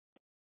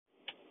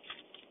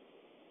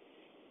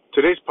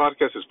Today's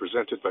podcast is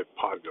presented by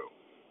Podgo.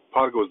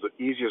 Podgo is the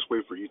easiest way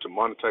for you to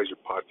monetize your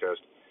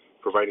podcast,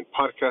 providing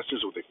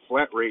podcasters with a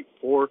flat rate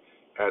for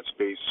ad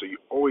space so you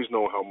always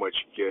know how much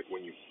you get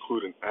when you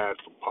include an ad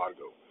from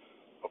Podgo.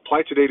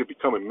 Apply today to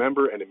become a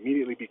member and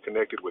immediately be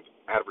connected with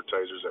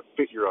advertisers that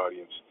fit your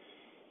audience.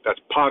 That's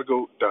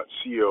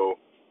podgo.co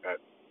at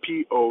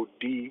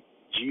podgo.co.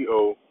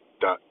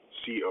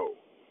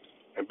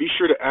 And be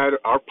sure to add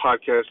our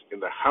podcast in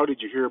the How Did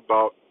You Hear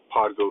About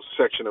Podgo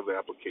section of the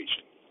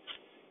application.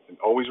 And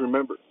always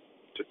remember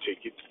to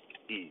take it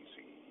easy.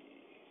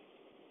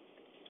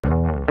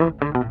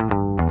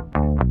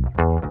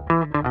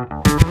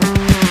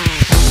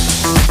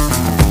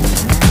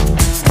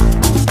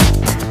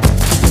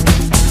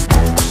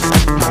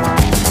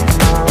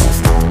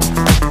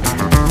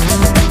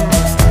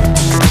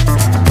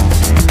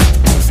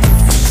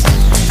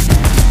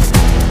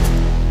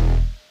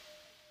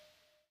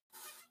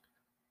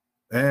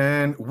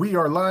 And we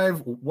are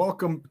live.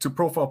 Welcome to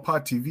Profile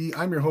Pod TV.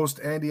 I'm your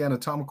host, Andy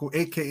Anatomical,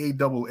 aka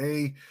Double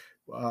A.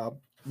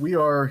 We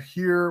are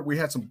here. We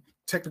had some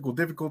technical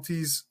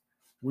difficulties.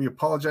 We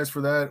apologize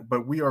for that,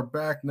 but we are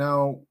back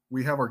now.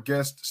 We have our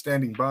guest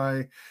standing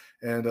by.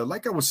 And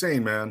like I was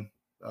saying, man,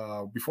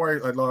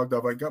 before I logged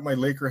off, I got my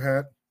Laker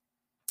hat.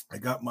 I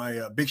got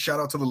my big shout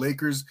out to the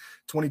Lakers,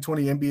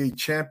 2020 NBA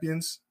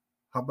champions.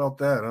 How about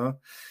that, huh?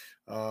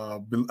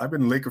 I've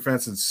been a Laker fan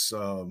since,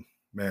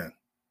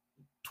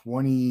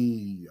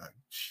 20, I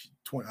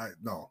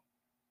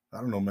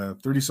don't know, man,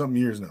 30-something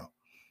years now.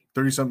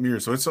 30-something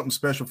years. So it's something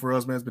special for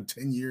us, man. It's been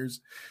 10 years.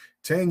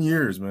 10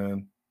 years,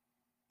 man.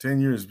 10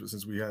 years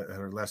since we had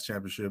our last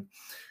championship.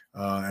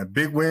 A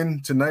big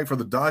win tonight for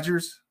the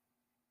Dodgers.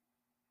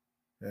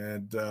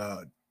 And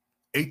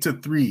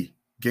 8-3,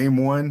 game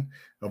one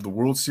of the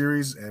World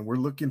Series. And we're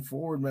looking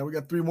forward, man. We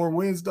got 3 more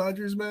wins,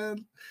 Dodgers,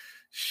 man.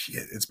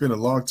 Shit, it's been a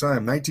long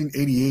time.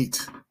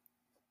 1988.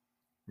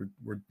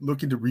 We're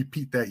looking to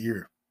repeat that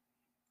year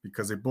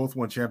because they both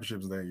won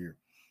championships that year.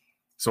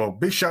 So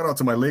big shout out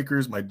to my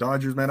Lakers, my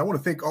Dodgers, man. I want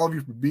to thank all of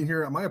you for being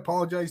here. My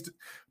apologies to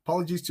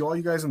all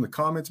you guys in the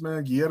comments,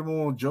 man.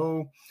 Guillermo,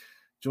 Joe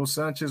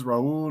Sanchez,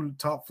 Raul,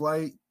 Top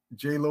Flight,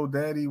 J-Lo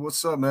Daddy.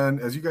 What's up, man?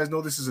 As you guys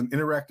know, this is an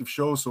interactive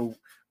show, so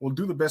we'll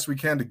do the best we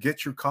can to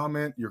get your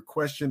comment, your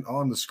question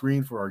on the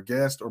screen for our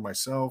guest or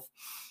myself.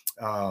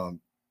 And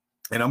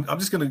I'm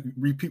just going to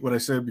repeat what I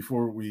said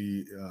before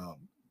we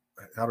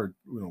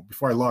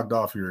before I logged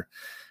off here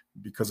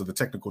because of the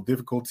technical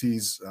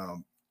difficulties.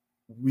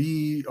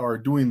 We are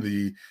doing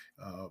the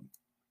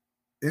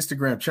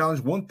Instagram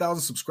challenge,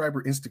 1,000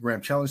 subscriber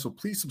Instagram challenge. So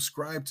please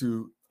subscribe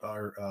to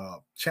our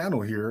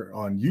channel here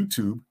on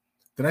YouTube.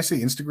 Did I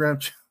say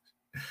Instagram?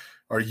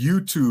 Our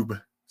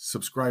YouTube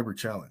subscriber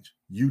challenge.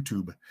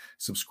 YouTube.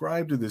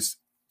 Subscribe to this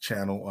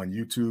channel on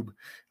YouTube.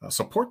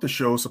 Support the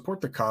show. Support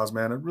the cause,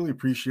 man. I really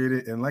appreciate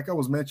it. And like I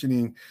was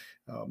mentioning,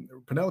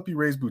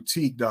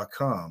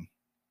 PenelopeRay'sBoutique.com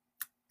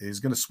is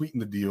going to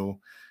sweeten the deal.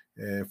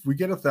 If we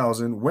get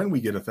 1,000, when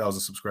we get 1,000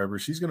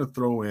 subscribers, she's going to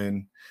throw in,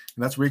 and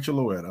that's Rachel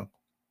Loetta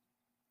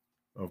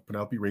of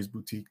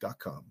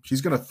PenelopeRay'sBoutique.com. She's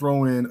going to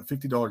throw in a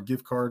 $50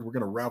 gift card. We're going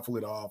to raffle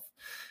it off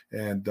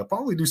and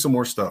probably do some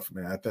more stuff,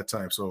 man, at that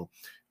time. So,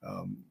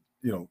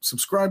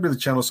 subscribe to the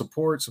channel,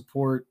 support.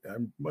 I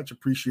much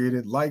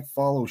appreciated. Like,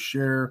 follow,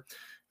 share,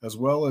 as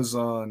well as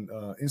on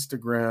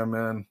Instagram,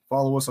 man.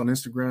 Follow us on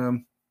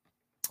Instagram.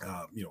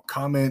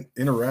 Comment,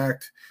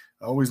 interact.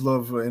 I always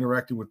love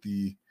interacting with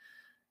the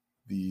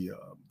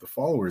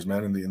followers,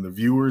 man, and the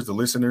viewers, the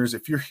listeners.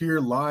 If you're here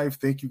live,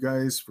 thank you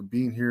guys for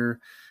being here.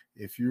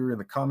 If you're in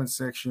the comment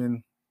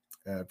section,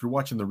 if you're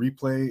watching the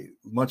replay,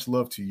 much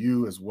love to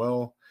you as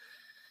well.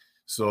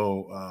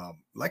 So,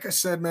 like I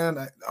said, man,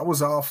 I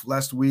was off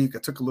last week. I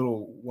took a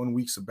little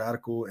 1-week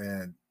sabbatical,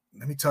 and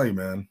let me tell you,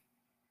 man,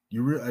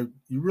 you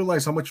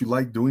realize how much you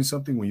like doing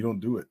something when you don't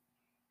do it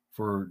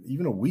for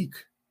even a week.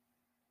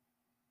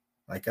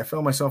 Like I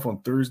found myself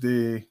on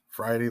Thursday,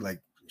 Friday,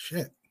 like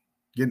shit,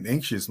 getting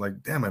anxious.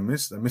 Like, damn, I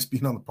miss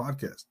being on the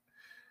podcast.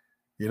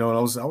 And I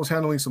was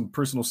handling some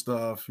personal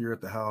stuff here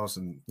at the house,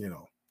 and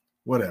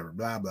whatever,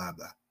 blah blah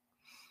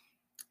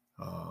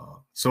blah.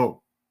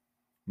 So,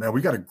 man,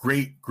 we got a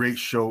great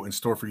show in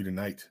store for you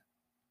tonight.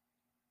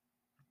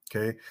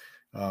 Okay,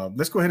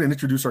 let's go ahead and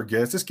introduce our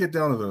guest. Let's get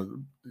down to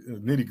the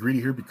nitty gritty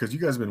here because you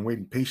guys have been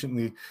waiting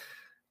patiently.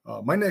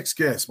 My next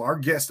guest, our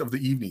guest of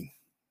the evening.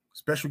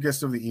 Special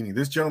guest of the evening.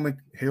 This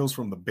gentleman hails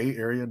from the Bay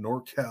Area,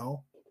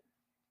 NorCal,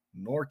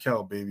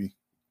 baby.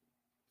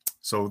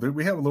 So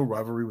we have a little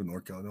rivalry with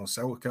NorCal.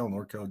 SoCal,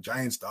 NorCal,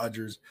 Giants,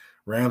 Dodgers,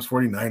 Rams,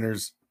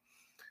 49ers.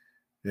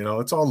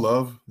 It's all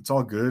love. It's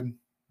all good,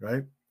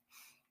 right?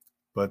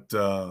 But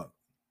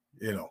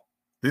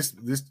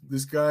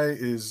this guy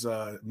is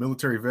a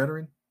military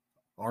veteran,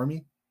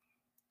 Army,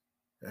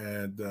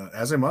 and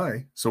as am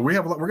I. So we're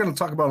going to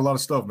talk about a lot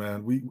of stuff,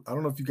 man. I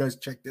don't know if you guys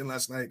checked in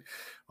last night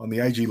on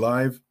the IG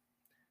Live.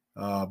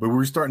 But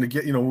we're starting to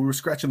get, we were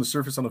scratching the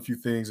surface on a few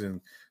things.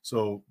 And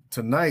so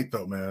tonight,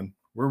 though, man,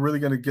 we're really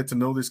going to get to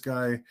know this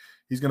guy.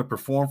 He's going to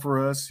perform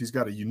for us. He's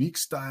got a unique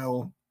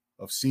style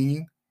of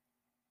singing.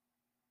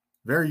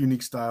 Very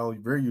unique style,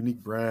 very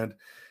unique brand.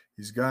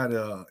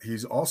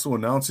 He's also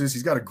announces.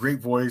 He's got a great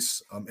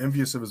voice. I'm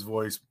envious of his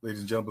voice, ladies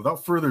and gentlemen.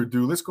 Without further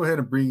ado, let's go ahead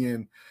and bring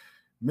in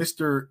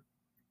Mr.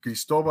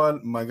 Cristobal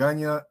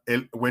Magaña,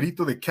 El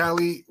Güerito de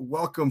Cali.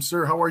 Welcome,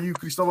 sir. How are you,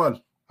 Cristobal?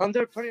 I'm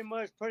doing pretty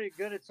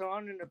good. It's an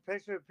honor and a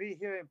pleasure to be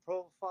here in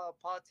Profile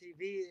Pod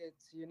TV.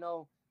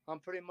 I'm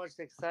pretty much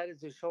excited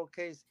to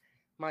showcase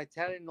my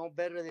talent. No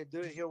better than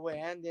do it here with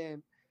Andy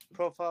in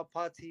Profile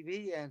Pod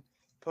TV, and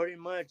pretty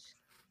much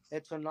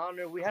it's an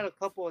honor. We had a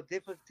couple of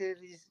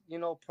difficulties,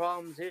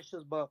 problems,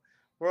 issues, but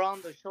we're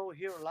on the show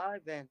here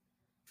live, and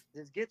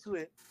let's get to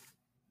it.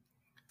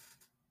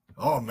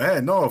 Oh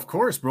man, no, of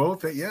course, bro.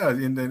 Yeah,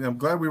 and I'm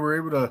glad we were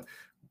able to,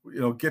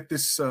 get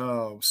this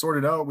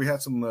sorted out. We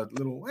had some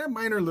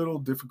minor little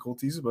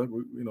difficulties,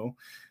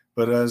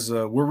 but as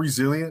we're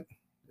resilient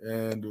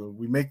and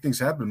we make things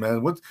happen,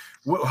 man.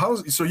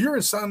 So you're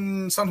in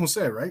San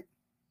Jose, right?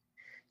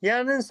 Yeah,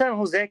 I'm in San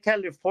Jose,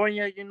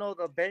 California.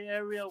 The Bay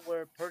Area,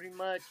 where pretty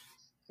much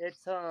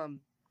it's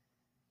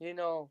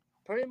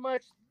pretty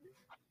much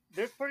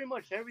there's pretty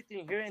much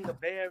everything here in the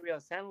Bay Area.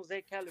 San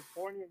Jose,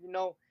 California.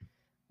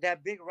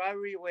 That big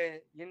rivalry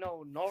with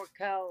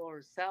NorCal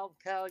or South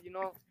Cal.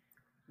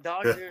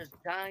 Dodgers,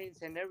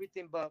 Giants, and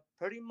everything. But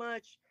pretty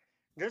much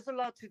there's a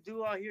lot to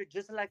do out here,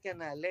 just like in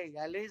LA.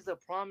 LA is the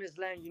promised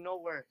land,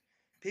 where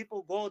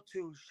people go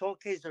to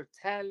showcase their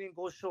talent,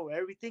 go show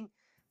everything.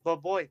 But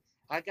boy,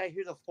 I got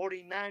here the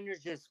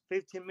 49ers just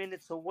 15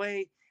 minutes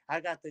away. I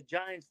got the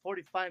Giants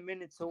 45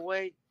 minutes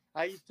away.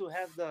 I used to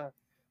have the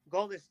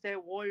Golden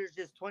State Warriors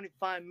just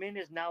 25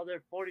 minutes. Now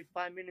they're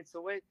 45 minutes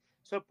away.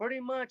 So pretty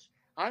much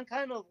I'm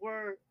kind of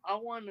where I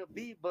want to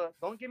be. But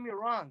don't get me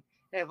wrong.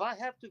 If I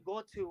have to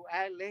go to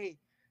LA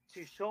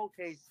to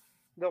showcase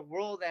the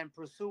world and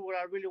pursue what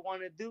I really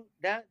want to do,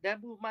 that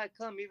move might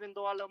come, even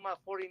though I love my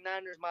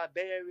 49ers, my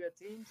Bay Area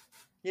teams.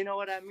 You know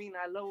what I mean?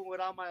 I love them with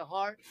all my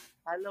heart.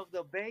 I love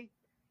the Bay.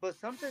 But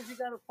sometimes you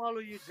got to follow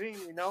your dream,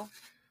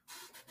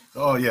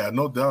 Oh, yeah,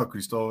 no doubt,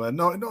 Cristobal, man.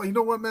 No, you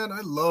know what, man?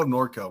 I love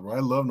NorCal, bro. I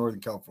love Northern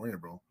California,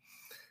 bro.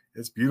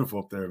 It's beautiful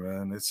up there,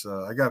 man. It's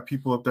I got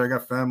people up there. I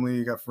got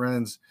family, I got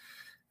friends.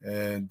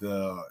 And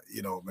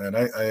man,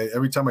 I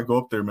every time I go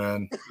up there,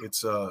 man,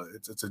 it's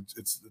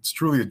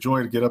truly a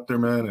joy to get up there,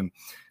 man. And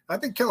I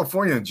think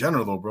California in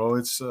general, though,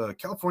 bro,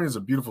 California is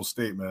a beautiful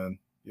state, man.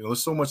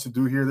 There's so much to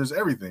do here. There's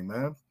everything,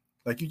 man.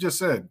 Like you just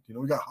said,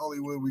 we got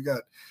Hollywood, we got,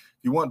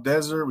 if you want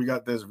desert, we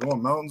got desert. If you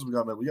want mountains, we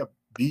got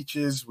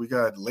beaches, we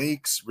got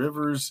lakes,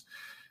 rivers,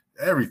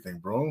 everything,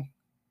 bro.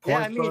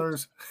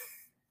 Stars.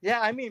 Yeah,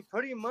 I mean,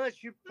 pretty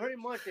much, if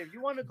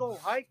you want to go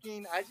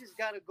hiking, I just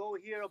got to go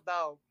here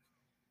about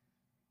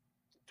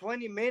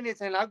 20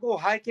 minutes and I go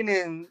hiking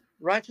in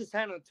Rancho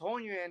San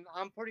Antonio, and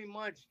I'm pretty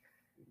much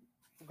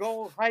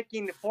go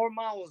hiking 4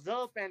 miles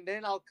up, and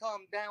then I'll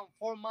come down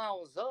 4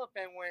 miles up.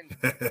 And when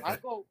I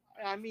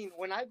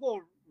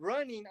go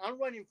running, I'm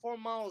running 4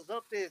 miles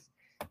up this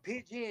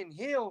Pigeon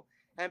Hill,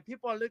 and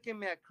people are looking at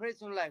me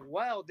crazy. I'm like,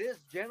 wow, this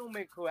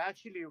gentleman could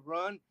actually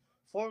run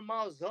 4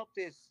 miles up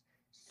this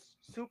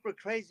super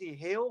crazy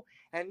hill,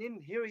 and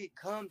then here he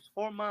comes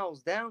 4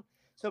 miles down.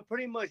 So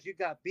pretty much you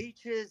got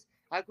beaches.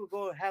 I could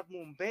go Half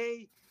Moon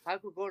Bay. I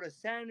could go to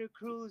Santa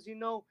Cruz,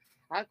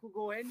 I could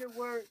go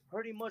anywhere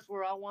pretty much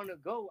where I want to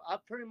go. I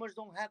pretty much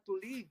don't have to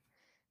leave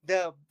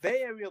the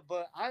Bay Area,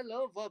 but I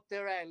love up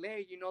there at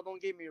LA,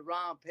 don't get me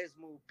wrong,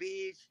 Pismo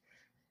Beach,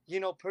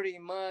 pretty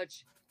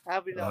much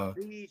Avila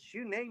Beach,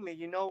 you name it,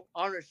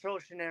 Arnold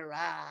Schwarzenegger,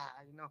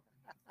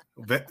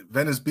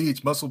 Venice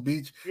Beach, Muscle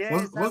Beach.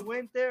 Yes, I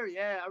went there.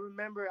 Yeah, I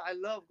remember. I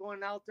love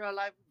going out there. I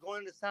like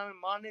going to Santa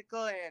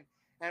Monica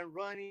and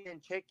running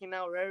and checking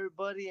out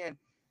everybody, and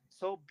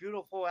so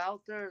beautiful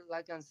out there.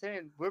 Like I'm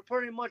saying, we're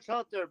pretty much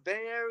out there.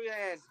 Bay Area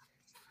and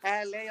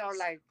LA are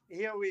like,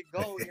 here we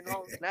go,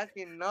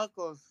 knocking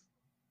knuckles.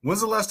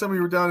 When's the last time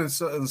you were down in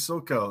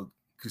SoCal,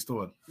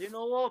 Cristobal? You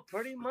know what?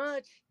 Pretty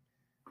much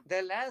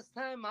the last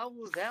time I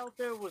was out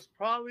there was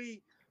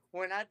probably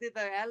when I did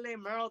the LA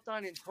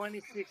Marathon in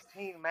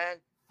 2016,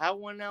 man. I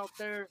went out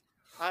there.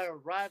 I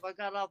arrived. I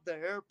got off the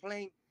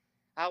airplane.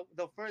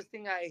 The first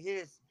thing I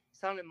hit is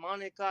Santa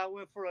Monica. I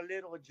went for a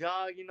little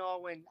jog, I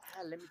went,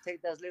 let me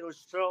take that little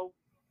stroll.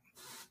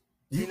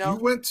 You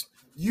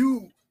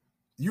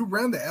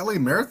ran the LA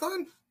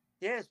Marathon?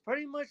 Yes,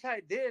 pretty much I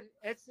did.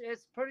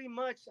 It's pretty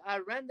much, I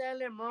ran the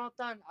LA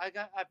Marathon. I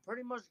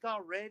pretty much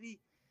got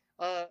ready.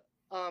 I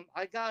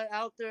got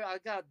out there. I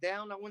got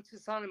down. I went to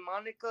Santa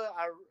Monica.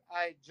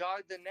 I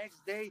jogged the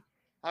next day.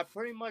 I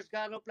pretty much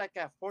got up like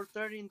at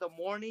 4:30 in the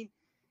morning.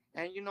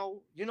 And you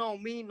know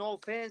me, no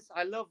offense.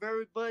 I love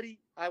everybody.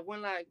 I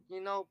went like,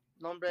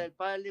 Nombre del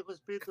Padre, Hijo,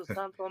 Espíritu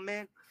Santo,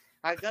 man.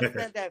 I got up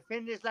at that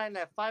finish line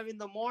at 5 in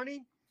the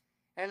morning.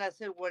 And I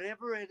said,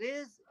 whatever it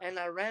is. And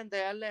I ran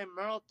the LA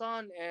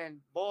Marathon.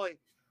 And boy,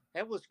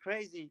 it was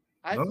crazy.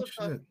 I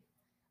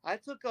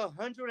took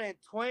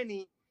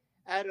 120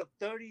 out of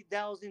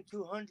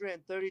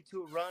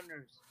 30,232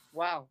 runners.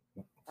 Wow.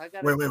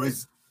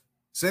 Wait.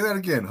 Say that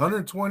again.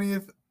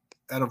 120th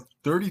out of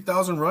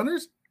 30,000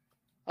 runners?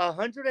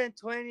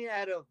 120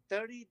 out of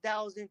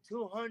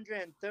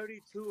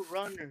 30,232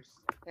 runners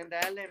in the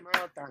LA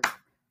Marathon.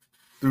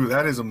 Dude,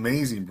 that is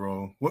amazing,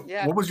 bro.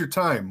 Yeah, What was your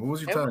time? What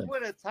was your it was time?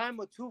 with a time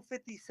of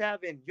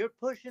 2:57. You're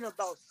pushing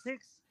about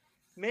 6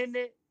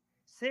 minute,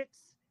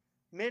 6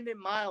 minute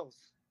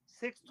miles,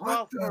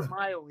 What 6:12 per the?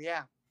 mile.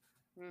 Yeah.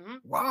 Mm-hmm.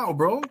 Wow,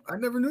 bro. I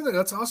never knew that.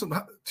 That's awesome.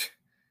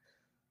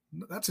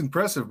 That's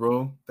impressive,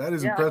 bro. That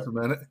is Yeah. impressive,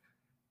 man.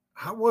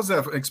 How was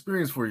that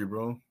experience for you,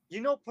 bro?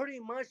 Pretty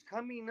much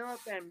coming up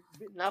and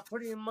not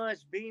pretty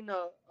much being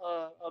a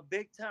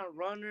big time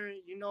runner,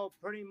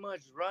 pretty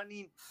much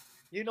running,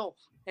 you know,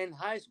 in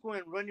high school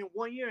and running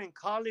 1 year in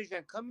college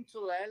and coming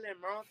to the LA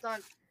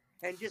Marathon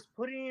and just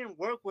putting in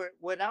work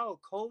without a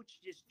coach,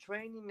 just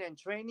training and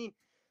training.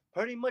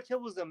 Pretty much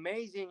it was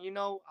amazing.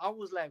 I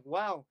was like,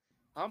 wow,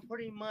 I'm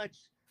pretty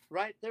much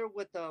right there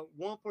with the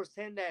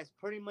 1% that's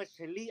pretty much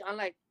elite. I'm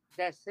like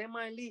that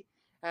semi elite.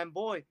 And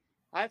boy,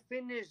 I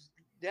finished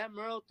that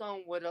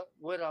marathon with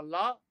a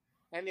lot,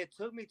 and it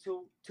took me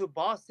to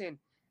Boston.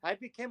 I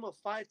became a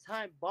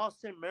 5-time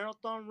Boston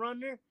Marathon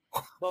runner,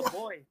 but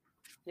boy,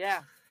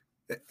 yeah,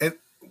 And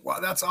wow,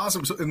 that's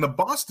awesome. So in the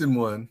Boston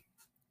one,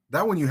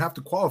 that one you have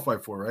to qualify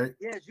for, right?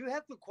 yes, you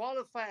have to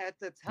qualify. At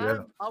the Yeah.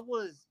 time,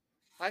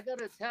 I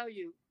gotta tell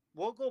you,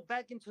 we'll go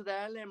back into the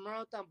LA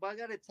Marathon, but I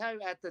gotta tell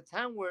you, at the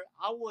time where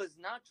I was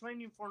not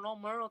training for no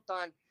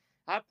marathon,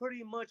 I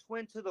pretty much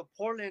went to the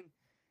Portland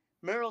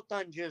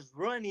Marathon just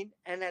running,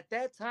 and at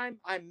that time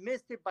I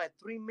missed it by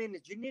 3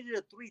 minutes. You needed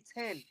a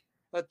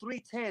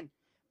 3:10.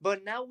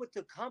 But now with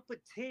the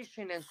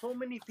competition and so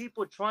many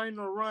people trying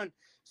to run,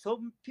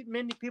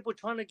 many people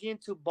trying to get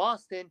into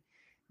Boston,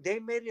 they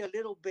made it a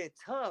little bit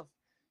tough.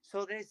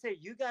 So they say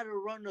you got to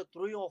run a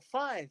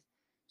 3:05.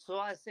 So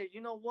I said,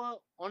 you know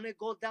what? I'm gonna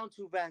go down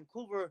to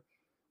Vancouver,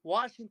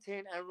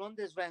 Washington, and run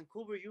this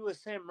Vancouver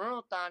USA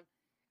Marathon,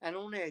 and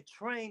on a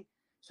train.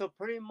 So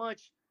pretty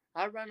much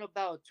I ran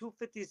about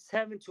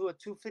 2:57 to a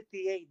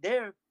 2:58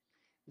 there.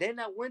 Then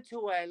I went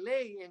to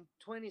LA in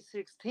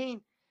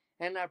 2016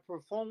 and I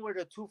performed with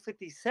a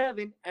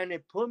 2:57 and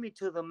it put me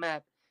to the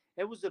map.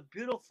 It was a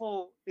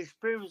beautiful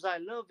experience. I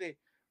love it.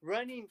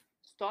 Running,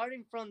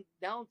 starting from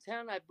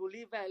downtown, I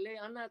believe LA.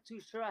 I'm not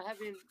too sure. I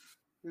haven't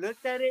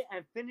looked at it,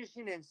 and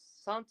finishing in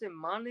Santa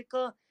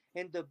Monica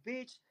and the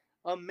beach.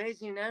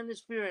 Amazing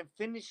atmosphere and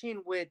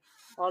finishing with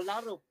a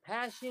lot of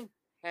passion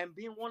and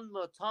being one of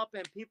the top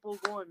and people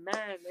going,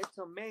 man, it's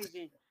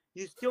amazing.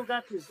 You still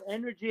got this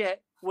energy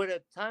with a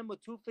time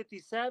of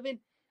 2:57.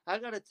 I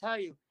gotta tell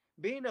you,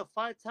 being a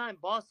 5-time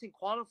Boston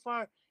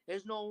qualifier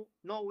is no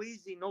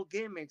easy, no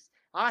gimmicks.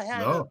 I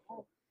had a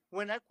No.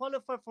 When I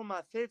qualified for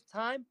my 5th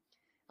time,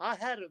 I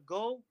had to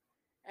go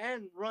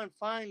and run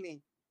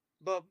finally.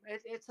 But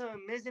it's an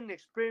amazing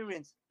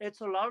experience.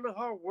 It's a lot of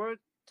hard work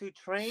to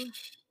train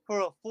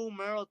for a full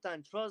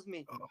marathon. Trust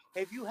me. Oh,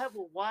 If you have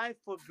a wife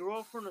or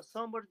girlfriend or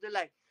somebody, they're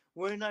like,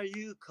 when are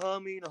you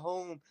coming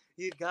home?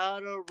 You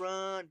gotta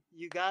run.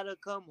 You gotta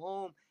come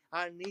home.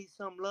 I need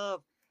some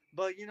love.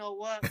 But you know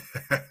what?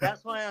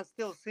 That's why I'm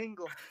still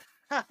single.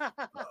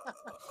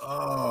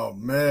 oh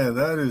man,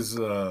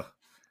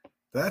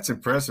 that's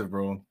impressive,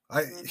 bro.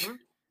 Hmm.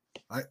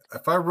 I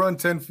if I run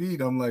 10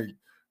 feet, I'm like,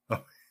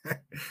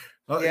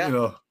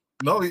 Yeah.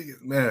 no,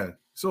 man.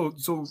 So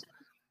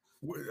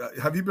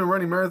have you been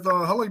running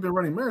marathon? How long you been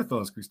running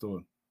marathons,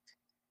 Cristobal?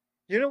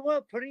 You know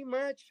what? Pretty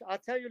much, I'll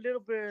tell you a little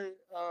bit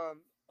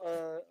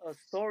a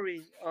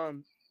story.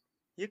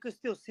 You can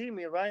still see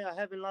me, right? I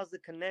haven't lost the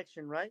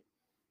connection, right?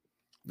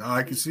 No, I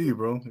Can can you see see you, me?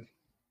 bro.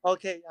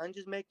 Okay, I'm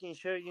just making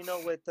sure,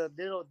 with the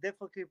little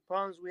difficult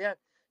problems we have.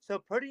 So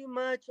pretty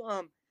much,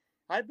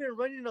 I've been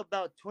running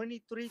about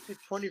 23 to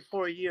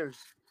 24 years,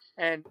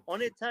 and I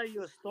want to tell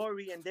you a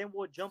story, and then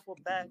we'll jump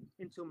back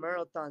into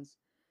marathons.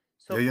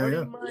 So Yeah,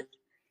 yeah, yeah.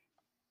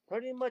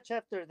 pretty much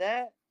after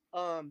that,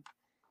 um,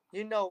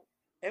 you know,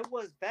 it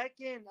was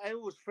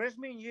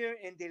freshman year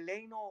in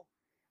Delano.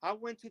 I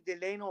went to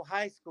Delano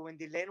High School in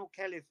Delano,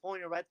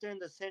 California, right there in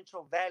the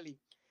Central Valley.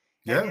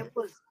 And Yeah.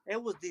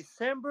 it was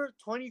December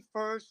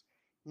 21st,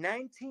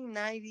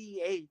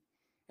 1998.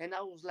 And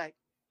I was like,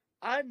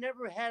 I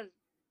never had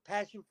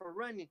passion for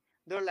running.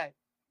 They're like,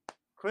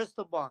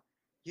 Cristobal,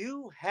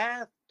 you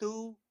have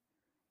to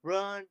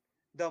run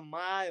the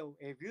mile.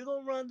 If you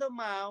don't run the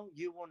mile,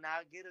 you will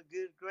not get a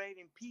good grade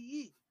in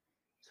PE.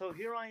 So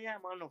here I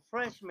am, I'm a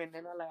freshman,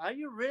 and I'm like, are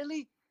you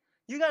really?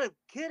 You gotta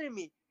kidding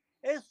me.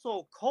 It's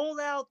so cold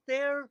out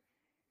there.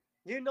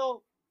 You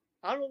know,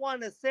 I don't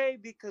want to say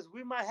because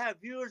we might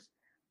have viewers.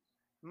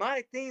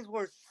 My things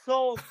were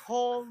so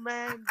cold,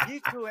 man.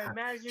 You could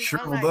imagine.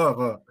 Shriveled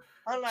up,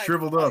 I'm like,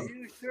 shriveled are up.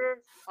 you sure?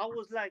 I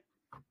was like,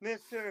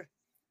 Mister,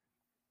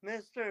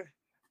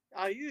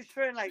 are you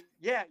sure? Like,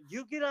 yeah,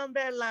 you get on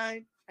that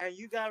line and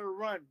you gotta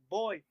run.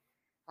 Boy,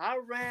 I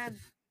ran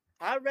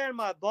I ran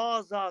my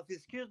balls off.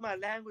 Excuse my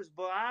language,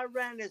 but I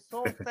ran it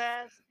so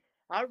fast.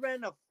 I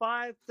ran a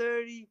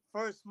 5:30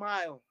 first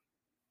mile.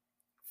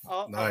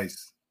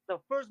 Nice. The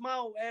first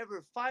mile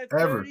ever,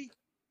 Ever. 5:30.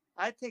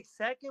 I take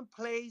second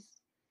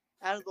place,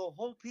 out of the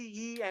whole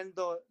PE and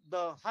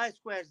the high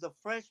school as the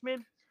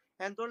freshman,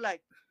 and they're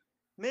like,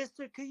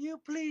 "Mister, could you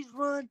please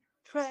run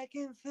track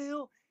and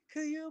field?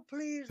 Could you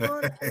please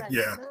run?" I'm like,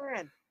 Yeah.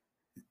 man,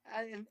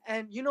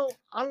 and you know,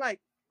 I'm like,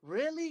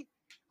 really?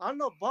 I'm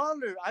a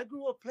baller. I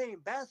grew up playing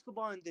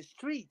basketball in the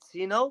streets,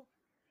 you know.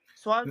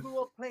 So I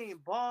grew up playing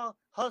ball,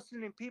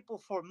 hustling people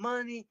for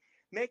money,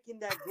 making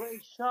that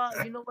great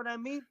shot. You know what I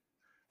mean?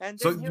 And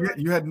So then here I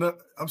you had no.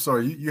 I'm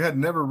sorry, you had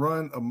never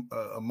run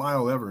a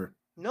mile ever.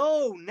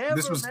 no, This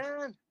never, was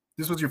man.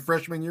 this was your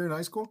freshman year in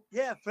high school.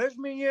 Yeah,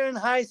 freshman year in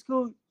high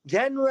school,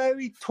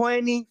 January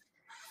 20,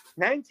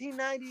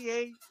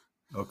 1998,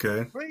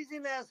 Okay.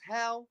 freezing as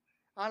hell.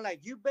 I'm like,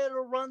 you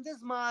better run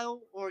this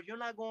mile or you're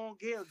not gonna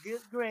get a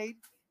good grade.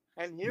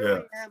 And here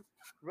Yeah. I am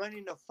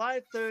running a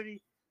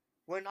 5:30.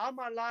 When all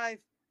my life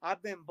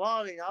I've been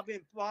balling. I've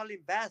been balling.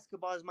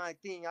 Basketball is my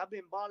thing. I've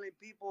been balling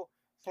people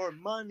for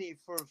money,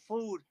 for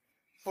food,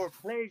 for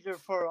pleasure,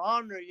 for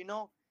honor. You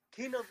know,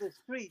 king of the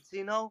streets.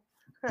 You know.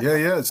 Yeah.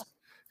 Yes.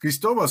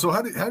 Cristobal. So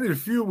how did it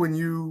feel when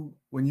you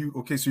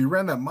okay? So you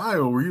ran that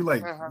mile. Were you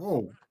like, Uh-huh.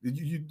 whoa? Did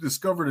you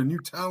discovered a new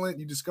talent?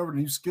 You discovered a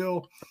new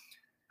skill?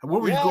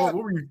 What were you Yeah, going?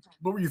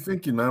 What were you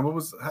thinking, man? What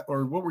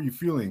were you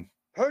feeling?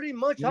 pretty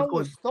much. What I was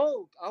was going?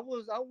 stoked. I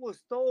was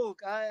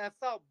stoked. I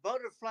felt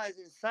butterflies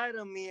inside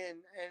of me, and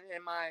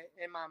in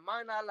my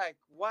mind, I like,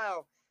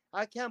 wow,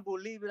 I can't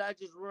believe it. I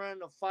just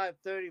ran a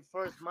 5:30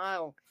 first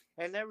mile,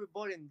 and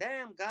everybody,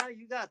 damn guy,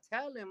 you got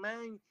talent,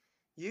 man.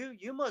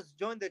 You must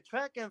join the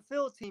track and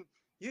field team.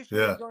 You should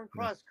have Yeah. joined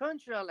Yeah. cross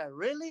country. I'm like,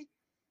 really?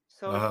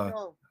 So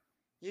Uh-huh.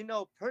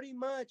 pretty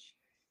much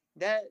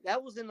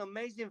that was an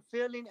amazing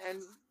feeling.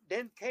 And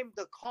then came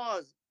the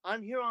cause.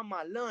 I'm here on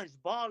my lunch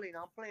balling.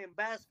 I'm playing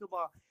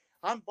basketball.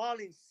 I'm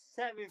balling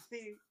 7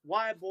 feet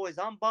wide boys.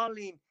 I'm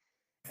balling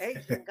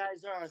Asian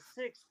guys that are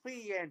 6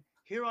 feet. And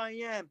here I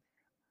am,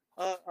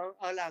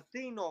 a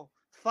Latino,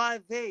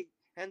 5'8".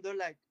 And they're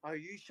like, "Are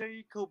you sure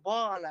you could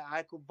ball?" I'm like,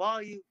 "I could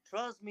ball you.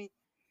 Trust me."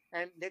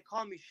 And they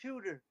call me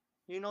shooter.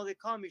 They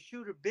call me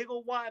shooter. Big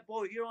old white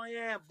boy. Here I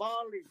am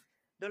balling.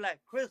 They're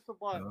like, "Crystal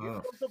ball. Here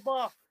Uh-huh. comes the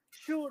ball.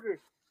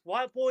 Shooter."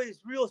 White boy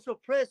is real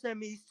surprised at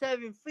me. He's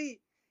 7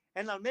 feet.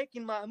 And I'm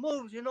making my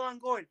moves. I'm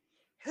going,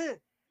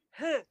 hit,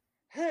 hit,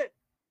 hit,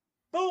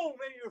 boom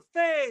in your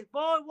face.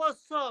 Boy,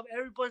 what's up?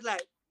 Everybody's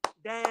like,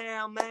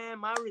 damn, man.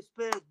 My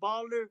respect,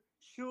 baller,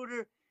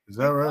 shooter. Is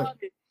that You right?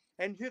 got it.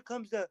 And here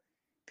comes the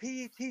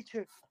PE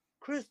teacher,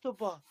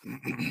 Cristobal.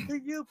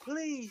 Could you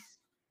please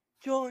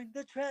join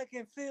the track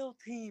and field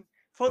team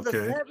for the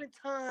Okay. seventh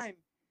time?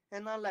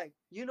 And I'm like,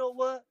 you know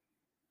what?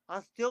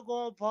 I'm still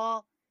going to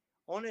ball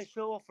on a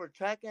show for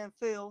track and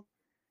field.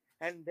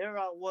 And there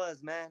I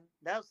was, man.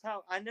 That's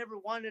how I never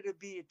wanted to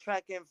be a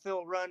track and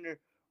field runner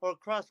or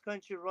cross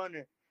country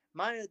runner.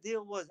 My idea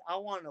was I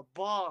want a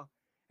ball.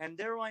 And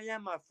there I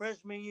am my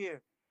freshman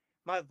year,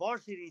 my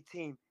varsity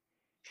team,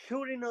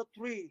 shooting a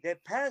three. They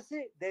pass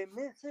it, they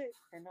miss it.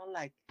 And I'm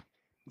like,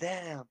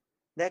 damn,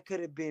 that could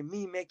have been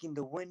me making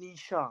the winning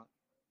shot.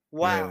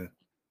 Wow. Yeah.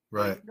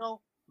 But Right.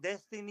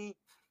 destiny,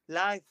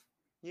 life,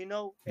 you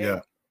know, and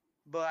Yeah.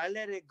 but I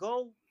let it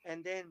go,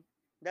 and then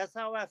that's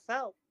how I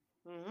felt.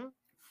 Mm-hmm.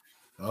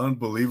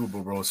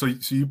 Unbelievable, bro. So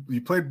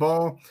you played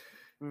ball,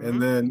 and Mm-hmm.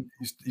 then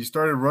you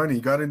started running.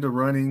 You got into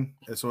running,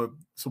 and so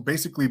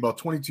basically about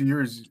 22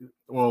 years.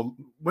 Well,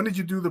 when did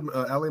you do the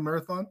LA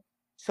Marathon?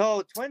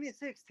 So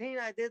 2016,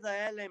 I did the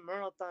LA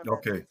Marathon at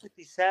Okay.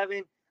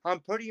 2:57. I'm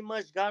pretty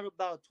much got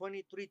about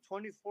 23,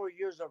 24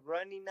 years of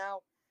running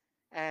now.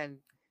 And,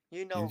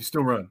 you And you know,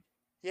 still run.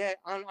 yeah,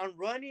 on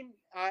running,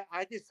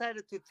 I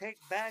decided to take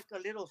back a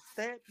little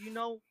step,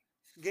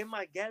 get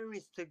my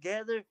gatherings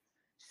together,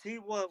 see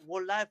what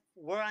life,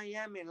 where I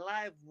am in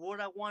life, what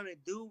I want to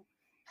do,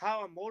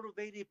 how I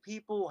motivated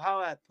people, how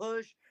I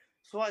push.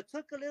 So I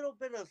took a little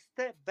bit of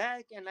step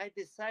back, and I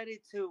decided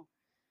to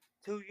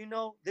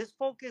this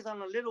focus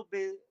on a little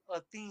bit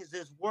of things.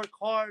 This work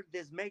hard,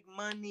 this make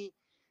money,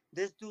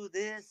 this do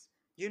this.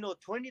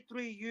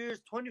 23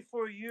 years,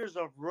 24 years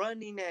of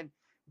running and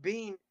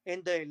being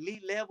in the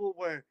elite level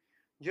where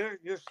you're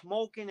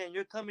smoking and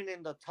you're coming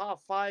in the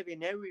top 5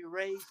 in every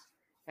race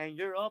and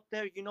you're up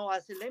there. I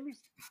said, let me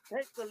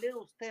take a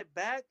little step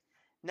back.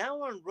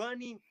 Now I'm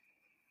running.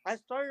 I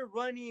started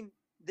running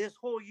this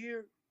whole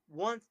year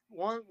one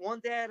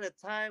day at a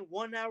time,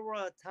 1 hour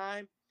at a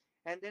time,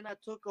 and then I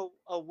took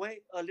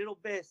a little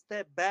bit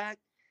step back,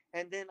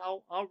 and then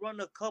I'll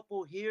run a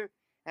couple here,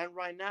 and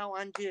right now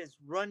I'm just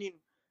running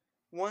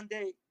one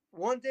day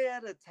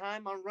at a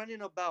time. I'm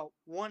running about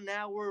 1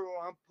 hour,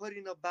 or I'm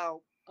putting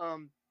about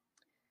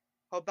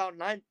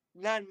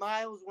nine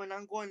miles when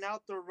I'm going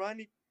out there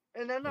running,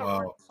 and I'm not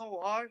running Wow. so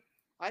hard.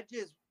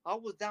 I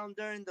was down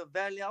there in the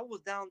valley. I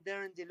was down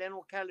there in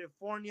Delano,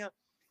 California,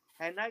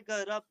 and I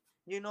got up.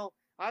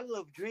 I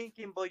love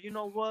drinking, but you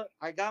know what?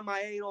 I got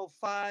my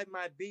 805,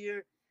 my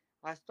beer.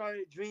 I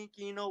started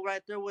drinking,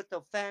 right there with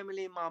the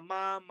family, my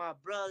mom, my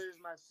brothers,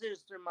 my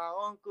sister, my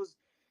uncles,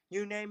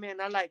 you name it.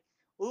 And I like,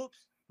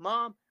 oops,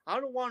 mom, I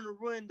don't want to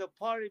ruin the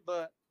party,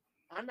 but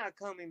I'm not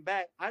coming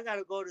back. I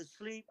gotta go to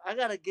sleep. I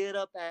gotta get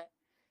up at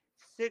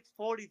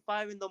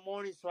 6:45 in the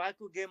morning so I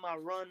could get my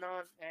run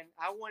on. And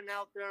I went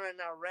out there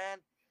and I ran.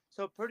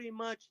 So pretty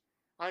much,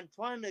 I'm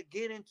trying to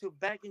get into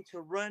back into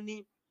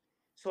running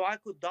so I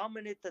could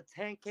dominate the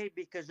 10K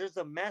because there's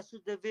a master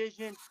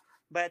division.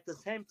 But at the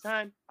same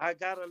time, I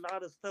got a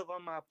lot of stuff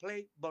on my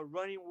plate. But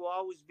running will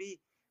always be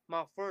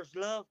my first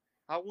love.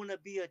 I want to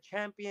be a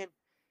champion.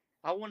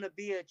 I want to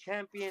be a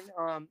champion.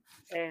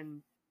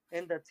 And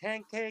in the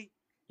 10K,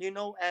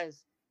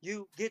 as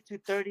you get to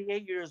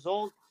 38 years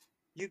old,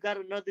 you got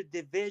another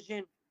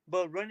division.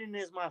 But running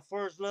is my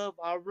first love.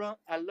 I run.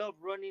 I love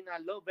running. I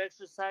love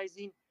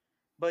exercising.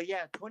 But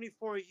yeah,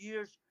 24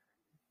 years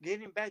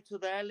getting back to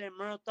the LA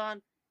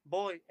Marathon,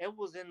 boy, it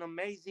was an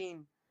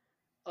amazing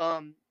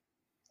um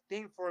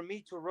thing for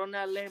me to run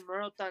that LA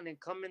Marathon and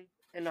come in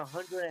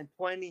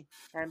 120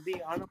 and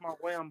be on my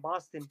way on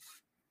Boston.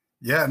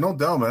 Yeah, no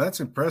doubt, man. That's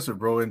impressive,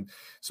 bro. And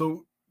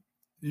so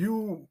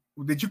you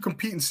did you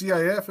compete in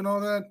CIF and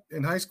all that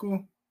in high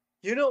school?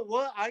 You know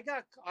what? I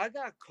got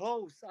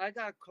close. I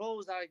got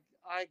close.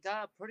 I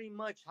got pretty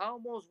much. I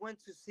almost went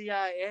to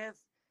CIF.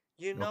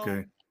 You know,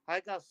 Okay. I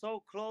got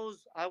so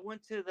close. I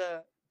went to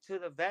the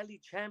Valley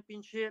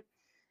Championship.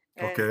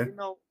 And Okay.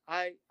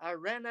 I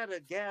ran out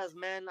of gas,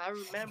 man. I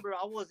remember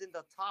I was in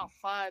the top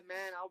 5,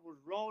 man. I was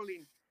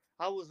rolling.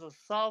 I was a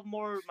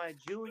sophomore, my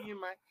junior,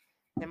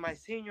 my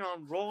senior.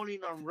 I'm rolling,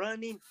 I'm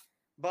running,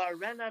 but I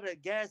ran out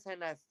of gas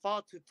and I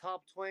fought to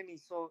top 20.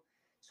 So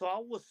I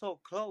was so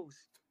close,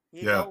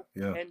 you Yeah, know.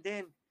 yeah. And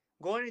then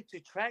going into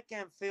track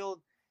and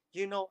field,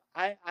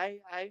 I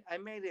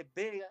made it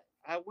big.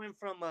 I went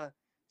from a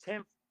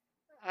 10.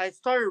 I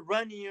started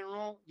running,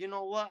 you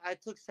know what? I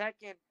took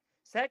second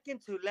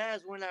to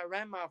last when I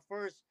ran my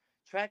first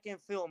track and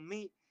field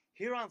meet.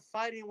 Here I'm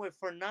fighting with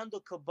Fernando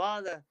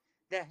Cabada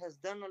that has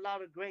done a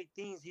lot of great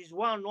things. He's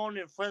well known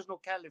in Fresno,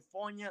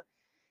 California.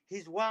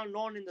 He's well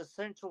known in the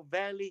Central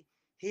Valley.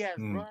 He has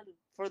Mm. run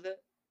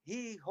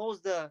he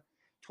holds the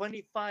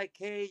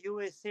 25K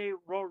USA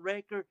world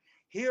record.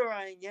 Here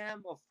I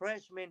am, a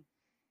freshman,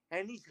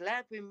 and he's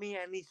slapping me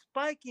and he's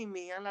spiking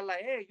me. And I'm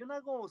like, hey, you're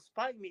not going to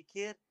spike me,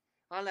 kid.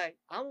 I'm like,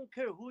 I don't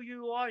care who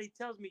you are. He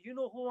tells me, you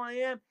know who I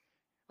am?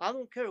 I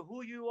don't care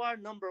who you are.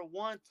 Number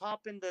one,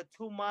 top in the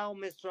 2 mile,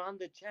 Mr. I'm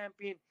the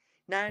champion.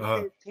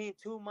 Uh, 9:15,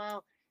 2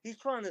 mile. He's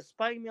trying to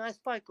spike me. I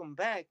spike him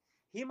back.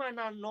 He might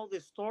not know the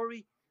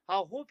story. I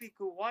hope he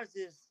could watch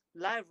this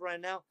live right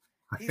now.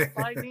 He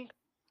spiked me.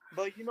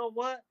 But you know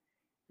what?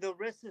 The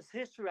rest is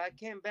history. I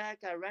came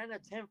back. I ran a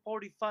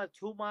 10:45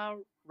 2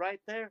 mile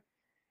right there.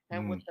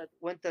 And mm.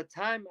 with the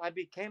time, I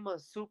became a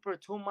super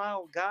 2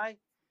 mile guy.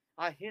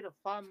 I hit a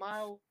 5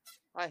 mile.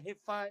 I hit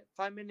 5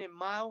 minute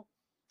mile,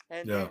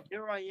 and then Yeah,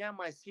 here I am,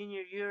 my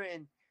senior year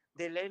in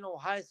Delano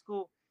High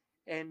School,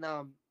 and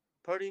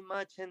pretty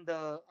much in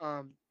the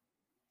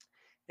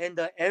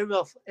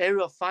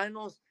area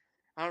finals,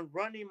 I'm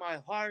running my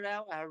heart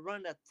out. I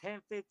run a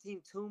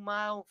 10:15 2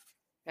 mile,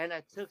 and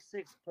I took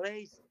sixth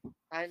place,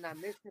 and I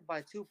missed it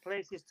by 2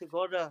 places to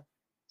go to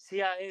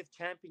CIF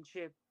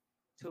championship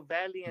to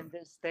Valley and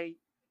then state.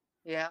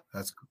 Yeah.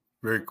 that's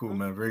very cool, Mhm.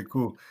 man. Very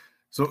cool.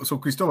 So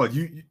Cristobal,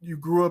 you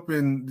grew up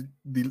in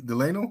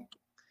Delano?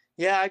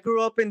 Yeah, I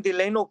grew up in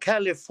Delano,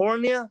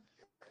 California,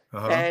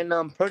 Uh-huh.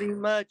 and pretty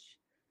much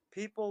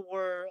people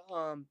were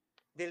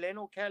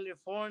Delano,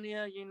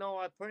 California.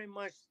 I pretty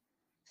much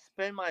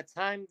spent my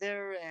time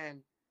there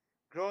and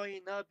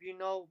growing up.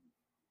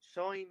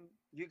 Showing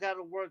you got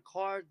to work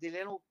hard.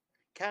 Delano,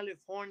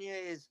 California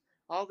is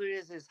all there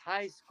is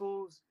high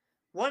schools.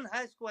 One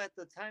high school at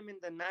the time in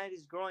the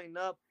 90s growing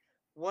up.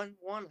 One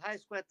high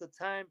school at the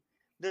time.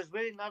 There's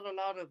really not a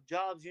lot of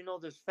jobs.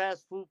 There's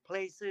fast food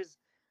places.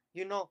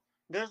 You know,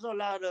 there's a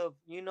lot of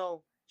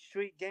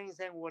street gangs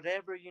and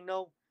whatever.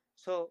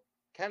 So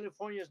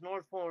California is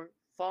known for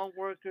farm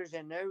workers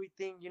and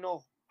everything.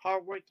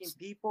 Hardworking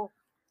people.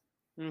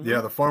 Yeah,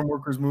 Hmm. the farm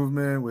workers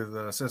movement with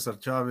Cesar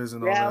Chavez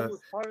and all Yeah, I that.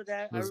 was part of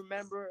that. I Was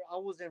remember I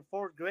was in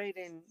fourth grade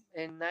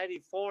in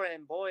 '94,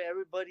 and boy,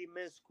 everybody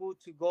missed school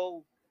to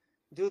go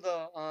do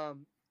the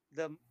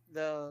the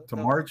to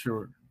the March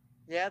or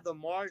yeah, the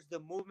march, the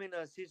movement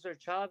of Cesar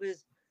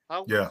Chavez. I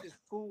went yeah. to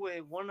school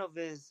with one of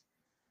his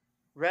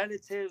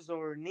relatives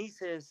or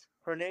nieces.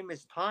 Her name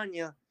is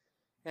Tanya,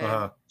 and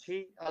Uh-huh.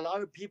 a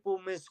lot of people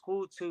miss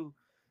school to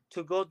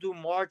go do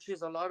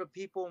marches. A lot of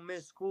people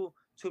miss school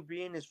to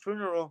be in his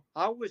funeral.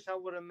 I wish I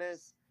would have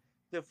missed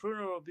the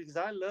funeral because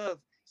I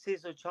love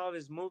Cesar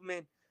Chavez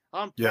movement.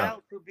 I'm Yeah,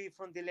 proud to be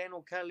from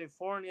Delano,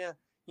 California.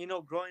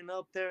 Growing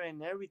up there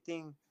and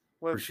everything,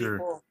 where for sure.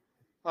 people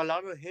a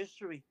lot of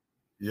history.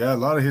 Yeah, a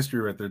lot of history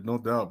right there. No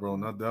doubt, bro.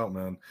 No doubt,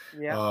 man.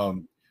 Yeah.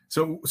 Um,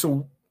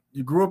 so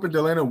you grew up in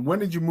Delano. When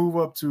did you move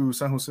up to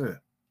San Jose?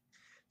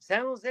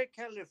 San Jose,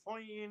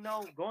 California,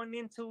 going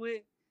into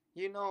it,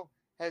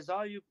 as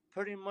all you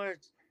pretty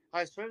much,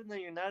 I served in the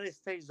United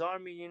States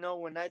Army,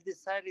 when I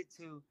decided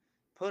to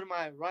put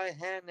my right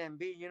hand and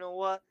be, you know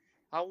what,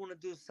 I want to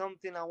do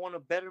something, I want to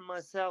better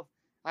myself.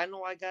 I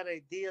know I got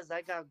ideas,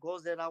 I got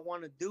goals that I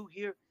want to do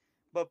here,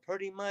 but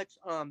pretty much,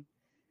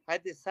 I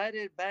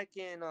decided back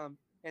in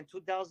in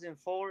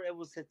 2004. It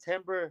was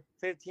September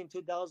 15,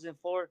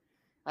 2004.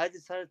 I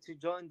decided to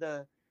join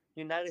the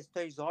United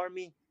States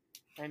Army,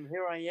 and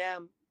here I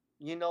am.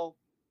 You know,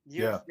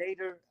 years Yeah.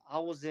 later, I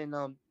was in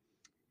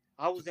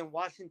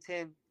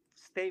Washington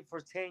State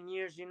for 10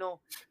 years.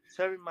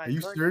 Serving my Are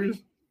you serious?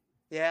 country.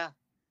 Yeah,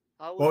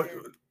 I was Well,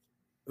 in.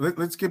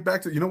 let's get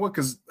back to, you know what?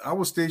 Because I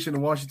was stationed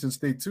in Washington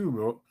State too,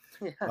 bro.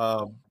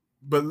 Yeah.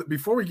 But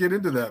before we get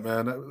into that,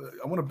 man,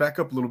 I want to back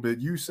up a little bit.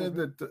 You said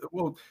Mhm. that,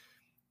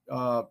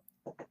 uh,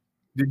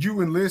 did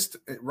you enlist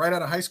right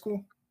out of high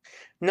school?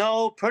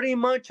 No, pretty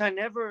much.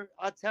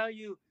 I'll tell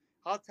you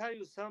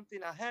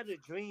something. I had a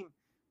dream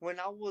when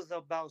I was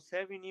about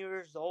 7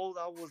 years old.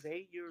 I was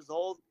 8 years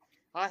old.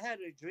 I had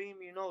a dream.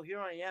 Here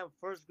I am,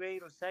 first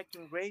grade or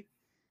second grade.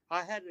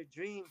 I had a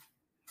dream.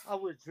 I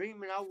was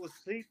dreaming. I was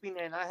sleeping,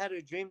 and I had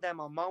a dream that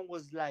my mom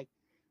was like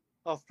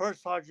a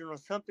first sergeant or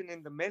something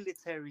in the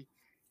military,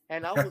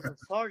 and I was a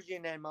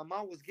sergeant, and my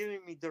mom was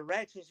giving me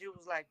directions. She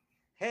was like,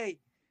 "Hey,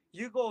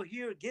 you go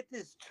here, get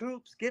these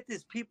troops, get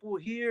these people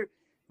here,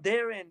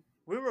 there," and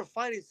we were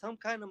fighting some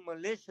kind of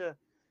militia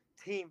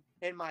team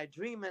in my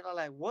dream, and I'm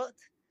like, "What?"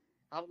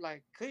 I was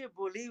like, "Could you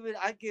believe it?"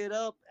 I get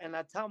up and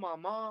I tell my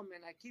mom,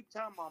 and I keep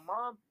telling my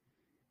mom,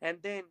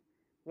 and then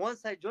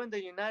once I joined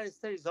the United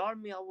States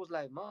Army, I was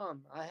like,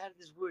 "Mom, I had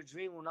this weird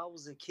dream when I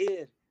was a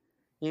kid."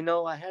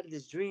 I had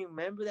this dream.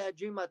 Remember that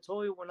dream I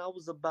told you when I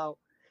was about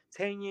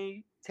 10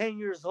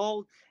 years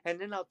old? And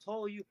then I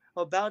told you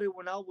about it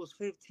when I was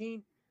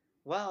 15.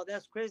 Wow,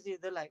 that's crazy.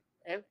 They're like,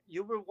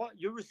 You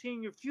were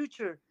seeing your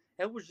future.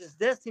 It was just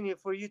destiny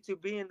for you to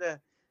be in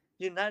the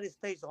United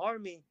States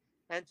Army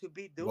and to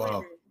be doing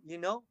Wow.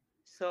 it.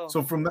 So,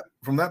 So from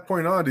that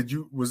point on,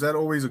 was that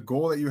always a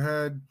goal that you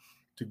had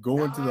to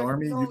go into the nah,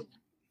 army?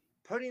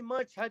 pretty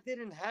much I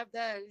didn't have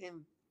that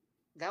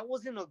that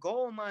wasn't a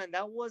goal of mine.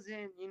 That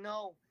wasn't,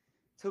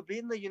 to be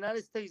in the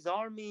United States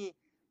Army,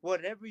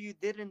 whatever you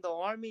did in the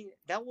army,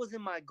 that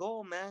wasn't my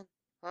goal, man.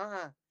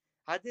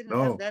 I didn't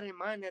have No. that in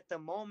mind at the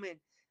moment.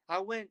 I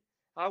went,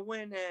 I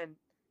went and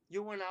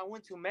when I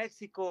went to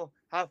Mexico,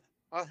 I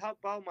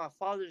helped out my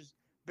father's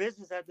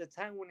business at the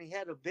time when he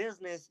had a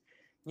business.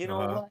 You know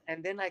Uh-huh. what?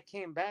 And then I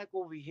came back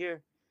over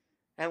here,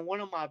 and one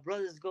of my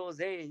brothers goes,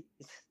 "Hey,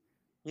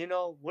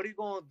 what are you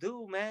gonna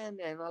do, man?"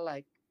 And I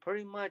like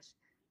pretty much,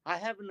 I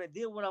have an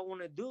idea what I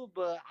want to do,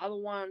 but I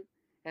don't want.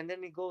 And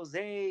then he goes,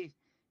 "Hey,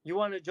 you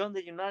want to join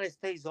the United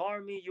States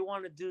Army? You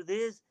want to do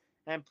this?"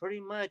 And pretty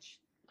much,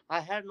 I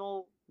had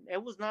no.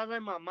 It was not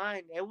in my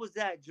mind. It was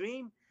that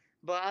dream,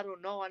 but I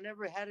don't know. I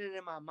never had it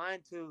in my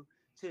mind to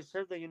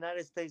serve the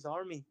United States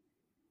Army.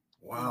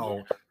 Mhm.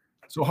 Wow.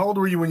 So how old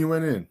were you when you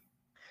went in?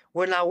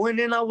 When I went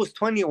in, I was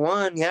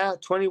 21. Yeah,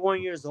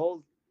 21 years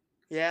old.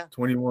 Yeah.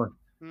 21.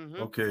 Mhm.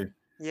 Okay.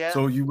 Yeah.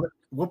 So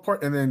what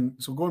part, and then,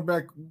 so going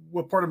back,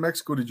 what part of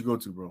Mexico did you go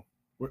to, bro?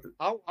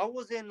 I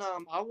was in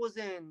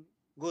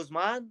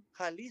Guzman,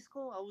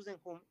 Jalisco. I was in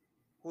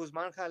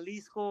Guzman,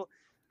 Jalisco,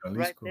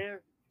 right Jalisco.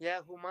 there.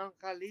 Yeah, Guzman,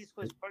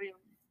 Jalisco is pretty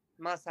 ¿Está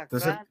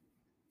Mazatlán.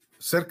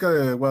 cerca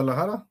de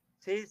Guadalajara?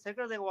 Sí,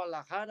 cerca de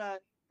Guadalajara.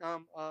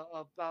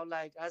 About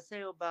like I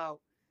say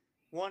about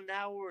 1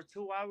 hour or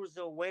 2 hours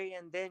away,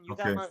 and then you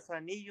got Okay.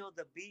 Manzanillo,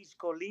 the beach,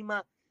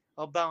 Colima,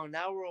 about an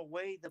hour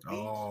away, the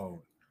beach,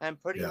 Oh, and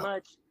pretty yeah.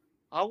 much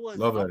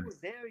Love I that. was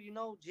there,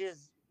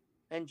 just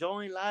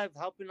enjoying life,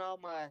 helping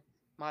out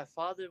my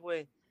father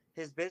with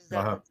his business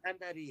at the Uh-huh. time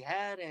that he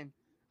had, and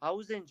I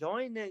was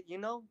enjoying it.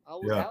 I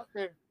was Yeah. out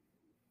there.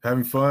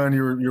 Having fun.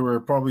 You were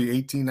probably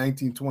 18,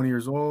 19, 20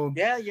 years old.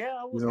 Yeah, yeah,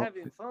 I You was know,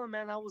 having fun,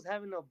 man. I was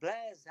having a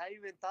blast. I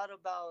even thought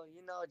about,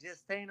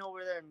 just staying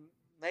over there and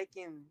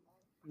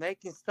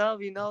making stuff,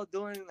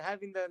 doing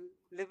having the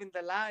living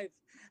the life.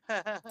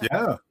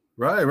 yeah.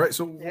 Right, right.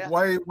 So Yeah.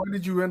 why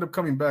did you end up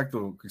coming back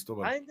though,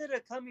 Cristobal? I ended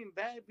up coming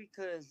back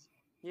because,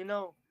 you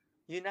know,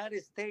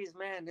 United States,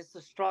 man, it's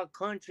a strong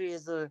country,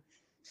 it's a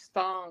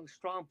strong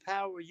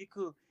power. You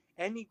could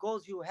any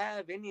goals you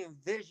have, any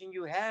vision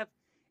you have,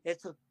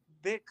 it's a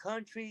big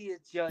country,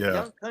 it's a Yeah.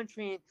 young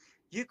country, and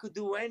you could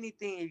do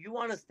anything. If you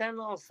want to stand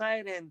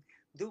outside and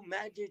do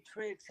magic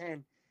tricks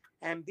and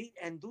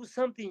do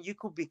something, you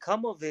could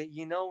become of it,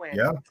 and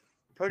Yeah.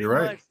 pretty You're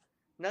right. much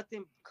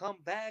nothing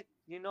come back.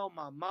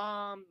 My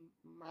mom,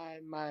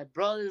 my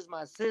brothers,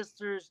 my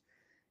sisters,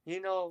 you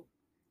know,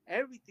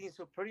 everything.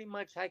 So pretty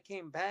much I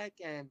came back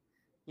and,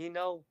 you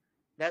know,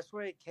 that's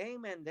where it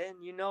came. And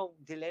then,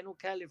 Delano,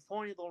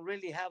 California don't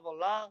really have a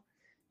lot.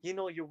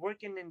 You're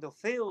working in the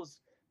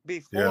fields.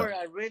 Yeah. Before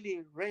I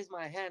really raised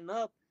my hand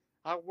up,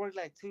 I worked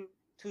like two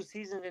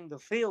seasons in the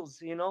fields,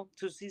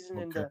 2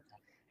 seasons Okay.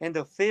 in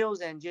the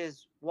fields and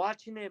just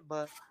watching it.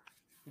 But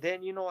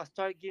then, I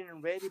started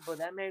getting ready, but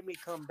that made me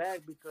come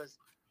back because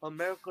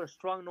America's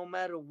strong no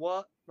matter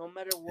what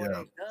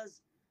Yeah. it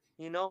does.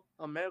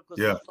 America's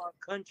a Yeah. strong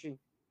country.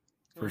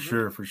 Hmm.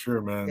 For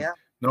sure, man. Yeah.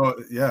 No,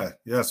 yeah,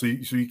 yeah. So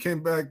you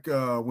came back.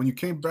 When you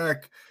came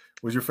back,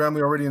 was your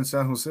family already in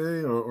San Jose,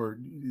 or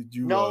did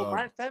you? No,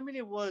 my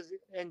family was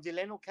in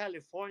Delano,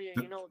 California.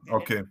 Delano,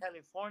 Okay,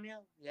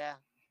 California. Yeah.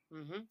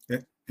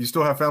 You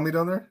still have family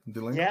down there in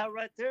Delano? Yeah,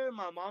 right there.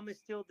 My mom is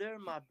still there.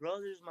 My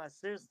brothers, my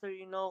sister,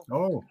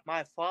 Oh,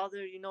 my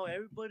father,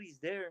 everybody's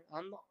there.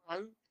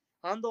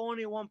 I'm the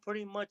only one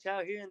pretty much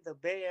out here in the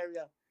Bay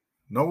Area.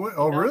 no way. You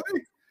Oh, know,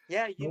 really?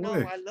 yeah, No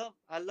way.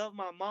 I love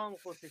my mom,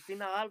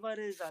 Josefina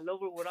Alvarez. I love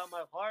her with all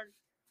my heart.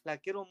 La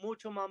quiero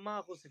mucho,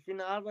 mamá,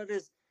 Josefina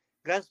Alvarez.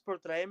 Gracias por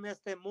traerme a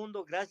este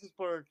mundo. Gracias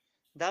por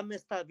darme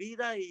esta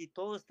vida y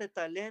todo este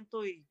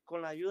talento. Y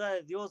con la ayuda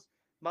de Dios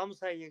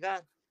vamos a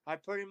llegar. I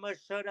pretty much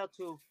shout out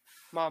to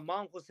my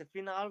mom,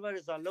 Josefina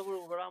Alvarez. I love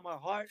her with all my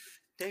heart.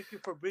 Thank you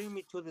for bringing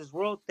me to this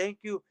world. Thank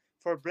you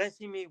for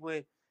blessing me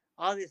with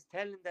all this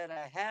talent that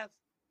I have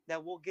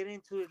that we'll get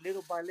into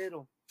little by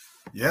little.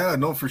 Yeah,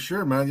 no, for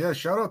sure, man. Yeah,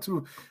 shout out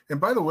to,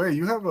 and by the way,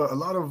 you have a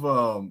lot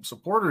of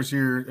supporters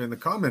here in the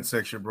comment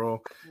section,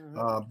 bro.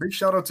 Big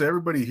shout out to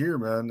everybody here,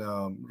 man.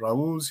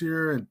 Raul's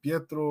here and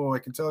Pietro. I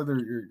can tell they're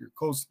your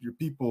close, your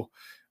people.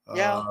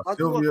 Yeah, I'll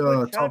do a Sylvia,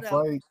 quick Top shout out.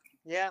 Flight.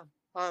 Yeah,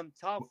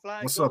 Top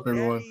Flight, What's Go up,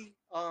 everyone?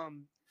 Daddy,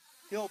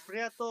 Tio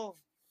Prieto,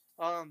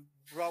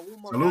 Raul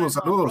Moran, Saludos,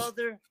 my saludos.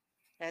 brother,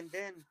 and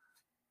then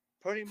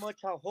pretty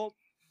much I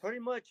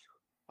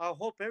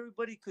hope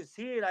everybody could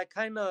see it. I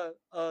kind of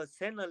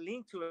send a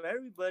link to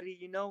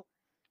everybody,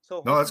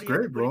 so No, that's hopefully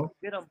great, everybody bro. can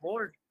get on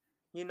board,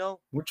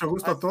 Mucho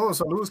gusto a todos.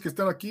 Saludos que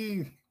están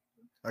aquí.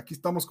 Aquí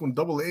estamos con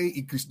Double A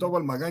y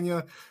Cristóbal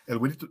Magaña, el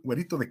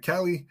güerito de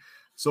Cali.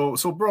 So,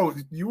 bro,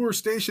 you were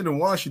stationed in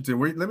Washington.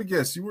 Let me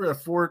guess. You were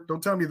at Fort.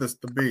 Don't tell me the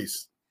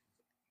base.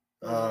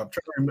 Trying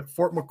to remember,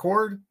 Fort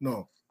McCord?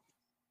 No.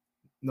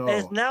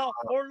 It's now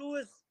Fort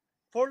Lewis.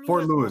 Fort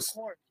Lewis.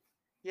 McCord.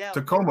 Yeah.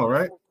 Tacoma,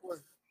 right?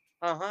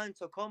 In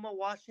Tacoma,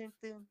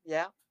 Washington.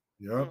 Yeah.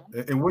 Yeah.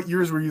 And what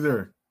years were you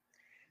there?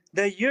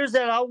 The years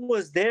that I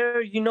was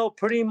there,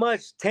 pretty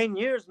much 10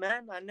 years,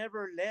 man. I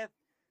never left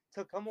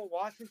Tacoma,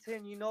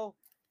 Washington.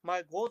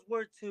 My goals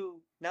were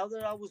to, now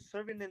that I was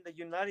serving in the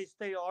United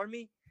States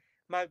Army,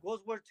 my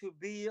goals were to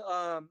be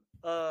a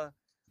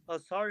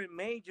sergeant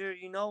major.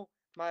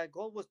 My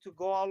goal was to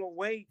go all the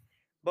way.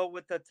 But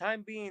with the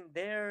time being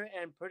there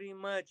and pretty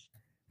much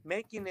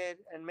making it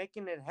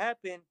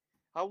happen,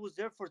 I was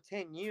there for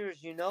 10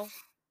 years,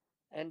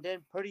 and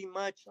then pretty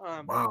much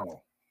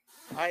wow.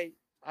 I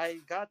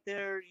got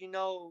there, in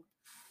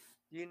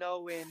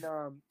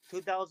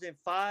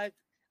 2005.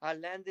 I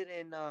landed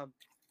in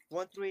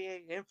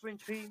 138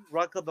 Infantry,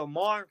 Rock of the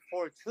Mar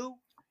 4-2.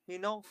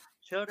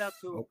 Shout out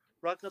to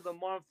Rock of the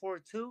Mar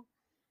 4-2,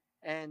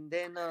 and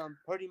then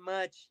pretty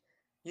much,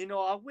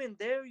 I went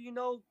there.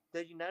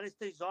 The United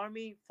States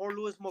Army, Fort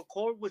Lewis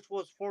McCord, which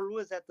was Fort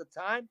Lewis at the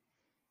time.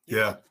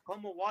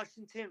 Tacoma,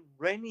 Washington,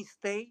 rainy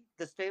state,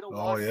 the state of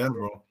Washington. Oh yeah,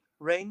 bro.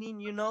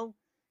 Raining,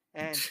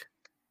 and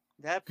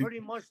that pretty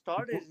much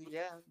started.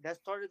 That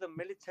started the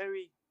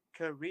military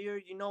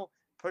career.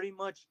 Pretty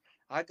much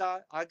I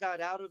got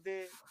out of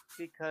it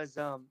because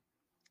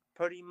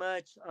pretty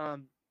much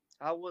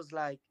I was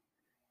like,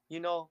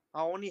 I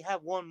only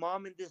have one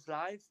mom in this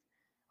life.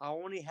 I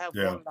only have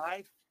one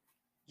life.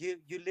 You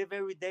live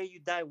every day,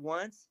 you die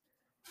once.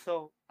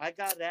 So I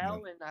got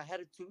out and I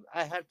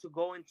had to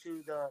go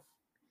into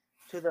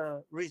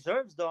the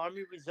reserves, the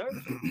Army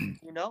Reserves,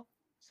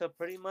 So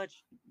pretty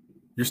much.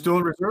 You're still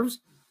in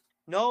reserves?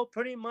 No,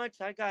 pretty much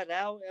I got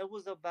out. It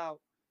was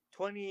about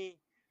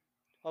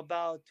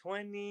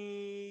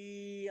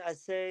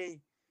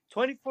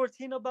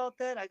 2014, about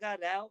that. I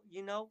got out,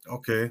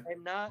 Okay.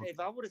 And now if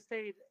I would have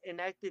stayed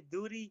in active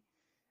duty,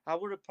 I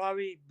would have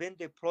probably been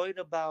deployed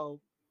about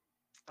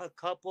a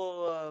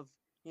couple of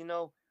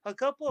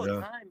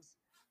times.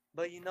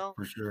 But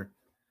for sure.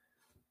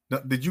 Now,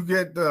 did you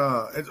get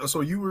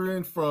so you were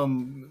in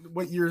from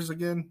what years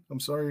again? I'm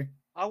sorry.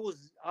 I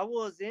was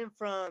in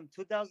from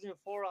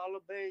 2004 all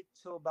the way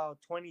to about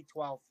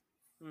 2012.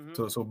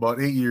 So about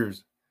 8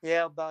 years.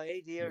 Yeah, about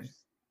 8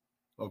 years.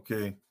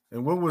 Okay.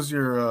 And what was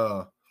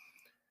your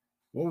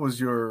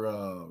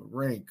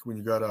rank when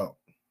you got out?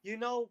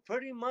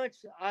 Pretty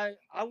much I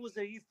was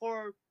a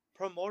E4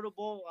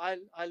 promotable. I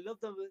love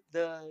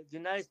the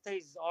United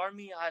States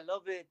Army. I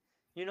love it.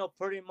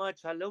 Pretty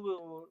much I love it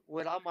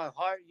with all my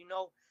heart.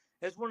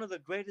 It's one of the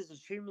greatest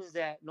achievements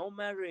that no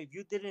matter if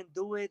you didn't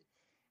do it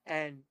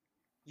and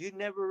you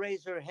never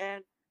raise your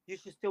hand, you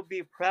should still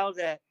be proud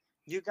that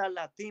you got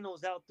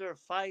Latinos out there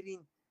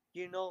fighting,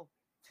 to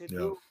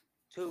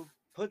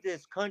put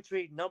this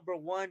country number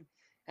one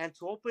and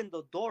to open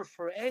the door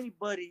for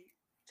anybody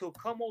to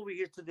come over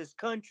here to this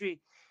country.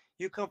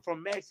 You come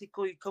from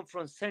Mexico, you come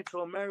from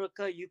Central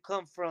America, you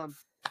come from,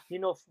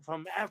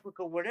 from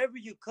Africa, wherever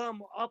you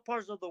come, all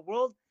parts of the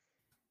world.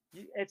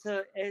 It's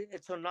an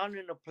honor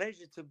and a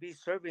pleasure to be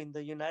serving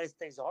the United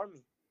States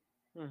Army.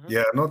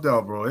 Yeah, no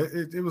doubt, bro.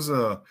 It was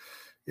I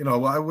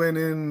went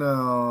in.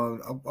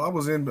 I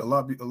was in a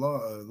lot.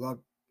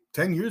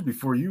 10 years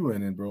before you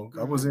went in, bro.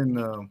 I was in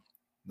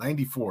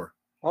 94.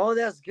 Oh,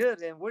 that's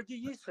good. And where did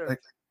you serve?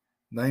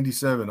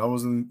 97. I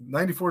was in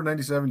 94,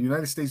 97.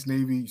 United States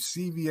Navy,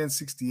 CVN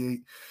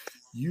 68,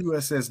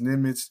 USS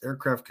Nimitz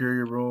aircraft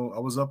carrier, bro. I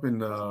was up in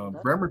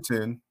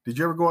Bremerton. Did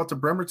you ever go out to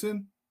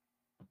Bremerton?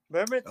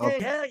 Bremerton,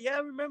 yeah, I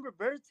remember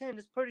Bremerton.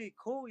 It's pretty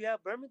cool. Yeah,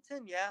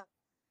 Bremerton, yeah,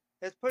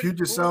 it's pretty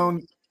Puget cool.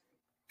 Sound,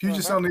 Puget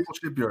Uh-huh. Sound Naval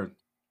Shipyard.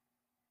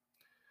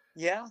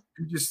 Yeah.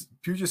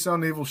 Puget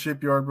Sound Naval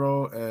Shipyard,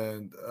 bro.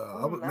 And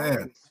Oh, man,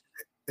 nice.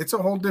 it's a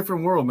whole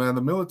different world, man.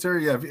 The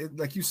military, yeah,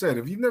 like you said,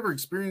 if you've never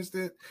experienced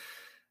it,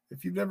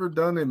 if you've never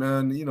done it,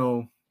 man,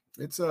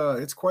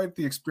 it's quite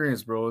the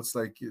experience, bro. It's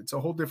like it's a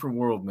whole different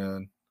world,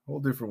 man. Whole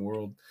different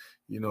world.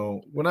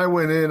 When I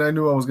went in, I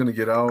knew I was gonna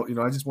get out.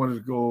 I just wanted to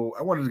go.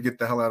 I wanted to get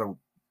the hell out of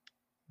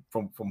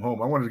from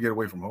home. I wanted to get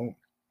away from home.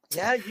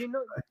 Yeah,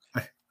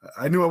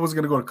 I knew I wasn't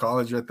going to go to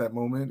college at that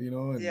moment,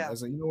 and I yeah.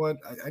 was like, you know what?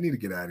 I need to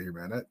get out of here,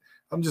 man.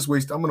 I'm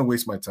going to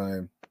waste my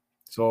time.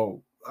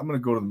 So I'm going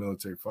to go to the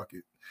military. Fuck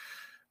it.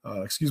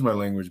 Excuse my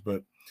language,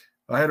 but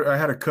I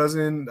had a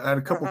cousin. I had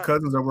a couple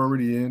cousins that were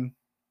already in.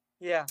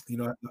 Yeah.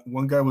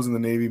 One guy was in the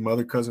Navy. My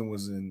other cousin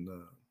was in.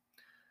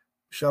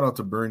 Shout out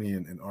to Bernie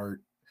and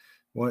Art.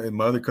 And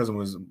my other cousin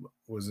was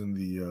in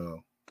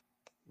the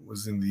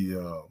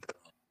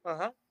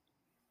Uh-huh.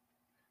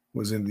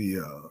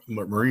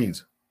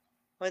 Marines.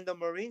 And the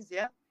Marines,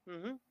 yeah.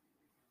 Mm-hmm.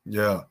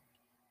 Yeah.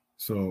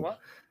 So. What?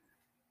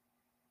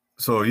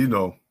 So it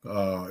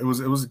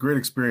was a great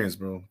experience,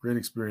 bro. Great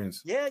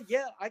experience. Yeah.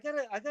 I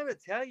gotta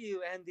tell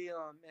you, Andy.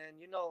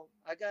 And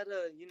I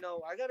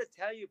gotta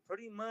tell you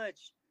pretty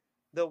much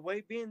the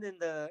way being in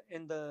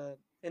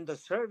the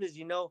service,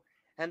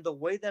 and the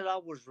way that I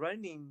was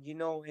running,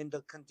 in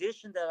the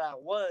condition that I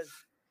was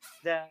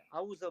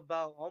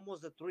about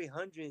almost a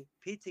 300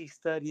 PT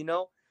stud,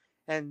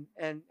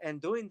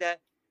 and doing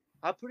that,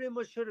 I pretty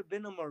much should have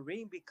been a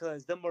Marine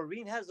because the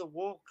Marine has a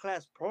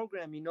world-class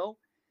program,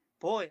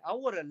 Boy, I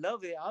would have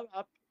loved it.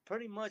 I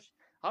pretty much,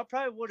 I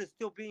probably would have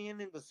still been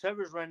in the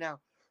service right now,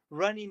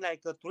 running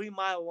like a 3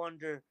 mile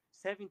under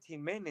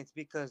 17 minutes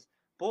because,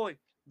 boy,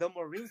 the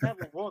Marines have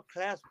a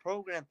world-class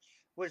program,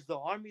 which the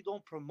Army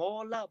don't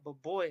promote a lot.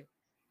 But boy,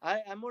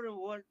 I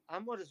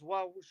might as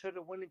well should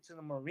have went into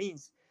the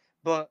Marines.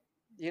 But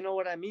you know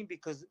what I mean?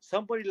 Because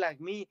somebody like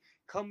me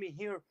coming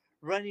here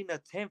running a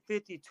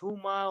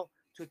 10:52 mile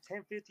to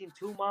 10:15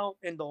 2 mile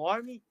in the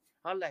Army,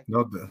 I'm like,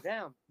 No,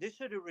 damn, this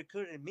should have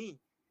recruited me.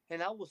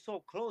 And I was so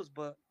close,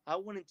 but I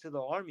went into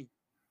the Army.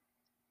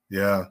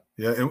 yeah.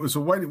 So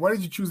why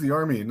did you choose the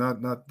Army,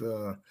 not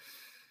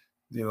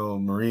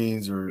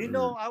Marines or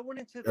I went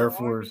into the Air Army.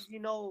 Force?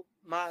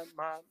 My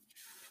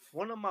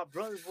one of my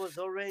brothers was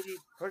already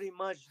pretty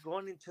much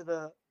going into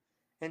the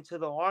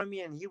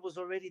Army, and he was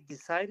already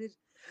decided.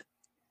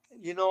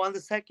 I'm the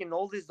second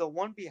oldest. The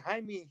one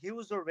behind me, he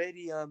was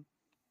already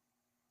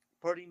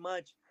pretty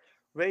much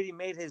ready,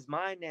 made his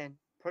mind, and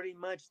pretty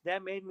much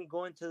that made me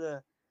go into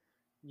the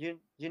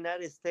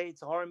United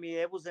States Army.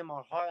 It was in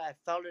my heart. I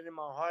felt it in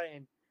my heart,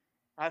 and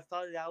I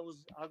felt that I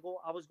was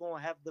going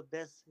to have the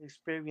best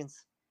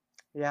experience.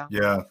 Yeah.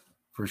 Yeah,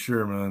 for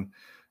sure, man.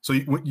 So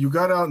you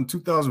got out in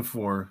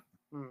 2004,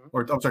 Mm-hmm.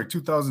 or I'm sorry,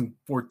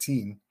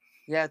 2014.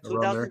 Yeah,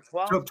 Around there.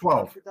 2012.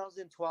 12.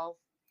 2012.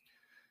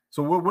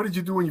 So what did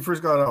you do when you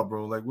first got out,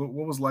 bro? Like what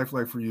was life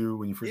like for you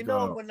when you first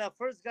got out? When I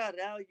first got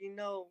out,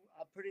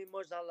 I pretty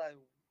much I like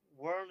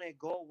where I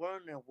go,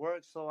 where I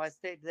work. So I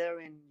stayed there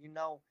in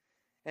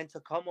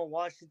Tacoma,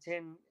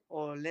 Washington,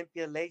 or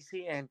Olympia,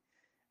 Lacey, and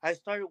I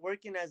started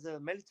working as a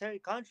military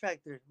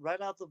contractor right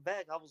out the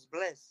back. I was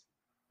blessed.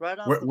 Right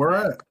out the Where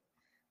back, at?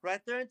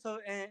 right there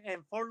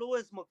in Fort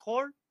Lewis,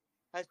 McCord.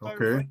 I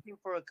started Okay. working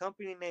for a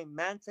company named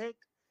Mantech,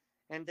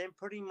 and then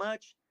pretty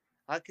much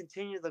I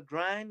continued the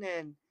grind,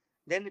 and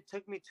then it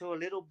took me to a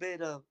little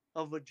bit of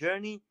a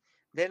journey.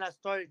 Then I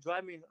started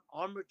driving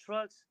armored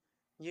trucks,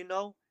 you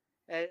know,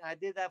 and I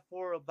did that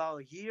for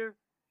about a year,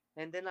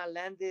 and then I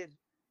landed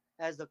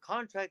as a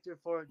contractor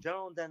for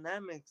General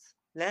Dynamics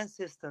Land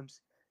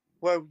Systems,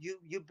 where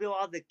you build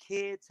all the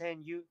kits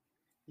and you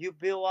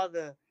build all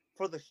the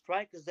for the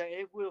strikers, the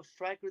air wheel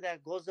striker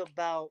that goes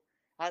about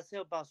I say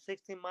about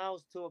 60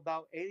 miles to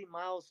about 80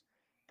 miles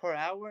per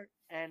hour,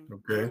 and you're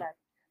Okay. like,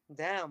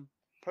 damn,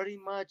 pretty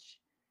much,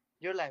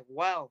 you're like,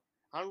 wow,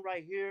 I'm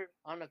right here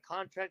on a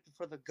contract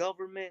for the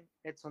government.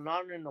 It's an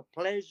honor and a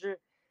pleasure,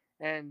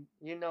 and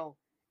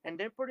and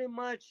then pretty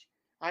much,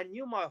 I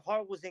knew my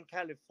heart was in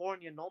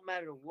California, no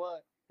matter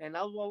what, and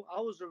I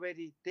was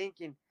already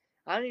thinking,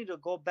 I need to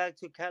go back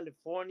to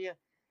California.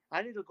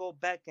 I need to go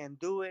back and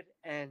do it,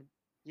 and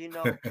you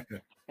know,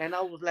 and I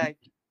was like,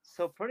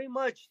 so pretty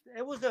much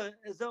it was an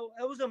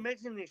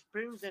amazing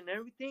experience and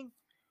everything.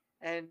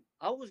 And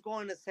I was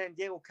going to San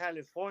Diego,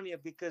 California,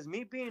 because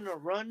me being a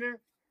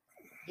runner,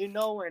 and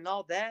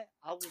all that,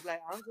 I was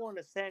like, I'm going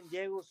to San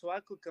Diego so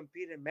I could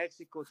compete in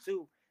Mexico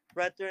too,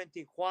 right there in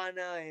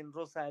Tijuana and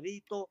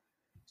Rosarito.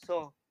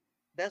 So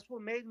that's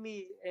what made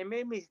me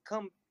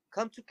come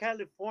to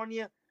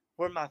California,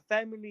 where my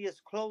family is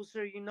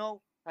closer.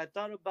 I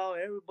thought about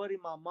everybody,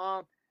 my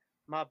mom,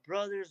 my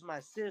brothers, my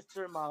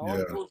sister, my Yeah.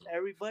 uncles,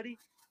 everybody.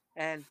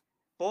 And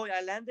boy,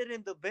 I landed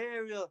in the Bay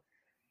Area.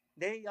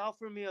 They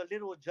offered me a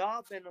little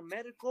job in a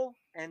medical,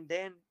 and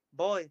then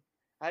boy,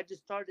 I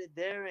just started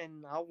there,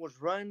 and I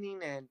was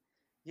running and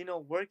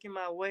working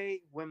my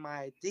way with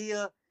my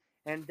idea.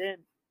 And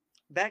then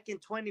back in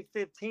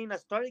 2015, I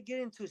started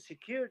getting into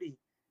security.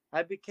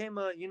 I became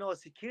a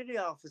security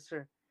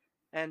officer.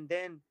 And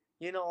then,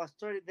 I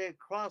started that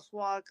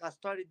crosswalk. I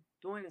started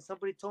doing it.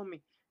 Somebody told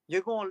me,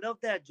 you're going to love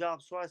that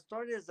job. So I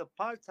started as a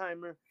part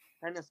timer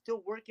and I'm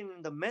still working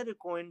in the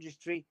medical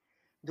industry,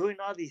 doing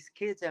all these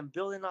kits and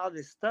building all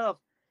this stuff.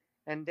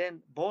 And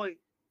then, boy,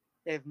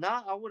 if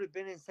not, I would have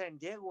been in San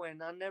Diego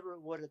and I never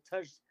would have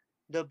touched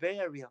the Bay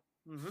Area.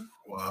 Mm-hmm.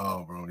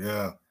 Wow, bro.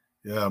 Yeah.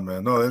 Yeah,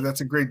 man. No,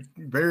 that's a great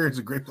Bay Area is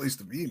a great place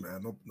to be,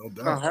 man. No Uh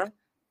doubt. huh.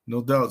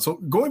 No doubt. So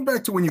going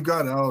back to when you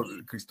got out,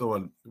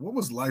 Cristobal, what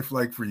was life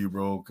like for you,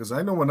 bro? Because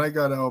I know when I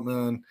got out,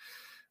 man,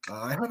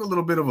 I had a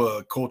little bit of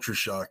a culture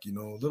shock, a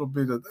little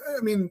bit of,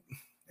 I mean,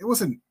 it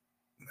wasn't,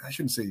 I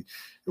shouldn't say,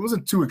 it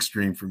wasn't too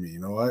extreme for me.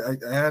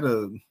 I had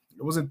it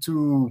wasn't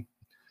too,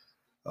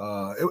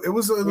 it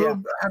was a Yeah.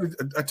 little,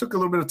 I took a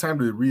little bit of time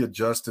to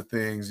readjust to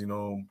things,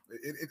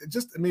 it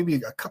just maybe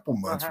a couple Uh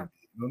months huh.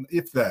 for me,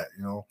 if that,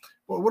 Well,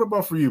 what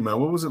about for you, man?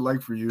 What was it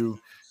like for you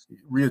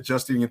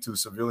readjusting into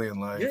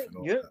civilian life and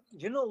all that?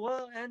 You know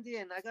what, Andy,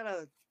 and I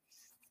gotta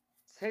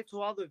say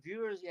to all the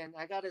viewers, and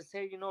I gotta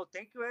say,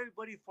 thank you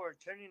everybody for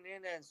tuning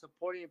in and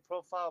supporting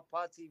Profile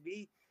Pod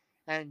TV,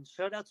 and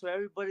shout out to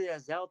everybody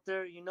that's out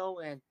there,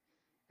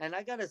 and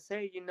I gotta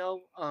say,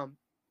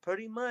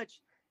 pretty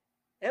much,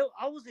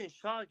 I was in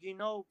shock,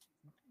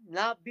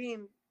 not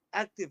being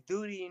active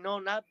duty,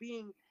 not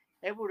being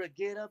able to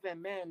get up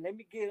and man, let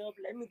me get up,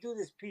 let me do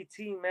this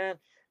PT, man,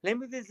 let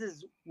me do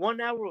this 1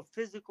 hour of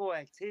physical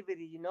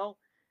activity,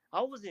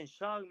 I was in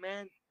shock,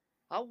 man.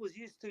 I was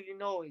used to,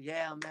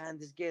 yeah, man,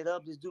 let's get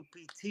up, let's do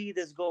PT,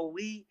 let's go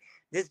eat,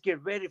 let's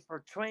get ready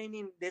for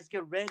training, let's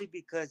get ready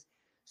because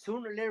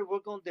sooner or later we're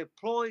gonna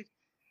deploy,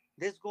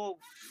 let's go,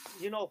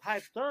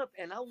 hyped up.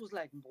 And I was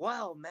like,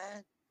 wow,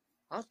 man,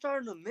 I'm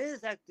starting to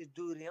miss active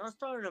duty. I'm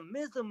starting to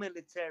miss the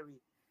military.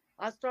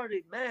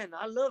 Man,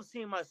 I love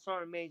seeing my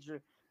sergeant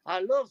major. I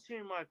love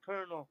seeing my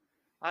colonel.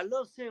 I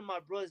love seeing my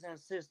brothers and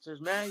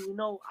sisters, man.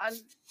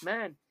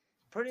 Man,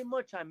 pretty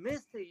much I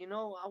missed it,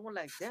 I was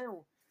like,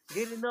 damn,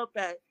 getting up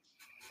at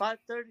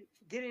 5:30,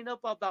 getting up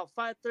about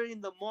 5:30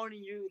 in the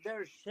morning, you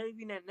there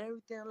shaving and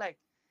everything. Like,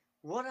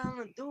 what am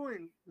I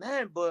doing,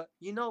 man? But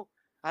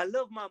I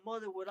love my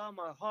mother with all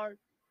my heart.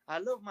 I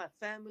love my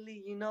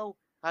family.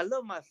 I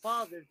love my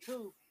father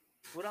too,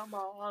 with Of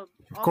all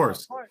my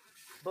course. heart.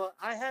 But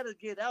I had to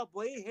get out.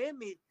 But it hit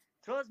me.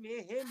 Trust me,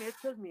 it hit me. It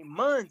took me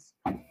months.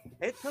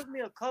 It took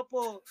me a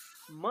couple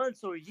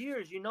months or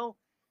years,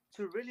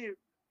 to really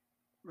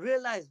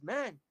realize,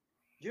 man,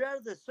 you're out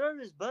of the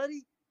service,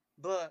 buddy.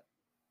 But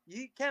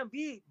you can't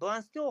be. But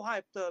I'm still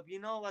hyped up,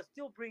 I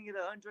still bring it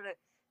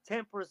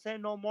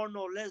 110%, no more,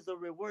 no less. The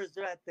rewards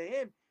there at the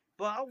end.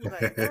 But I was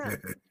like,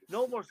 damn,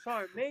 no more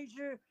sergeant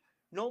major.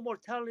 No more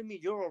telling me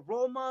you're a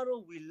role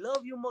model. We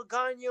love you,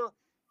 Magana.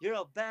 You're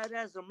a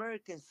badass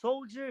American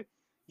soldier.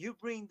 You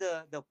bring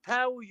the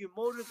power. You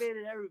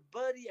motivated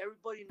everybody.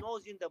 Everybody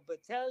knows you in the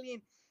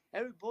battalion.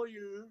 Everybody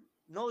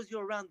knows you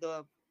around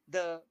the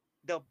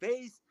the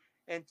base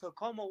in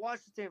Tacoma,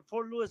 Washington,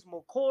 Fort Lewis,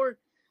 McCord.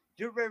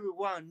 You're very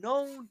well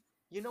known.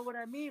 You know what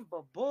I mean?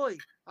 But boy,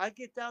 I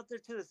get out there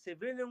to the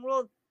civilian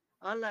world.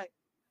 I'm like,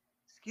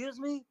 excuse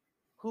me,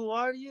 who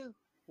are you?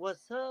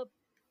 What's up?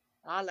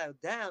 I'm like,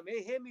 damn,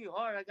 it hit me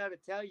hard. I gotta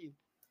tell you.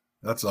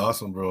 That's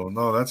awesome, bro.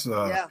 No, that's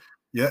Yeah,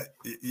 yeah,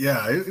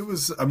 yeah. It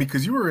was. I mean,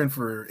 because you were in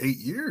for 8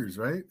 years,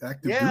 right?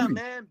 Active yeah, duty.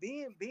 man.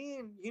 Being,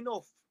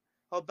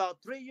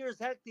 about 3 years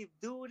active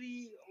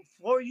duty,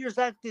 4 years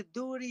active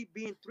duty,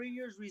 being 3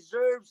 years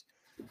reserves.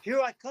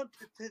 Here I come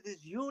to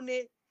this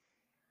unit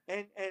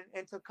and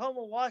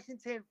Tacoma,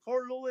 Washington,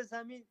 Fort Lewis,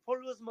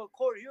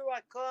 McCord. Here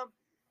I come.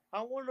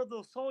 I'm one of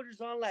those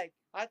soldiers. I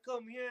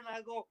come here and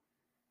I go,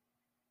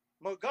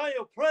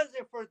 Magayo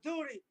present for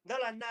duty. Nah,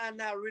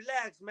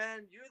 relax,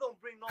 man. You don't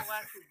bring no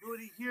active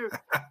duty here.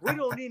 We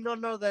don't need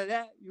none of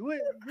that.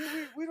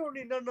 We don't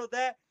need none of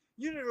that.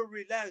 You need to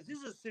relax.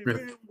 This is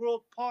civilian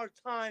world part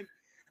time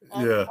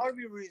Yeah.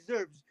 Army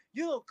Reserves.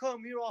 You don't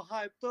come here all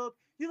hyped up.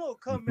 You don't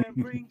come and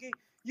bring it.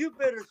 You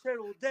better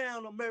settle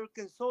down,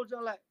 American soldier.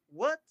 I'm like,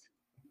 what?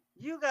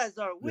 You guys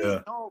are weak.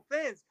 Yeah. No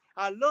offense.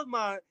 I love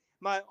my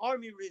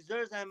Army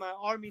Reserves and my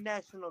Army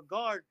National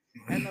Guard,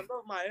 and I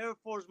love my Air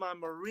Force, my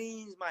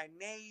Marines, my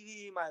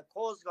Navy, my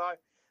Coast Guard.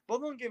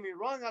 But don't get me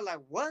wrong. I'm like,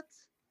 what?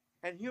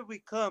 And here we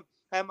come.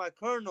 And my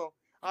Colonel.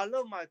 I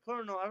love my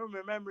Colonel. I don't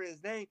remember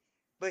his name,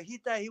 but he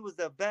thought he was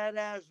a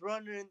badass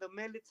runner in the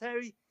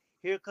military.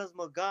 Here comes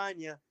Magana,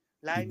 You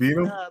beat lighting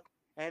him? up,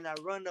 and I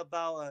run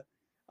about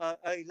a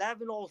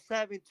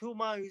 11:07 2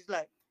 mile. He's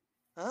like,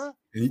 huh?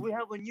 And We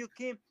have a new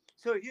king.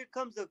 So here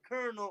comes the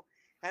colonel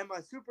and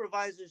my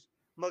supervisors,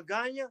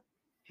 Magana.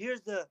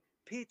 Here's the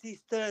PT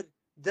Stud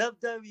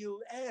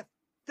WWF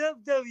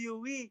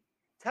WWE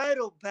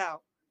title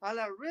bout. I'm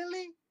like,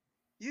 really?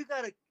 You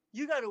gotta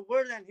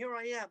wear that. And here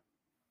I am,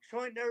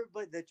 showing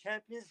everybody the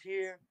champion's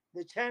here.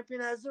 The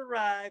champion has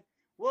arrived.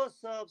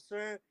 What's up,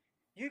 sir?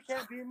 You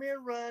can't beat me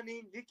in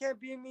running. You can't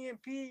beat me in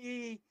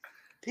PE,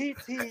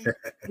 PT.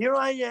 Here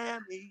I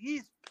am.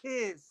 He's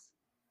pissed.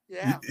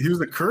 Yeah. He was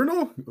a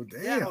colonel? Oh,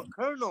 Yeah, damn. a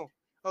colonel.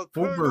 A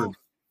Full bird. colonel.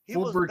 He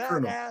Full was bird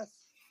colonel. badass.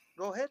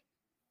 Go ahead.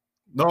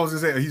 No, I was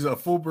gonna say he's a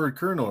full bird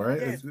colonel, right?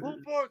 Yes, full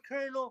board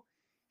colonel.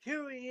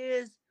 Here he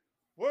is.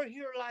 We're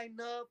here lined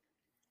up.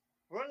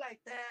 We're like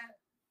that.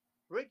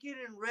 We're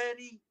getting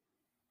ready.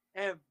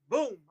 And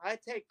boom, I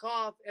take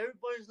off.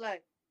 Everybody's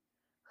like,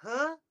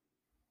 huh?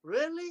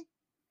 Really?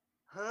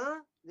 Huh?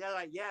 They're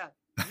like, yeah,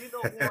 you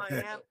know who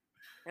I am.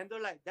 And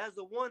they're like, that's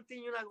the one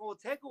thing you're not going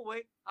to take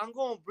away. I'm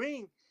going to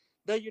bring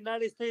the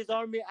United States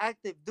Army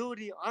active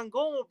duty. I'm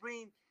going to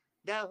bring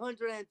that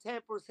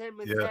 110%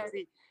 mentality.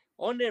 Yeah.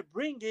 On there,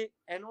 bring it,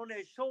 and on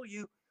there, show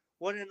you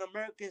what an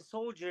American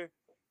soldier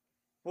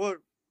would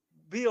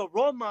be a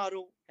role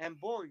model. And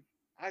boy,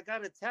 I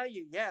got to tell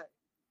you, yeah,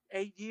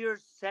 8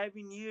 years,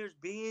 7 years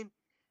being,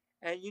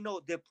 and, you know,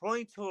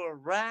 deploying to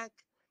Iraq,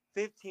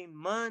 15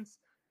 months,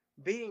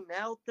 being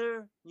out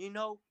there, you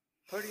know,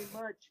 pretty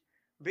much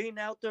being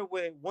out there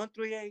with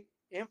 138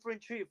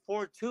 Infantry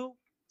 42,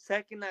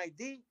 second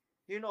ID,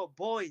 you know,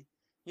 boy,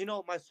 you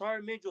know, my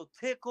Sergeant Major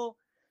Tickle,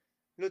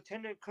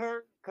 Lieutenant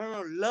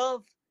Colonel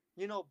Love,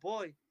 you know,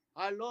 boy,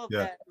 I love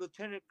that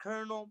Lieutenant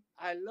Colonel.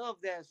 I love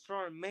that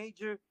Sergeant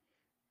Major.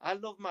 I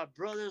love my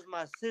brothers,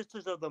 my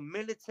sisters of the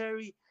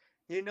military,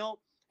 you know,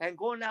 and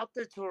going out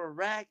there to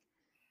Iraq.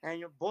 And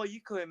your boy,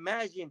 you could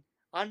imagine,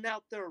 I'm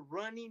out there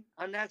running.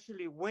 I'm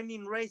actually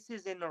winning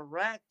races in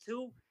Iraq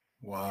too.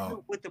 Wow. You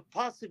know, with the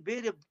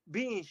possibility of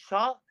being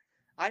shot.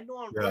 I know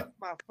I'm running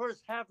my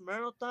first half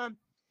marathon.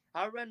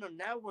 I ran an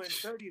hour and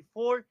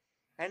 34,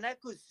 and I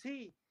could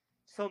see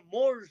some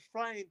mortars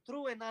flying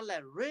through, and I'm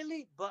like,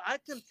 really? But I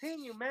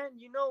continue, man.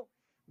 You know,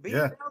 being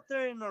out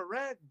there in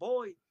Iraq,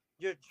 boy,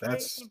 you're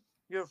training,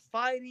 you're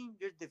fighting,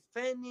 you're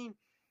defending.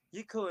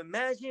 You could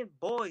imagine,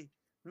 boy,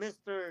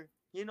 Mr.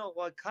 You know,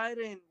 Al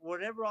Qaeda and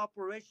whatever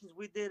operations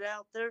we did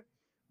out there,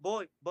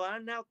 boy, but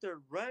I'm out there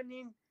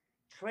running,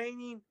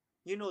 training,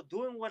 you know,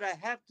 doing what I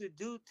have to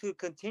do to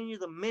continue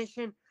the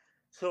mission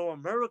so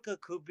America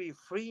could be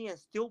free and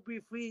still be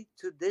free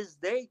to this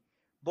day.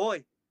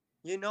 Boy,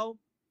 you know,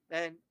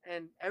 and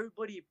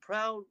everybody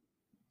proud,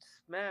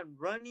 man,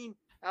 running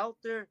out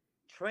there,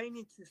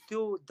 training to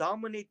still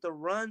dominate the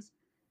runs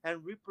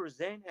and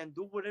represent and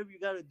do whatever you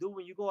got to do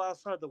when you go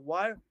outside the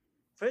wire.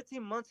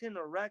 15 months in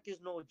Iraq is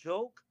no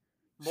joke.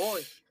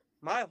 Boy,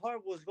 my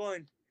heart was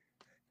going,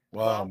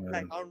 wow, man.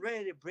 Like, I'm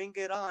ready to bring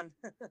it on.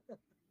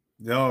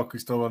 No,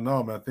 Cristobal,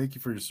 no, man. Thank you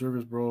for your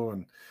service, bro.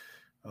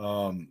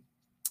 And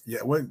yeah,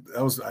 what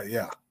that was,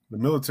 the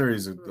military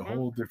is a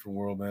whole different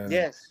world, man.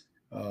 Yes.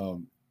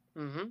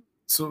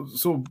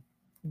 So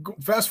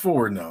fast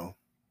forward now.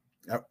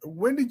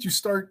 When did you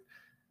start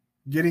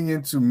getting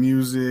into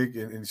music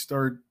and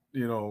start,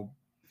 you know,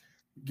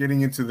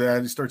 getting into that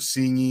and start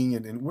singing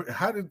and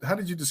how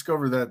did you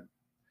discover that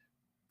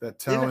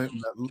talent?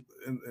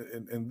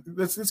 And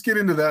let's get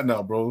into that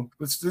now, bro.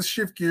 Let's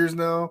shift gears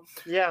now.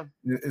 Yeah.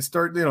 And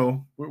start, you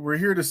know, we're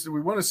here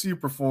we want to see you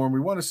perform.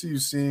 We want to see you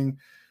sing,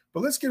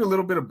 but let's get a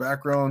little bit of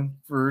background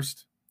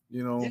first,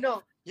 you know.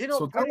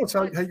 So tell us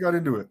how you got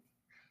into it.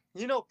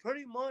 You know,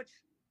 pretty much,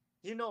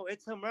 you know,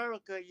 it's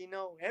America, you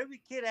know.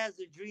 Every kid has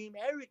a dream.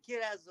 Every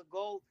kid has a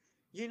goal.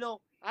 You know,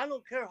 I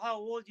don't care how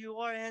old you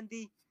are,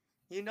 Andy.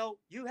 You know,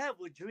 you have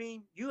a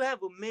dream. You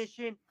have a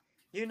mission.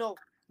 You know,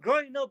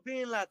 growing up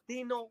being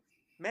Latino,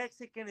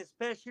 Mexican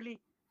especially,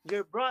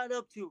 you're brought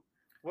up to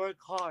work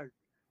hard,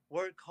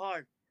 work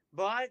hard.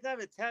 But I got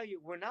to tell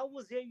you, when I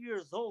was 8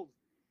 years old,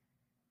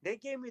 they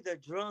gave me the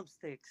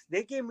drumsticks.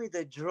 They gave me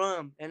the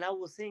drum, and I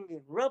was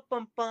singing,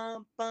 rum-pum,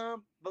 pum,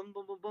 pum, bum,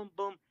 bum, bum, bum,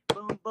 bum,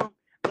 bum, bum,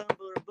 bum,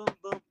 bum, bum,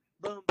 bum,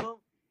 bum, bum.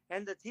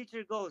 And the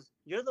teacher goes,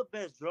 you're the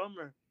best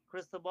drummer,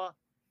 Cristobal.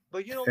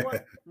 But you know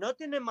what?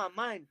 Nothing in my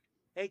mind.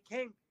 It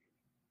came,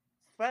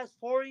 fast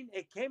forwarding,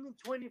 it came in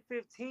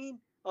 2015.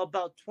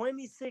 About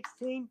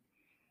 2016,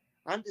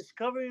 I'm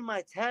discovering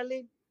my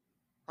talent.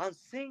 I'm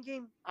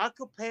singing a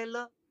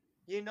cappella.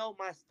 You know,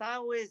 my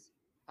style is,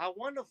 I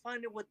want to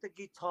find it with the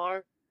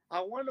guitar.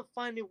 I want to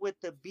find it with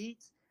the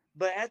beats.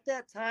 But at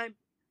that time,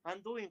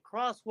 I'm doing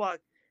crosswalk.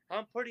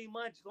 I'm pretty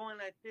much going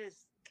like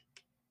this.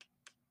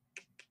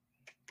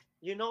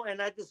 You know,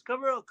 and I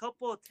discovered a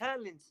couple of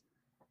talents.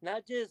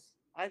 Not just,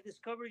 I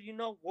discovered, you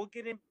know, we'll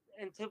get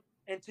into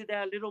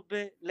that a little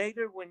bit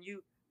later when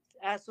you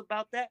ask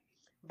about that.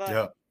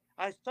 But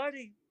I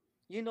started,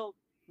 you know,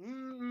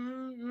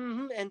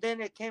 and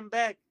then it came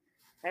back.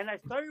 And I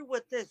started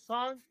with this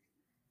song.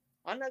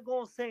 I'm not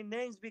going to say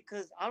names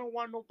because I don't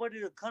want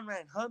nobody to come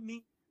and hunt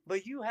me.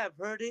 But you have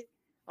heard it.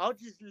 I'll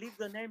just leave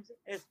the names.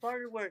 It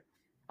started where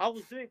I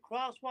was doing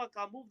crosswalk.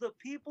 I moved the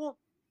people.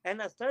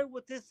 And I started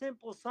with this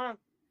simple song.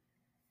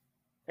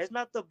 It's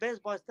not the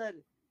best, but I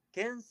started.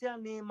 ¿Quién se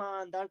anima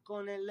a andar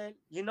con él?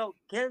 You know,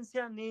 ¿quién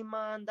se anima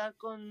a andar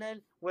con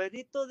él?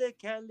 Güerito de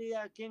Cali,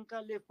 aquí en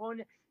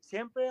California.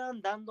 Siempre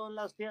andando en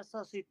las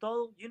fiestas y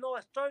todo. You know, I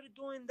started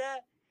doing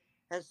that.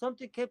 And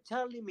something kept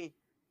telling me.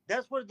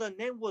 That's where the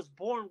name was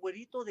born,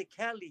 Güerito de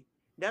Cali.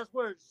 That's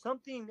where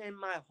something in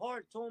my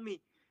heart told me,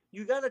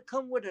 you got to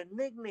come with a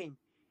nickname.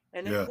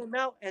 And it came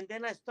out. And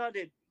then I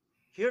started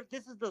Here,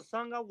 this is the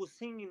song I was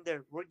singing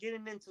there. We're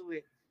getting into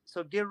it.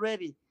 So get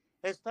ready.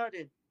 It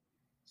started.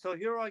 So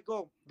here I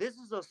go. This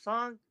is a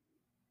song,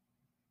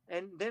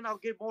 and then I'll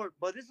get more.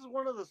 But this is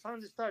one of the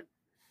songs that start.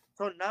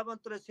 Sonaban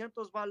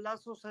 300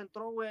 balazos,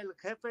 entró el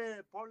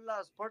jefe por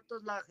las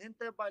puertas, la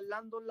gente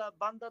bailando, la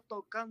banda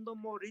tocando,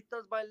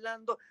 moritas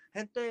bailando,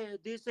 gente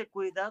dice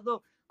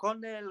cuidado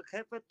con el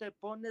jefe, te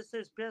pones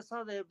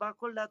espieza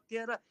debajo la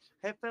tierra,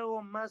 jefe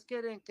o más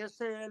quieren que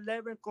se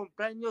eleven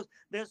cumpleaños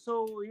de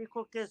su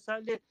hijo que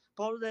sale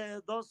por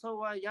de dos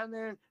o allá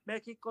en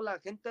México, la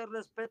gente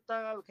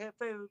respeta al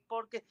jefe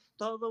porque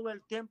todo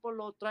el tiempo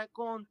lo trae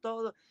con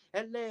todo.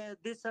 Él le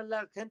dice a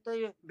la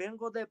gente,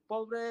 vengo de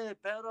pobre,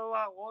 pero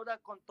ahora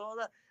con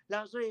todas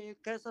las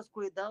riquezas,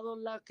 cuidado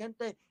la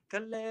gente que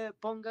le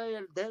ponga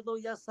el dedo,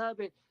 ya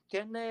sabe,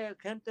 tiene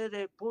gente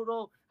de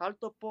puro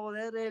alto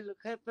poder, el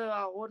jefe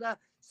ahora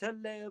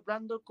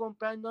celebrando el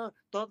cumpleaños,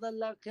 toda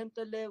la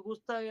gente le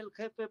gusta el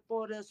jefe,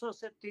 por eso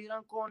se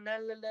tiran con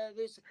él, le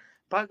dice,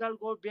 paga el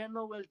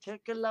gobierno, el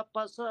cheque la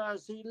pasa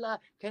así, la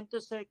gente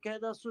se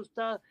queda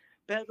asustada.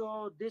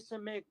 Pero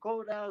díceme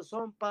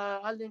corazón para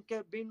alguien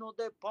que vino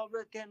de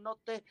pobre que no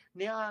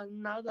tenía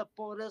nada,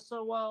 por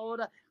eso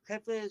ahora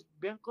jefe es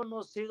bien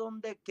conocido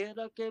donde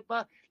quiera que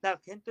va, la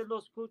gente lo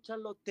escucha,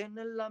 lo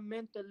tiene en la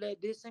mente, le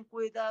dicen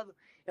cuidado,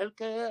 el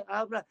que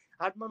habla,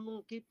 arman un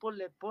equipo,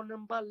 le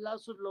ponen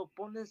balazos, lo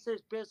ponen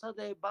 6 piezas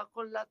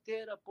debajo de la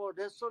tierra, por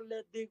eso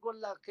le digo a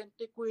la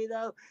gente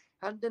cuidado,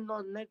 anden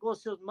los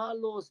negocios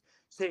malos,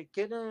 si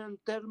quieren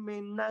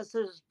terminar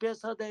esas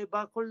piezas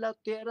debajo de la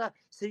tierra,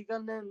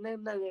 sigan en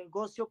el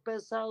negocio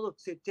pesado.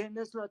 Si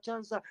tienes la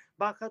chance,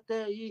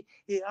 bájate ahí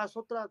y haz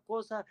otra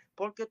cosa,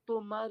 porque tu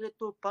madre,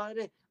 tu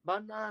padre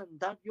van a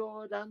andar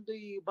llorando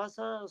y vas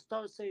a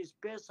estar 6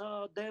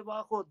 piezas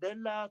debajo de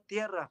la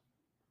tierra.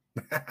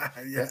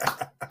 Yeah.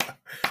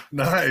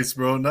 Nice,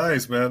 bro.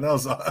 Nice, man. That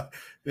was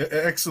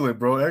excellent,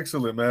 bro.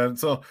 Excellent, man.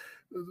 So,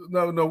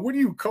 no. What do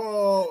you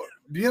call?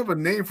 Do you have a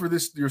name for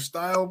this? Your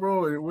style,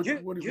 bro?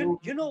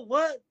 You know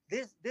what?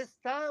 This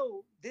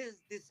style,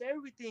 this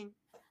everything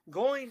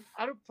going.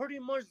 I pretty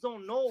much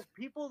don't know.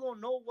 People don't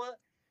know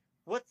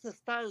what the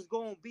style is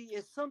going to be.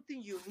 It's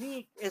something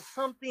unique. It's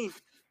something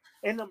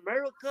in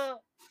America,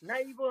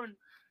 not even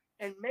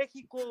in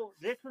Mexico,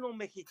 regional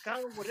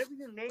Mexicano, whatever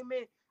you name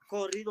it,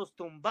 corridos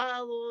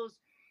tumbados,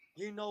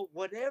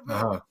 whatever.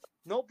 Uh-huh.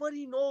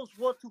 Nobody knows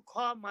what to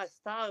call my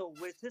style,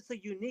 which is a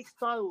unique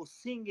style of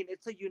singing.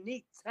 It's a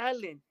unique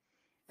talent.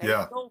 And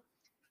Yeah.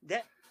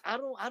 that I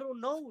don't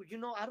know,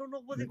 I don't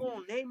know what they're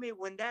gonna name it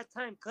when that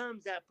time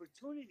comes, the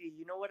opportunity.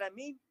 You know what I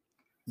mean?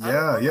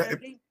 Yeah, yeah.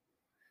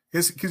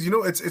 It's because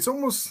it's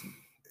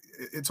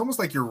almost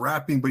like you're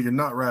rapping, but you're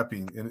not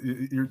rapping, and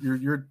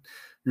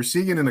you're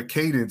singing in a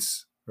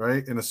cadence,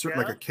 right? In a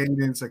certain like a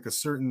cadence, like a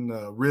certain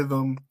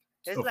rhythm,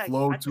 it's a like,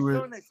 flow I to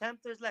it. an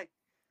example. It's like,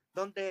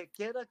 donde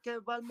quiera que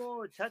va el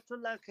muchacho,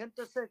 la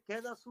gente se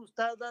queda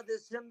asustada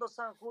diciendo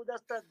San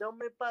Judas te dio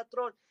mi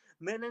patrón.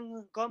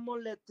 Miren cómo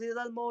le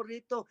tira al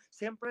morrito,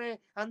 siempre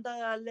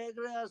anda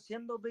alegre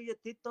haciendo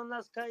billetito en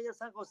las calles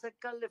San José,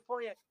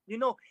 California.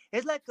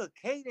 It's like a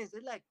cadence.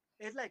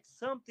 It's like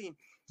something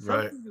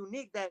Right.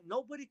 unique that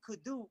nobody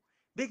could do.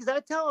 Because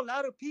I tell a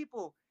lot of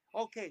people,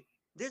 okay,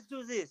 let's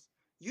do this.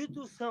 You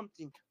do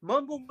something,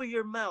 mumble with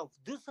your mouth,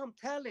 do some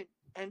talent,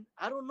 and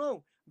I don't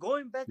know.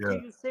 Going back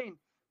to you saying,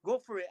 go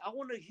for it. I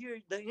want to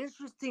hear the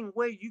interesting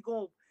way you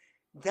go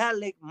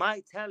talent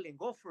my talent.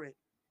 Go for it.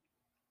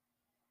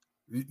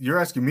 You're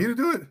asking me to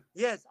do it?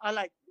 Yes,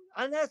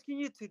 I'm asking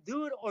you to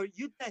do it or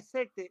you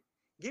dissect it.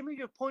 Give me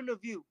your point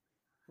of view.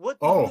 What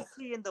do you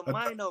see in the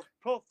mind of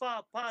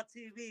Profile Pod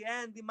TV,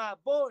 Andy, my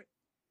boy?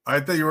 I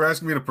thought you were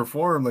asking me to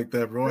perform like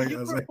that, bro.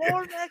 You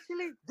perform,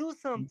 actually? Do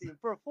something.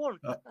 Perform.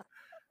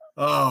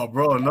 Oh,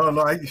 bro. No.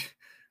 I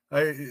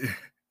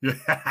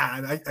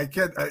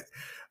can't.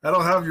 I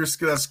don't have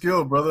that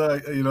skill, brother.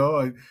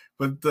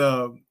 But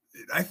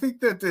I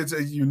think that it's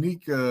a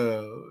unique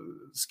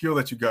skill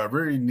that you got.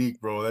 Very unique,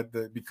 bro.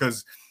 That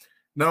because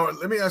now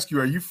let me ask you: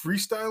 are you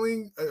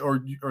freestyling,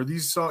 or are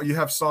these songs? You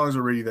have songs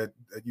already that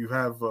you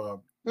have.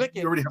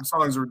 You already have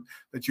songs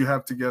that you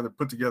have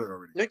put together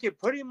already. Look,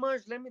 pretty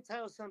much. Let me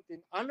tell you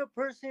something. I'm a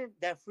person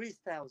that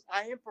freestyles.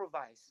 I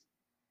improvise.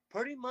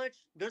 Pretty much,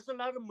 there's a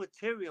lot of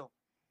material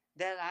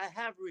that I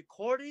have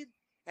recorded,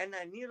 and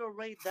I need to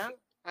write down.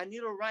 I need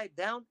to write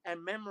down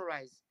and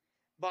memorize.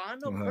 But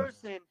I'm a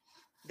person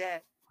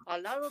that a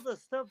lot of the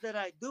stuff that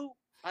I do,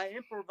 I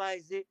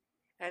improvise it,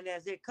 and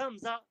as it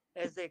comes out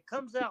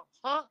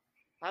hot,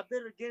 I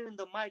better get in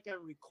the mic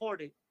and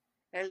record it.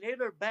 And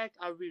later back,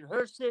 I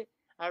rehearse it,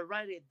 I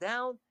write it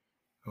down,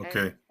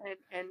 okay,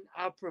 and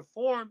I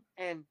perform,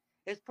 and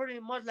it's pretty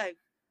much like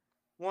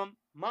when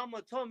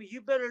Mama told me, you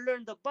better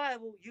learn the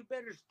Bible, you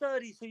better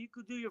study so you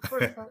could do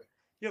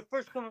your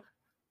first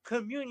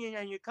communion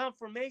and your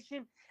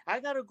confirmation.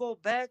 I gotta go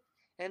back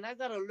and I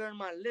gotta learn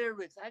my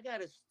lyrics. I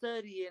gotta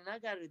study and I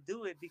gotta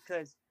do it,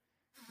 because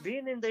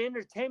being in the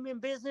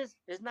entertainment business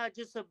is not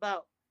just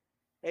about,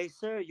 hey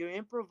sir, you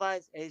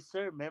improvise. Hey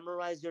sir,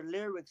 memorize your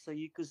lyrics so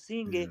you could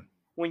sing it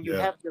when you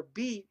have the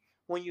beat.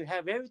 when you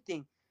have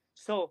everything.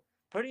 So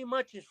pretty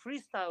much it's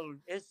freestyle,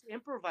 it's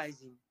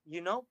improvising,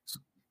 you know.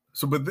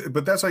 So,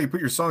 but that's how you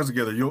put your songs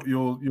together.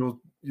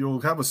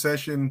 You'll have a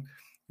session.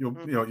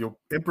 You'll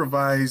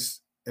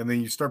improvise, and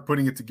then you start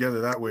putting it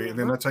together that way, and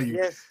then that's how you,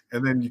 Yes.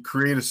 and then you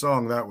create a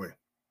song that way.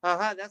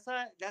 That's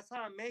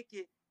how I make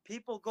it.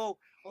 People go,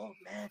 oh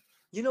man,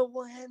 you know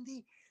what,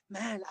 Andy?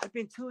 Man, I've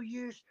been 2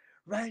 years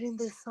writing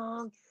this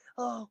song.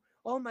 Oh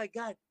my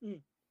God.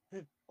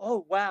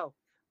 Oh wow.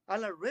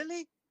 I'm like,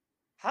 really?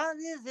 How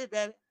is it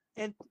that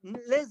in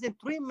less than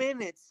 3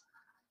 minutes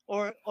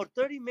or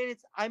 30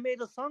 minutes I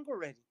made a song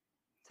already?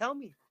 Tell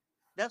me.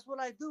 That's what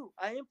I do.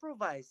 I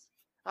improvise.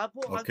 I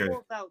Okay. go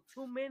about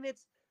 2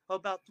 minutes,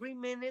 about 3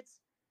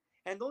 minutes,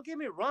 and don't get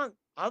me wrong.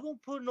 I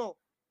don't put no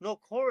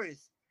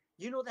chorus.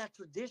 You know that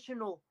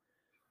traditional.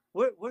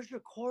 Where's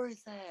your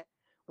chorus at?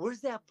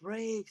 Where's that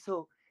break?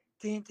 So,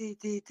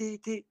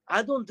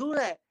 I don't do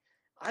that.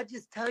 I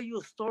just tell you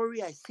a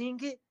story. I sing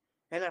it,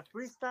 and I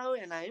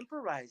freestyle and I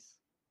improvise.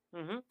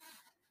 Mm-hmm.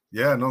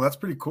 Yeah, no, that's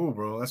pretty cool,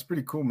 bro. That's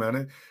pretty cool,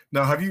 man.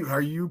 Now,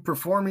 are you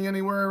performing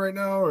anywhere right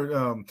now,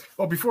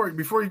 or before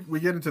we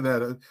get into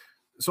that,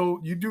 so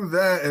you do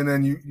that, and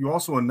then you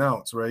also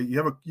announce, right? You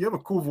have a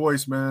cool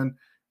voice, man.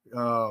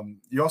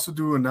 You also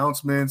do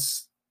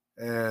announcements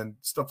and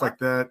stuff like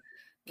that.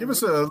 Give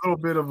us a little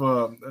bit of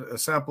a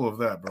sample of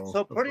that, bro.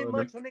 So pretty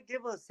much, I'm gonna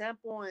give a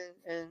sample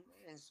in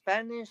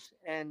Spanish,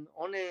 and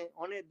only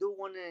do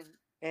one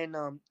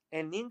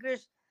in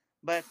English.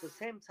 But at the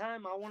same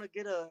time, I want to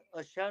get a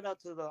shout out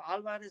to the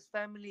Alvarez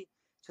family,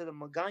 to the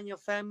Magaña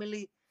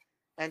family,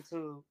 and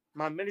to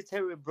my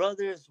military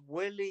brothers,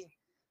 Willie,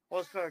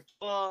 Oscar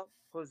Ochoa,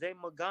 Jose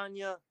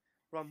Magaña,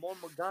 Ramon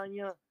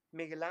Magaña,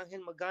 Miguel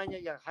Ángel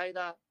Magaña,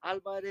 Yajaira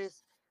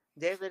Alvarez,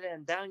 David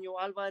and Daniel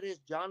Alvarez,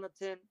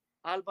 Jonathan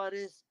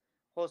Alvarez,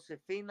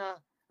 Josefina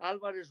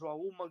Alvarez,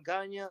 Raul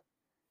Magaña,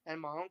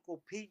 and my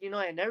Uncle Pete,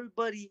 and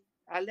everybody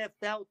I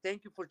left out.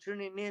 Thank you for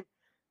tuning in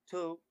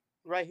to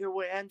right here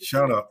with Andy.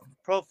 Shout out.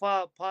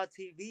 Profile Pod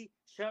TV.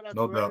 Shout out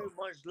No to doubt. everyone.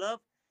 Much love.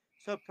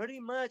 So pretty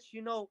much,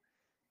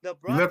 the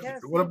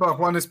broadcast. What about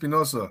Juan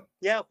Espinosa?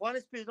 Yeah, Juan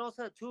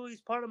Espinosa too. He's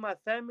part of my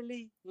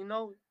family.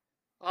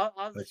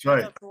 I'll That's shout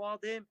right. out to all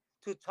them,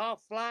 to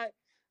Top Flight,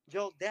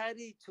 Joe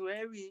Daddy, to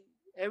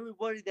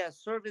everybody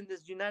that's serving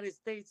this United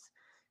States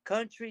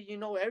country.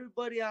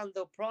 Everybody on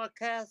the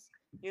broadcast.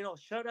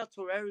 Shout out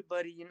to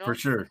everybody. For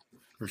sure.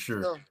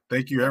 So,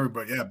 thank you,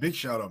 everybody. Yeah, big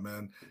shout out,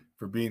 man,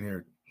 for being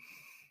here.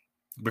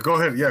 But go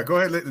ahead. Yeah, go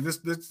ahead.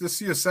 Let's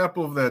see a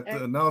sample of that.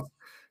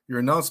 Your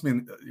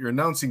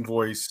announcing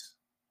voice.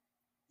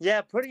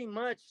 Yeah, pretty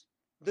much.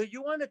 Do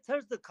you want to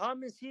touch the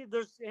comments here?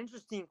 There's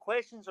interesting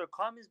questions or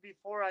comments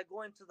before I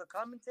go into the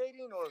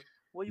commentating, or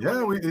what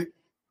you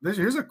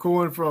here's a cool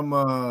one from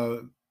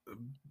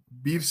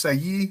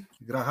Birsayi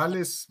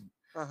Grajales.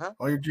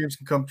 All your dreams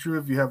can come true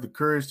if you have the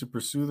courage to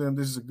pursue them.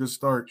 This is a good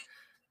start.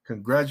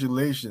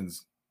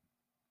 Congratulations.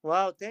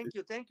 Wow, thank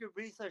you,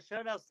 Brisa.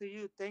 Shout outs to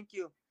you. Thank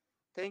you.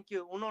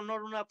 Un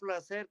honor, un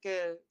placer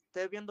que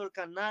esté viendo el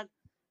canal.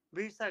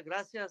 Brisa,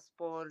 gracias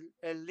por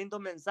el lindo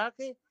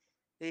mensaje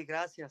y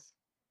gracias.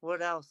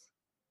 What else?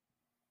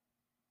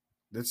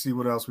 Let's see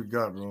what else we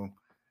got, bro.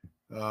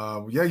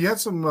 Yeah, you had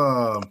some.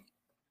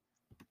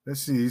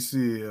 Let's see.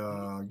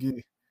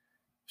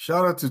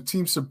 Shout out to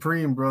Team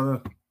Supreme,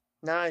 brother.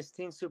 Nice,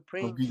 Team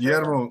Supreme.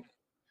 Guillermo.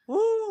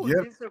 Woo,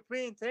 yep. Team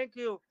Supreme. Thank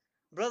you,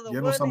 brother.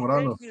 Willie,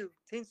 thank you,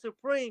 Team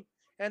Supreme,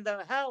 and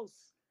the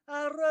house.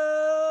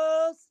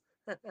 Arroz.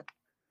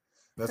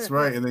 That's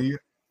right. And then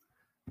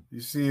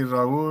you see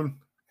Raul.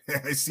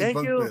 I see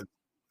Bunk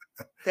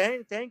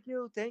Bed. Thank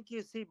you.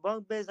 See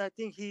Bunk Beds. I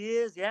think he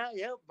is. Yeah.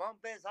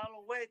 Bunk Beds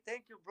all the way.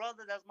 Thank you,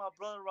 brother. That's my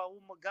brother Raul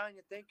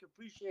Magaña. Thank you.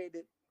 Appreciate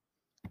it.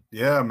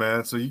 Yeah,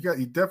 man. So you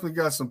definitely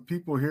got some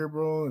people here,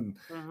 bro. And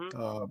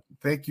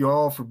thank you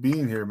all for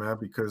being here, man,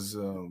 because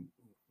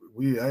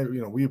we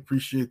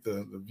appreciate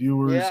the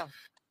viewers. Yeah.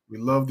 We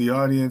love the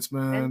audience,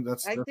 man. And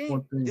that's think,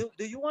 one thing.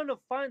 Do you want to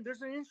find?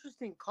 There's an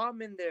interesting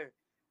comment there.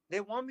 They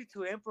want me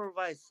to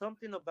improvise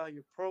something about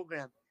your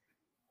program.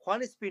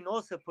 Juan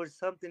Espinosa put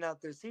something out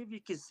there. See if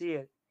you can see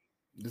it.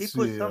 He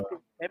put something.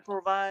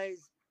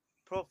 Improvise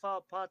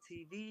Profile Pod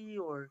TV,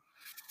 or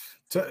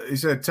he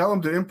said, "Tell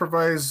him to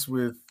improvise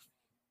with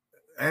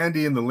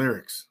Andy and the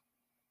lyrics."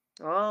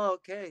 Oh,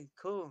 okay,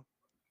 cool.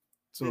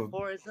 So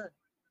before is it?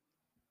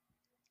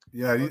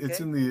 Yeah, okay. It's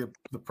in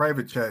the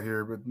private chat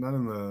here, but not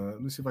in the.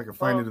 Let me see if I can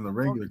find it in the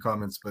regular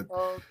comments. But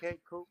okay,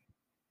 cool.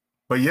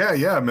 But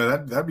yeah,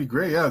 man, that'd be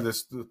great. Yeah,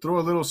 throw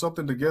a little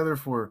something together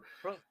for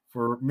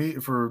me,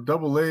 for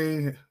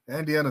AA,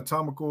 Andy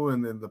Anatomical,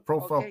 and then the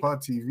Profile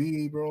Pod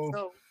TV, bro.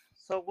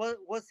 So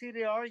what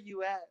city are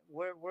you at?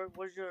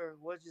 Where's your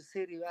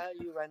city at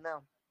you right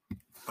now?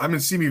 I'm in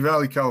Simi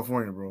Valley,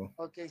 California, bro.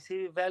 Okay,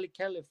 Simi Valley,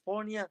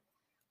 California.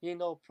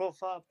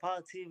 Profile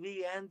Pod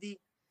TV, Andy.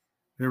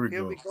 Here we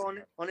go.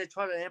 I'm gonna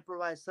try to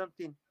improvise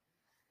something.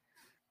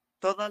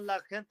 Toda la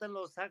gente en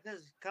Los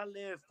Ángeles,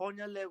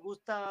 California, le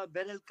gusta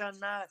ver el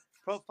canal.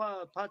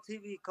 Profa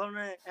TV con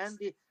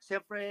Andy,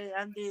 siempre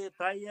Andy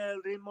trae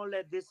el ritmo,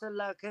 le dice a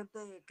la gente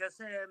que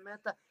se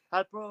meta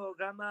al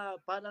programa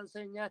para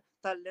enseñar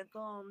talento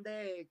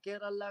donde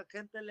quiera la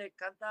gente le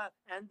canta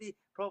Andy,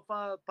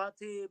 Profa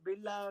TV,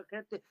 la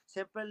gente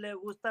siempre le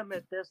gusta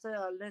meterse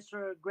al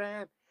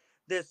Instagram.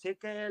 Decir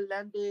que el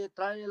Andy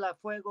trae la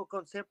fuego,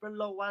 con siempre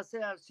lo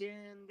hace al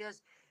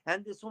 110.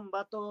 Andy es un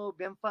vato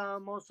bien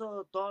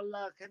famoso, toda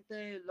la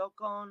gente lo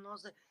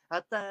conoce,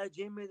 hasta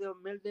Jimmy de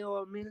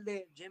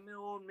Humilde, Jimmy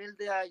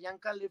Humilde allá en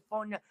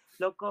California,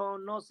 lo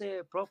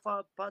conoce,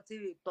 Profa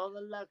Patty, toda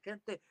la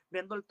gente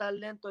viendo el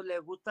talento, le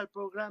gusta el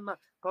programa,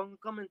 con un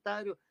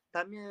comentario,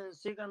 también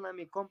sigan a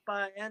mi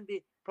compa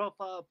Andy,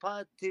 Profa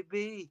Patty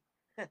TV.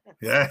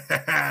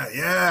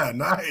 Yeah,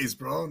 nice,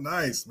 bro,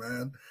 nice,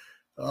 man.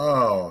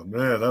 Oh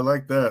man, I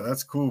like that.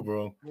 That's cool,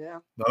 bro. Yeah.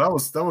 No, that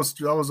was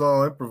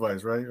all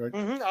improvised, right?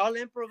 Right. All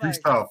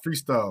improvised.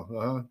 Freestyle.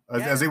 Yeah,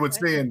 As they would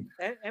say in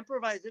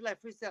improvise,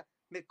 like freestyle.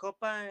 Mi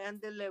copa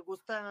Andy le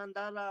gusta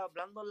andar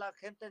hablando la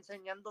gente,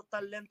 enseñando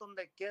talento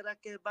donde quiera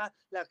que va.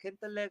 La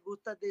gente le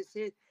gusta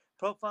decir,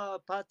 Profa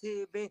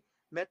Patty B,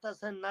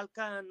 métase en el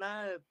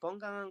canal,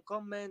 pongan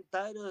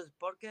comentarios,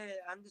 porque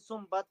Andy es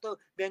un vato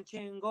bien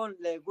chingón,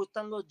 le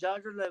gustan los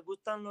Chargers, le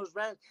gustan los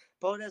Rams,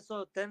 por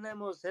eso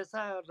tenemos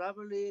esa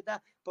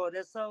rivalidad, por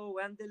eso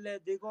Andy le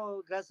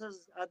digo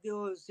gracias a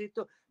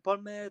Diosito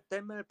por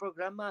meterme el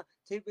programa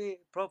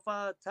TV,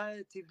 Profa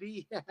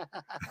TV.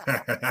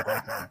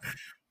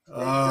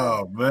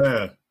 Oh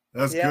man,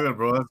 that's good,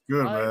 bro. That's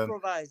good, man.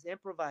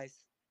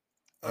 Improvise.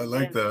 I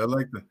like that. I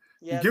like that.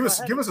 Yeah, give us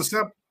a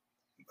step.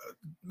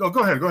 No,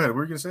 go ahead. What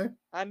were you gonna say?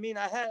 I mean,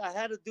 I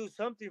had to do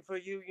something for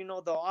you. You know,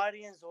 the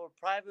audience, or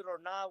private or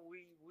not,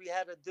 we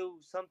had to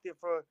do something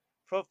for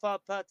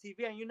Profile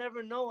TV, and you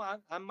never know. I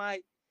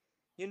might,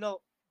 you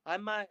know, I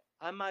might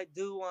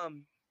do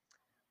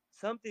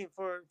something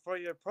for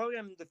your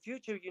program in the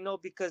future. You know,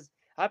 because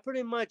I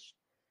pretty much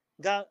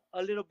got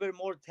a little bit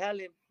more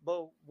talent,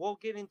 but we'll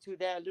get into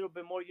that a little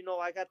bit more. You know,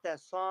 I got that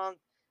song,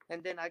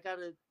 and then I got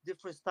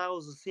different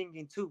styles of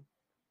singing too.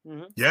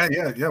 Mm-hmm.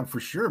 Yeah, for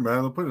sure,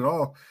 man. They'll put it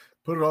all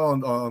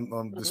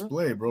on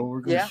display, bro.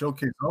 We're gonna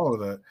showcase all of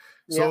that.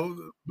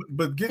 So,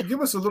 but give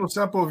us a little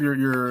sample of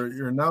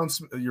your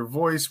announcement, your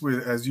voice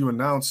as you would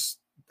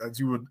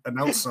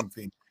announce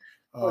something.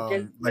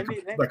 Okay, let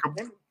me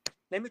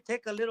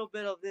take a little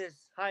bit of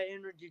this high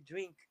energy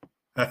drink.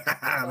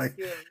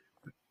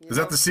 Is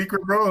that the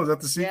secret, bro? Is that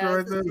the secret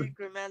right there? Yeah,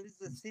 secret, man.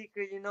 This is a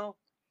secret, you know.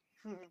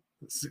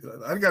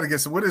 I gotta get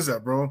some. What is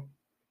that, bro?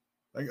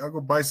 I'll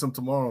go buy some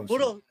tomorrow.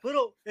 Puro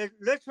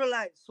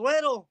electrolyte,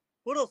 suero,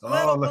 puro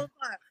suero,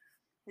 compa.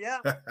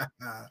 Yeah.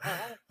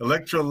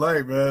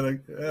 Electrolyte,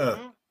 man.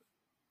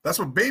 That's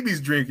what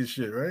babies drink and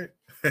shit, right?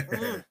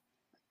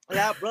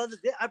 Yeah, brother.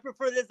 I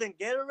prefer this than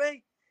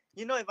Gatorade.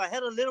 You know, if I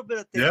had a little bit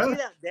of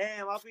tequila,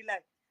 damn, I'll be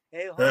like,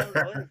 hey, hold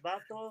on,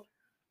 vato.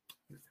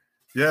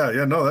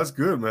 Yeah, no, that's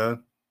good,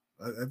 man.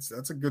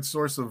 That's a good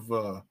source of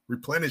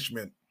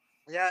replenishment.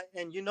 Yeah,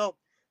 and you know,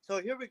 so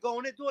here we go.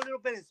 I'm gonna do a little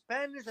bit in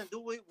Spanish, and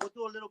we'll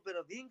do a little bit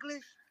of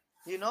English,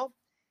 you know.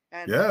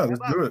 And let's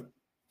do it.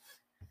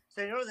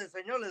 Señores y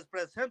señores, les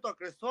presento a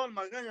Cristóbal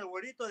Magaña, el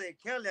güerito de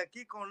Cali,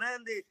 aquí con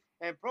Andy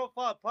en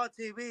Profile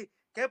TV.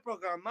 Qué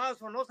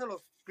programazo, no se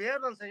los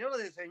pierdan,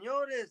 señores y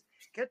señores.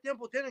 ¿Qué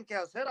tiempo tienen que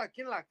hacer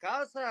aquí en la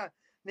casa?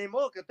 Ni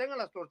modo que tengan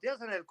las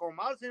tortillas en el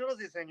comal, señores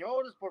y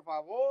señores, por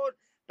favor.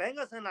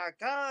 Vénganse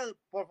acá,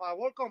 por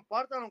favor,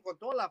 compártanlo con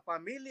toda la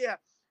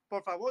familia.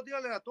 Por favor,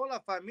 díganle a toda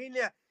la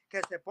familia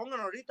que se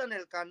pongan ahorita en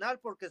el canal,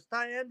 porque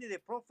está Andy de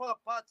Profile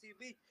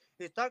TV,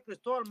 está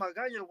Cristóbal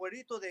Magaña, el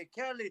güerito de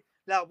Cali,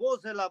 la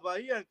voz de la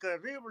Bahía,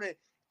 increíble.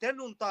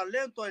 Tiene un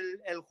talento,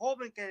 el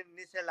joven que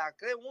ni se la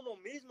cree uno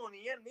mismo,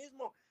 ni él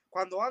mismo.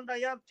 Cuando anda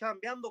ya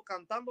chambeando,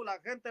 cantando, la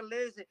gente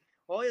le dice,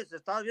 oye, ¿se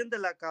está bien de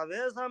la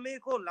cabeza,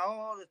 mijo?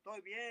 No,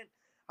 estoy bien.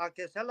 A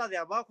que sea la de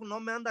abajo, no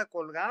me anda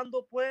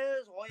colgando,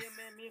 pues.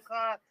 Óyeme,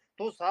 mija,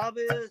 tú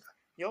sabes,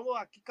 yo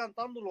aquí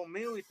cantando lo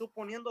mío y tú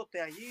poniéndote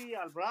allí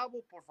al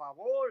bravo, por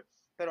favor.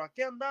 Pero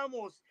aquí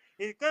andamos.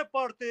 ¿Y qué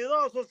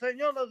partidazo,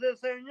 señoras y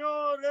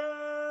señores?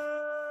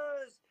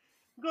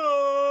 ¡Gol!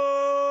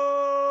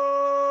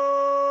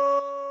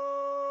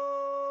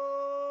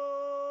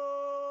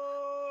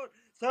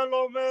 Se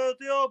lo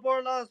metió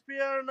por las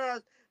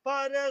piernas.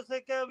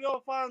 Parece que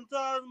vio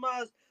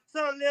fantasmas.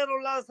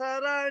 Salieron las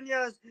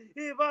arañas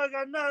y va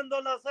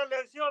ganando la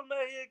selección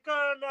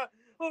mexicana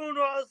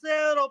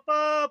 1-0,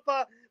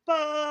 papa,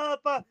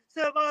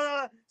 se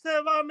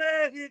va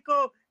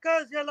México,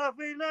 casi a la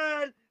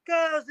final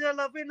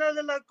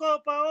de la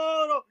Copa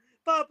Oro,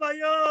 Papa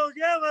Joe,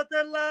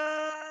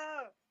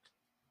 llévatela.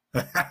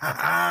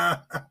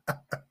 I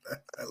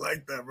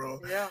like that,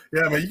 bro.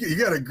 Yeah, man, you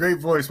got a great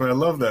voice, man. I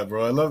love that,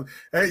 bro. I love.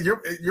 Hey,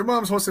 your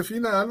mom's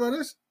Josefina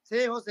Álvarez?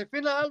 Sí,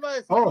 Josefina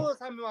Álvarez,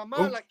 saludos a mi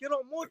mamá, la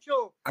quiero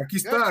mucho. Aquí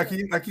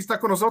está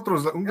con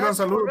nosotros. Un gran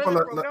saludo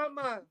para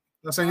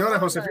la señora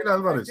Josefina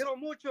Álvarez. La quiero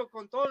mucho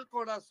con todo el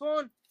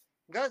corazón.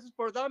 Gracias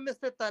por darme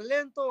este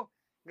talento.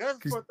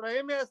 Gracias por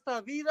traerme a esta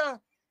vida.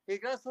 Y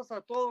gracias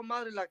a todo,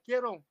 madre, la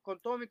quiero con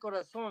todo mi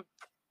corazón.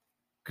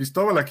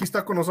 Cristóbal, aquí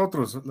está con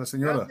nosotros, la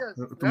señora, Gracias,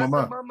 tu gracias,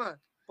 mamá.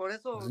 mamá. Por La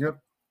eso,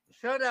 señora,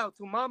 shout out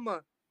to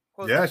mama,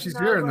 yeah, she's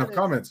Josefina here in the Álvarez,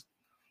 comments.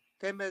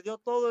 que me dio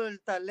todo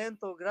el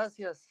talento.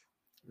 Gracias.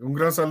 Un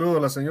gran saludo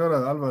a la señora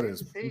Sí, Álvarez.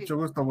 sí. Mucho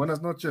gusto.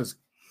 Buenas noches.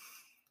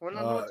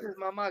 Buenas noches,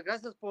 mamá.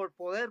 Gracias por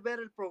poder ver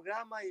el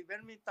programa y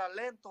ver mi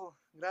talento.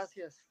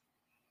 Gracias.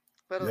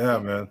 Pero Yeah,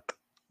 sí. man.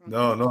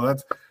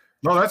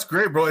 No, that's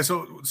great, bro.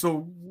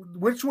 So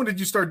which one did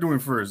you start doing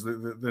first?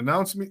 The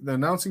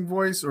announcing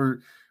voice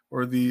or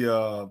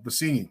the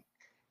singing?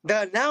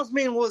 The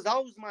announcement was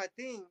always my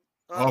thing.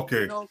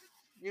 Okay.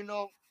 You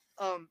know,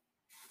 um,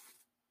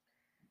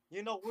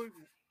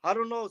 I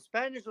don't know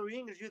Spanish or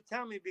English. You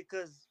tell me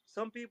because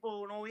some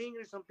people know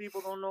English, some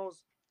people don't know.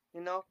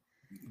 You know.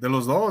 De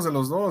los dos.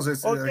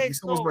 Okay, Aquí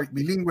somos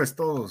bilingües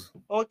todos.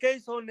 Okay,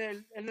 so en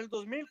el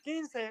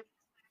 2015,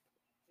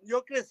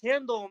 yo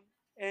creciendo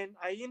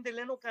ahí en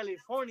Delano,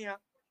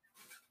 California,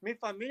 mi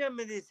familia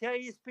me decía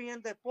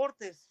ESPN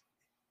Deportes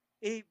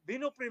y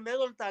vino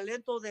primero el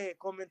talento de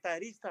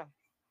comentarista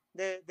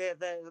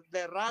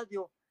de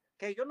radio,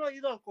 que yo no he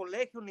ido al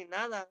colegio ni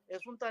nada,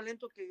 es un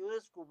talento que yo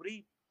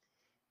descubrí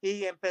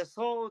y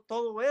empezó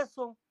todo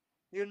eso,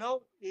 y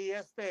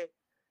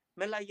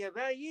me la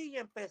llevé ahí y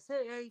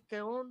empecé, hey,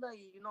 qué onda,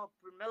 y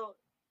primero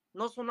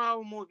no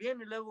sonaba muy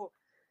bien y luego,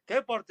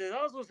 qué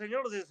partidazo,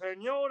 señores y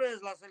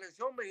señores, la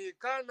selección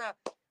mexicana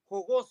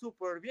jugó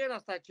súper bien,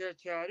 hasta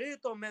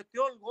Chicharito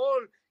metió el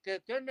gol que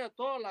tiene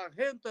toda la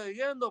gente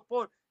yendo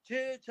por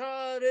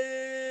Chicharito,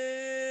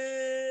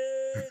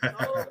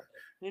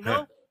 you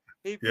know,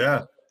 y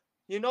Yeah.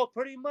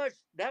 pretty much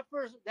that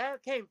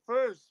came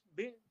first.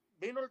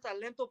 Vino el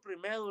talento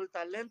primero, el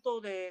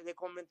talento de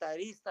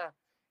comentarista,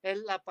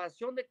 la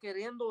pasión de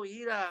queriendo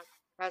ir a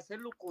ser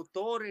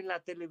locutor en la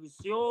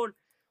televisión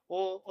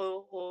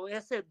o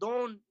ese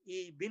don,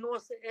 y vino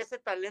ese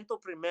talento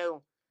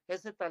primero,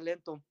 ese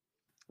talento,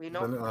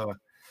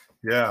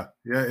 Yeah.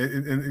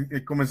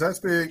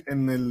 Comenzaste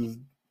en el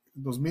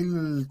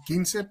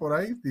 2015 por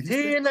ahí, dijiste.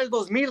 Sí, en el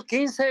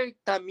 2015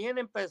 también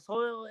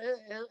empezó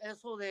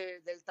eso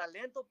del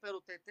talento, pero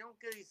te tengo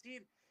que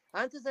decir,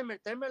 antes de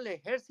meterme al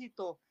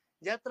ejército,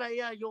 ya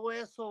traía yo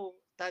eso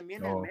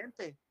también en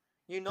mente,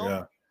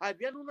 Yeah.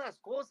 Habían unas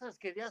cosas,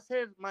 quería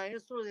ser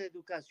maestro de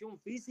educación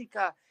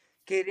física,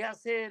 quería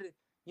ser,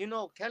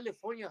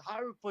 California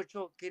Harvard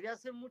Patrol, quería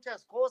hacer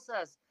muchas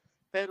cosas,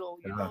 pero,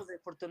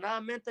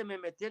 desafortunadamente me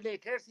metí al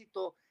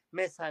ejército,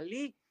 me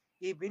salí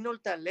y vino el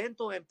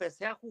talento,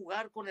 empecé a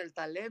jugar con el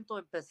talento,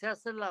 empecé a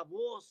hacer la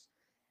voz,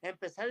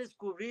 empecé a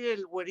descubrir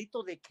el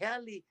güerito de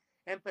Cali,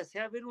 empecé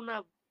a ver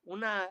una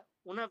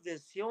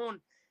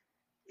visión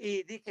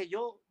y dije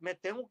yo, me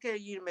tengo que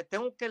ir, me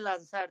tengo que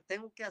lanzar,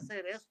 tengo que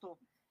hacer esto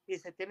y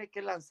se tiene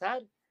que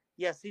lanzar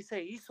y así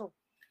se hizo.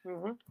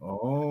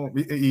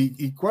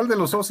 ¿Y cuál de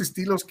los dos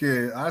estilos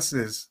que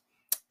haces,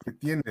 que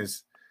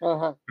tienes,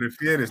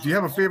 prefieres? Do you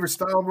have a favorite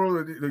style,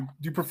 bro? Do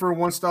you prefer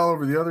one style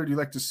over the other? Do you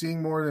like to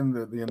sing more than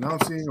the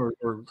announcing or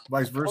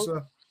vice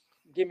versa?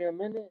 Give me a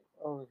minute.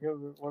 Oh, here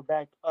we're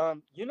back.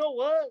 You know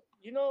what?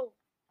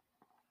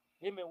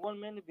 Give me 1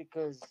 minute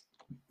because...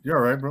 You're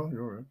all right, bro.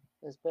 You're all right.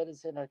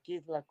 Espérense,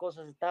 aquí la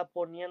cosa se está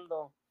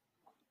poniendo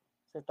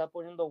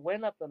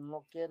buena, pero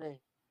no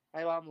quiere.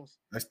 Ahí vamos.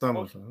 Ahí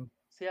estamos.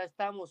 Sí, ahí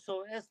estamos.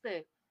 So,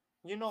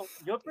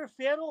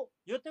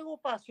 yo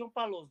tengo pasión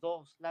para los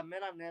dos, la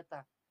mera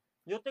neta.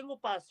 Yo tengo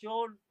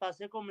pasión para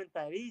ser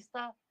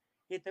comentarista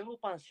y tengo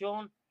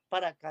pasión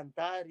para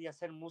cantar y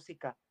hacer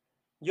música.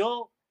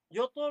 Yo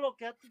todo lo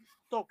que he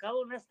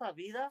tocado en esta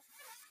vida,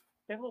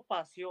 tengo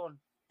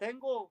pasión.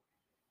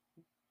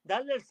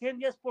 Darle el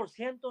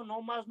 110%,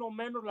 no más, no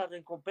menos, la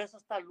recompensa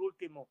hasta el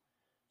último.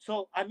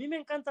 So, a mí me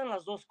encantan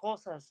las dos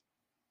cosas,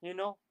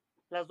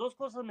 las dos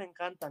cosas me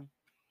encantan.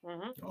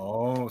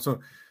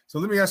 So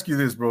let me ask you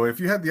this, bro. If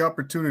you had the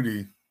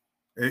opportunity,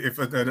 if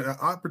an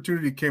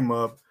opportunity came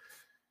up,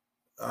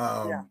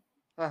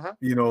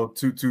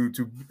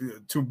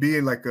 to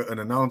be like an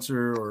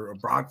announcer or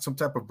some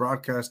type of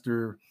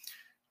broadcaster,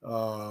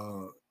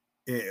 or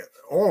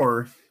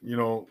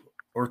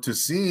to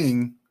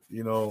sing,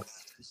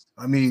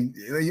 I mean,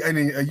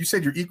 you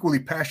said you're equally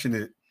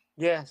passionate.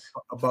 Yes.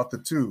 About the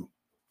two.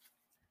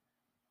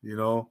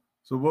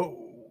 So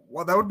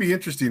well, that would be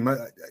interesting.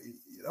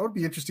 That would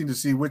be interesting to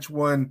see which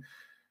one,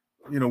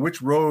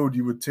 which road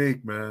you would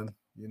take, man.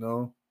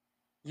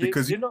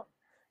 Because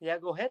yeah,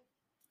 go ahead.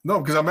 No,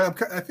 because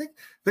I think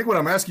what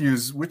I'm asking you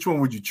is which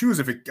one would you choose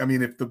if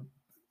the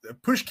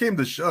push came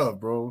to shove,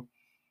 bro.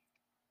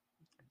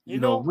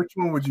 Which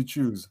one would you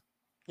choose?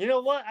 You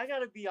know what? I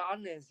gotta be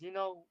honest.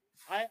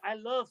 I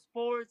love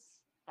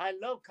sports. I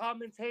love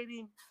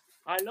commentating.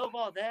 I love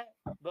all that.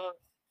 But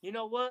you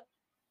know what?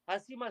 I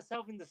see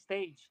myself in the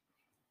stage.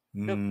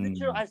 The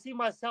future, I see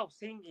myself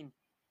singing,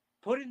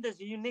 putting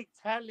this unique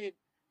talent,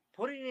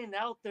 putting it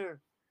out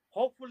there.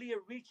 Hopefully it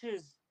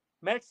reaches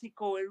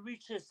Mexico, it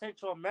reaches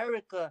Central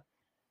America,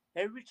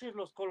 it reaches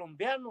los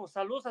colombianos.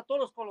 Saludos a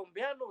todos los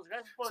colombianos.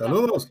 Gracias por el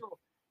apoyo.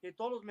 Y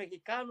todos los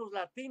mexicanos,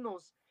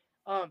 latinos.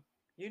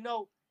 You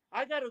know,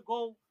 I gotta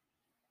go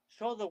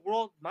show the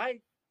world my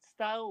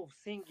style of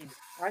singing.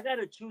 I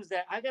gotta choose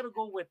that. I gotta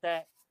go with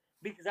that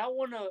because I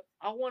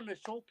wanna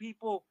show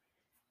people,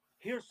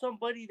 here's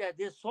somebody that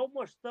did so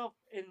much stuff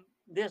in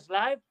this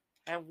life,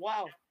 and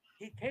wow,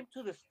 he came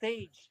to the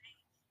stage.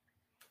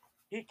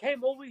 He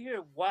came over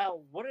here.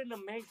 Wow, what an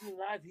amazing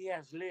life he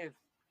has lived.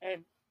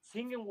 And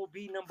singing will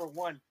be number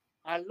one.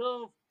 I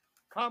love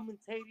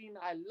commentating.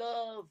 I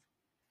love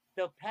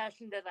the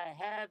passion that I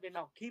have, and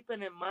I'll keep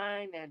it in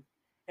mind. And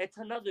it's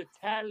another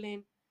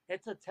talent.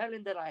 It's a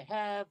talent that I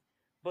have,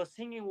 but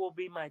singing will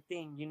be my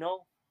thing, you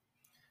know?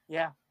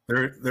 Yeah.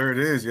 There it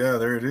is. Yeah,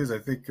 there it is. I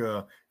think,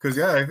 because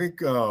yeah, I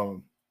think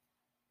your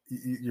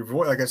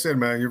voice, like I said,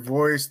 man, your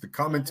voice, the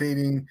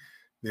commentating,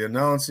 the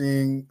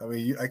announcing. I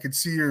mean, I could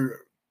see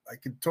I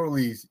could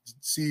totally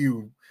see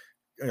you,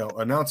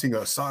 announcing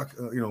a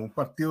soccer, un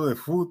partido de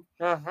fútbol,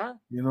 Uh-huh. o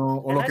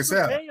And lo I que could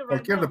sea, tell you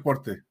right cualquier now,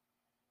 deporte.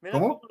 mira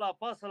cómo ¿Cómo? la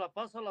pasa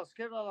a la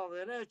izquierda, a la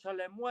derecha,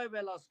 le mueve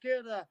a la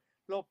izquierda,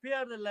 lo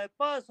pierde, le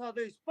pasa,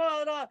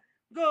 dispara,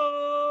 gol,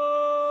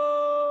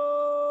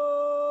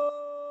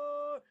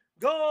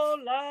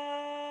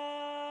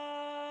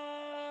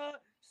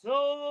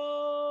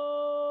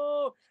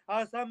 golazo.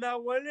 Hasta mi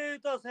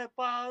abuelita se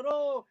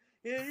paró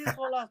y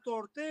hizo las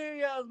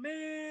tortillas,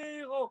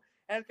 mijo.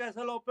 El que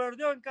se lo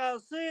perdió en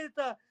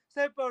casita,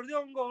 se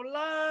perdió un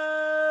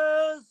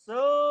golazo.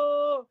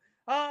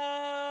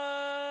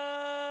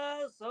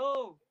 Ah,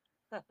 so.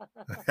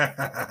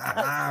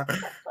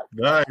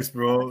 Nice,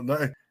 bro.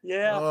 Nice.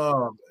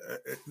 Yeah.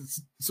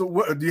 So,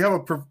 what do you have a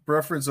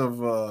preference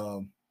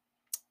of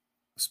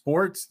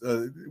sports?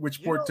 Which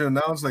You sport know, to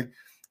announce? Like,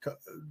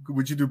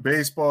 would you do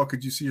baseball?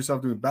 Could you see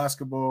yourself doing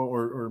basketball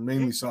or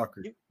mainly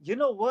soccer? you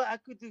know what? I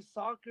could do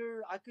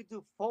soccer. I could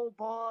do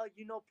football.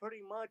 You know,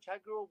 pretty much. I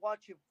grew up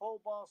watching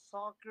football,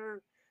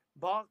 soccer,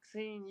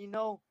 boxing. You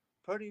know,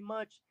 pretty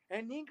much.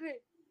 And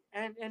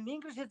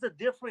English is a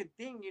different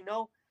thing. You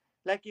know,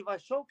 like if I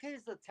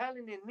showcase the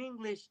talent in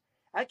English,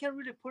 I can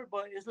really put.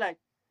 But it's like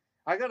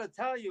I gotta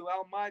tell you,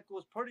 Al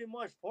Michaels, pretty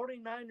much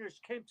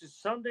 49ers came to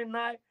Sunday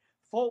night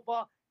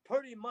football.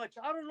 Pretty much.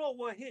 I don't know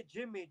what hit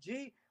Jimmy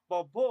G,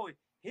 but boy,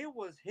 he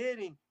was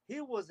hitting.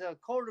 He was a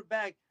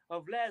quarterback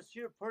of last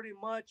year, pretty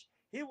much.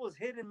 He was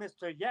hitting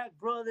Mr. Yak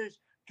Brothers,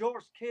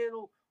 George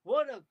Kittle.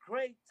 What a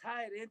great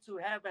tight end to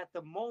have at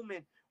the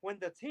moment when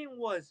the team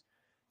was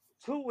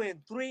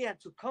 2-3, and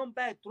to come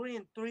back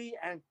 3-3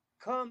 and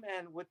come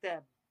and with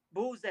that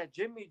boost that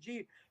Jimmy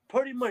G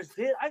pretty much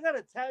did. I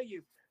gotta tell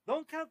you,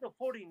 don't count the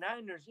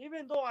 49ers.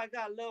 Even though I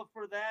got love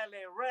for the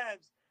LA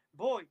Rams,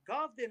 boy,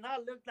 Goff did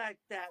not look like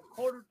that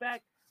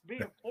quarterback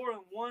being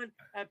 4-1.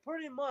 And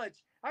pretty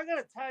much, I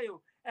gotta tell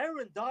you,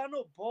 Aaron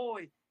Donald,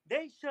 boy,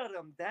 they shut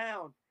him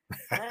down.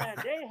 Man,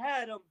 they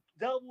had him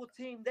double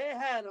team. They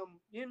had him,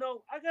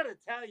 I gotta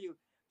tell you,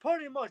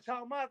 pretty much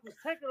how Marcos,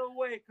 take it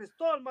away,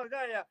 Cristol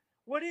Magaya,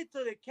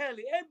 Juanito de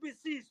Kelly,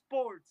 NBC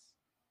Sports.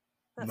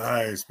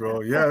 Nice,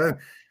 bro. Yeah,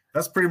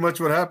 that's pretty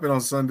much what happened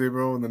on Sunday,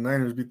 bro. When the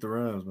Niners beat the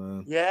Rams,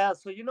 man. Yeah,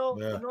 so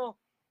Yeah,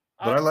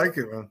 but I like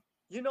it, man.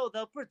 The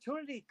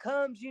opportunity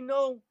comes,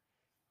 I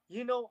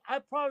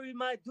probably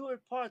might do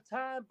it part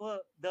time,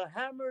 but the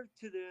hammer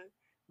to the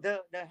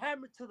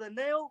hammer to the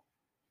nail,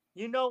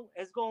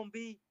 it's gonna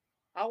be.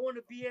 I want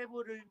to be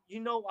able to,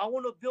 I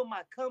want to build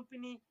my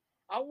company.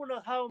 I want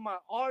to hire my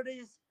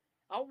artists.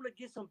 I want to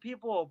get some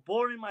people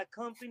aboard in my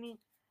company.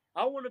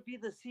 I want to be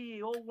the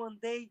CEO one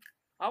day.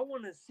 I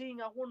want to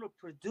sing. I want to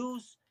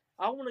produce.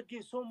 I want to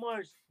give so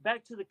much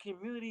back to the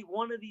community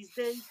one of these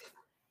days.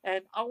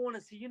 And I want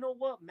to see, you know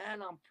what,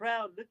 man, I'm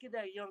proud. Look at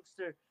that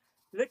youngster.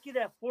 Look at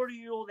that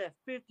 40-year-old, that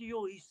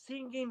 50-year-old. He's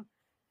singing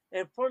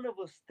in front of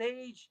a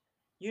stage.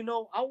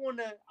 I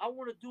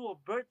wanna do a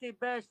birthday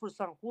bash for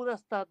San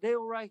Judas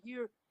Tadeo right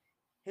here.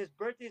 His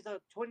birthday's on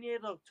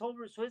 28th of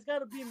October, so it's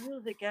gotta be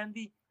music,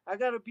 Andy. I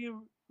gotta be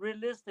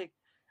realistic.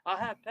 I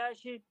have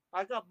passion.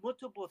 I got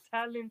multiple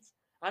talents.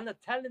 I'm a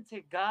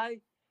talented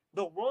guy.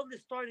 The world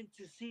is starting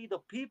to see the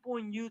people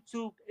in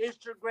YouTube,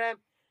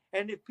 Instagram,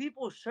 and if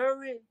people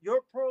share it,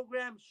 your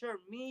program, share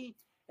me,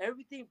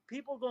 everything,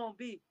 people gonna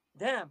be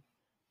damn.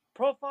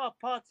 Profile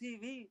Pod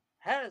TV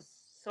has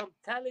some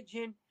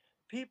talented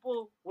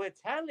people with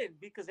talent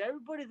because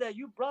everybody that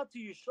you brought to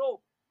your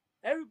show,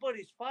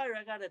 everybody's fire.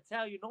 I gotta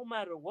tell you, no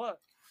matter what,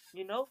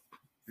 you know.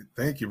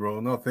 Thank you, bro.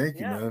 No, thank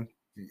you, man.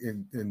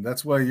 And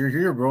that's why you're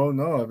here, bro.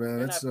 No, man,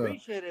 and that's I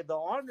appreciate it. The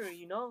honor,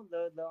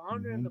 the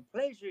honor and the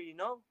pleasure,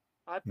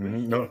 I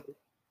appreciate it.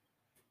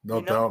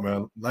 No doubt,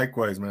 man.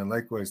 Likewise, man.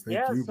 Likewise.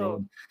 Thank you,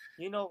 so,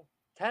 bro.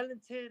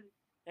 Talented,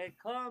 it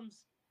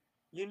comes,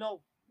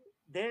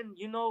 then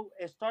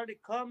it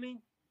started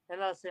coming,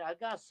 and I said, I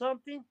got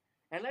something,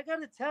 and I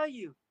gotta tell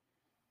you,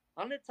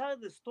 I'm gonna tell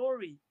you the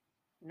story.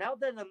 Now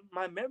that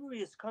my memory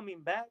is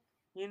coming back,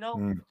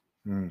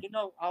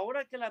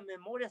 ahora que la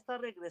memoria está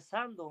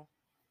regresando,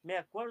 me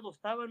acuerdo,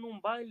 estaba en un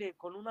baile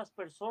con unas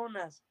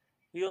personas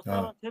y yo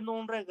estaba haciendo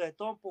un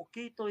reggaetón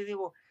poquito y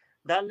digo,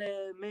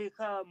 Dale,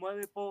 mija,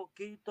 mueve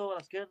poquito, a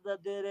la izquierda,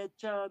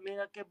 derecha,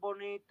 mira qué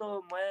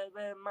bonito,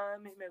 mueve,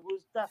 mami, me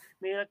gusta,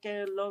 mira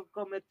qué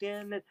loco me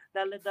tienes,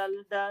 dale,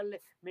 dale,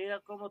 dale, mira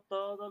como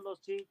todos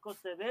los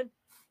chicos te ven.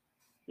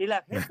 Y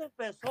la gente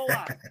empezó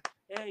a,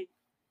 hey,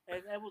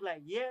 and I was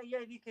like, yeah,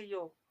 yeah, dije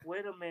yo,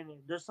 wait a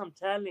minute, there's some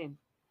talent,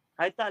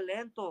 hay Wait,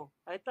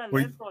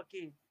 talento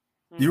aquí.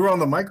 you were Ujú. on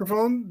the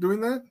microphone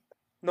doing that?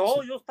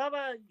 No, yo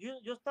estaba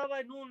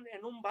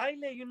en un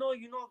baile,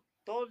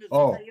 todos les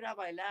gusta Oh, ir a see.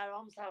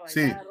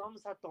 bailar,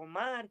 vamos a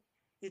tomar.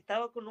 Y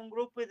estaba con un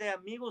grupo de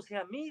amigos y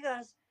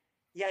amigas,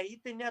 y ahí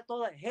tenía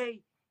toda,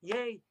 hey,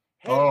 yay,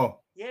 hey,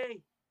 Oh,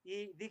 yay.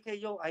 Y dije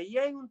yo, ahí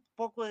hay un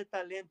poco de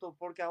talento,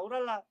 porque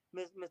ahora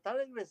me está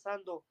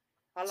regresando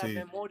a la see.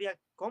 memoria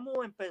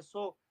cómo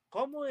empezó,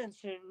 cómo en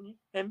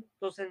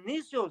los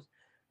inicios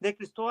de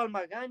Cristóbal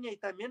Magaña, y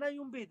también hay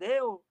un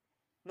video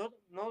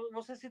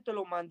no sé si te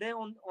lo mandé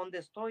donde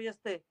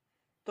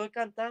estoy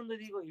cantando y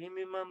digo, y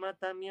mi mamá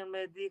también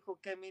me dijo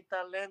que mi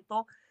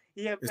talento,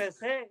 y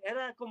It's,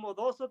 era como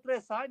 2 o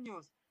 3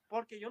 años,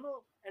 porque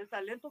el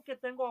talento que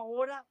tengo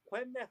ahora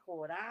fue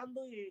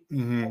mejorando y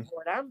mm-hmm.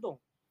 mejorando,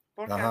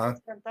 porque Uh-huh.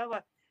 antes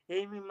cantaba,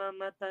 y mi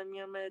mamá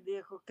también me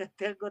dijo que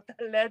tengo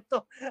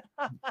talento.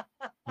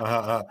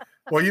 Uh-huh.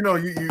 Well,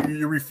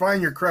 you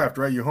refine your craft,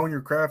 right? You hone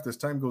your craft as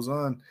time goes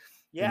on, and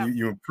Yeah,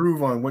 you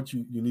improve on what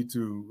you need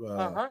to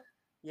uh-huh,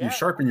 you yeah.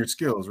 sharpen your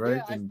skills, right?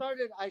 Yeah, And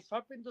I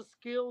sharpened the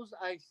skills.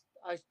 I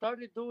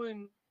started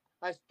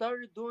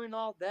doing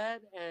all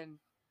that, and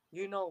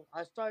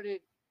I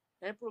started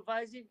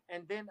improvising,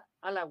 and then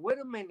I like, wait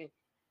a minute.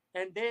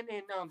 And then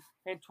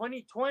in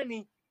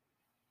 2020,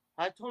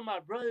 I told my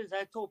brothers,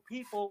 I told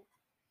people,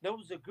 there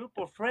was a group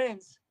of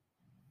friends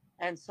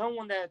and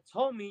someone that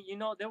told me,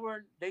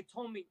 they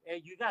told me,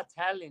 hey, you got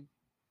talent.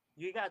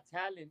 You got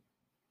talent.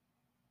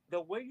 The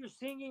way you're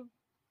singing,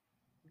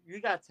 you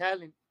got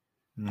talent.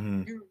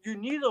 mm-hmm. You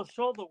need to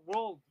show the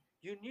world.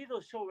 You need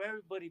to show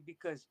everybody,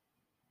 because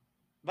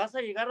vas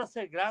a llegar a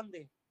ser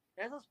grande.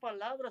 Esas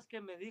palabras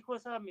que me dijo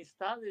esas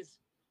amistades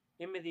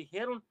y me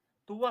dijeron,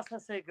 tú vas a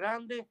ser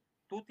grande,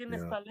 tú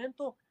tienes Yeah.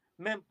 talento,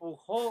 me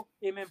empujó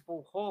y me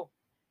empujó.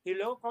 Y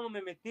luego cuando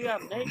me metí a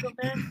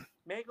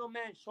Mega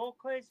Man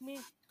showcased me,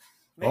 Oh,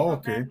 Mega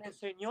okay. Man me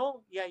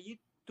enseñó y allí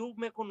tú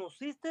me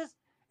conociste.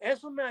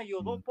 Eso me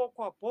ayudó Mm.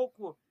 poco a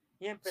poco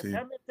y empecé See.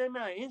 a meterme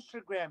a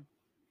Instagram,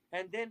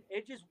 and then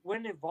it just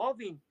went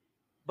evolving.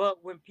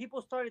 But when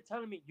people started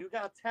telling me, you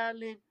got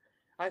talent,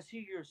 I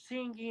see you're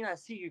singing, I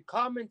see you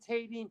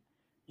commentating,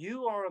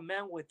 you are a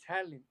man with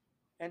talent.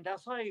 And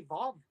that's how I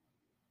evolved.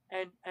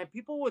 And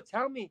people would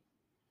tell me,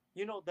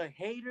 the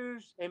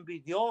haters,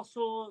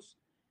 envidiosos,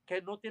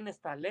 que no tienes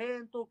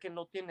talento, que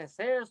no tienes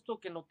esto,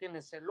 que no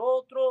tienes el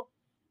otro.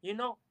 You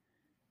know,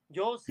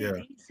 yo Yeah.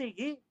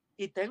 seguí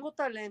y tengo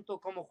talento,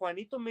 como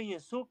Juanito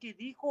Miyazuki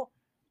dijo,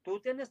 tú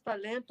tienes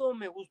talento,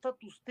 me gusta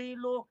tu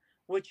estilo,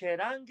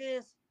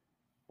 huicherangues,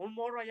 un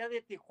morro allá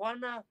de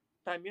Tijuana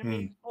también me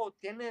Mm. dijo,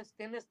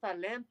 tienes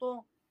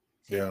talento,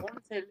 si Yeah.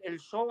 pones el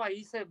show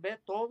ahí se ve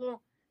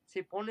todo,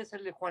 si pones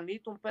el de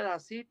Juanito un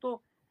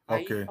pedacito,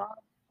 ahí Okay. va,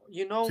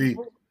 See.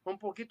 un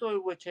poquito de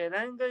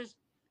huicherangues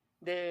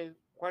de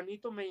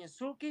Juanito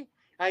Miyazuki,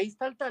 ahí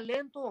está el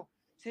talento.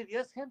 Si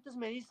 10 gentes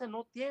me dicen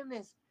no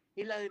tienes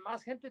y la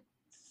demás gente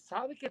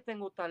sabe que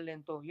tengo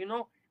talento,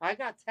 I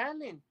got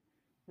talent.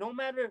 No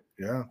matter,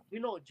 Yeah.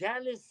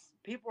 jealous,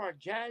 people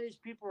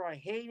are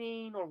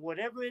hating or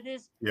whatever it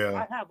is. Yeah.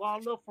 I have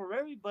all love for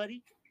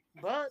everybody,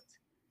 but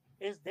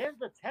is there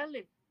the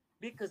talent?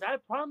 Because I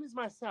promise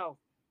myself,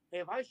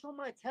 if I show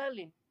my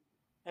talent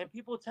and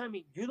people tell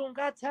me you don't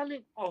got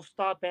talent, I'll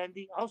stop,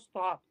 Andy. I'll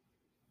stop.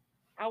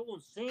 I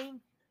won't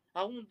sing.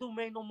 I won't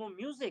make no more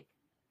music.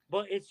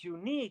 But it's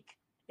unique.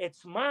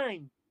 It's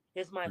mine.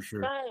 It's my For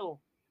sure.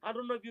 style. I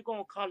don't know if you're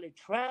gonna call it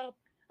trap.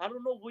 I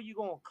don't know what you're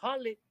gonna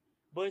call it,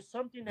 but it's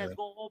something that's Yeah.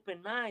 gonna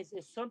open eyes.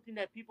 It's something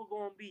that people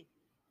gonna be.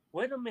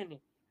 Wait a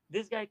minute.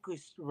 This guy could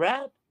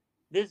rap.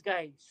 This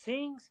guy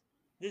sings.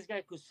 This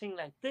guy could sing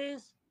like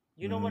this.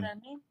 You know what Mm-hmm.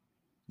 I mean?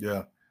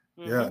 Yeah.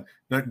 Mm-hmm. Yeah.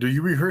 Now, do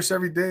you rehearse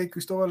every day,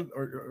 Cristobal,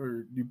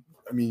 or you?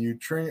 I mean, you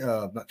train,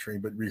 not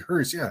train, but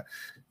rehearse. Yeah,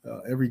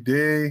 every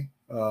day.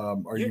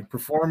 Are You you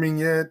performing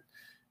yet?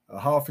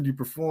 How often do you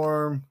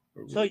perform?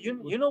 So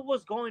you know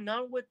what's going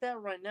on with that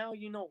right now?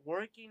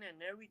 Working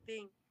and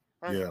everything.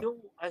 Yeah.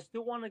 I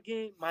still want to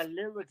get my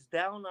lyrics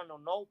down on a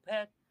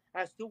notepad.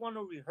 I still want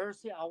to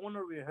rehearse it. I want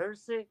to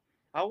rehearse it.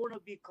 I want to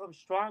become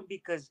strong,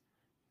 because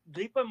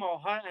deep in my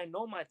heart, I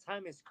know my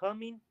time is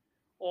coming.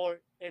 Or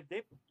if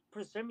they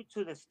present me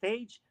to the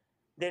stage,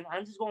 then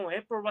I'm just going to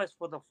improvise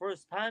for the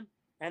first time.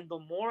 And the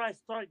more I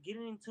start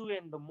getting into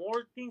it, and the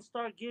more things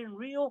start getting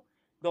real,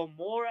 the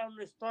more I'm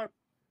going to start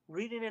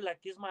reading it like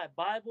it's my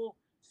Bible.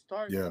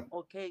 Start, Yeah.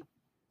 okay,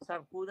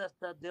 San Judas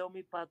Tadeo,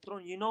 mi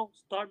patron,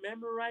 start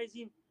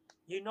memorizing,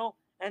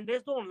 and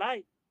there's no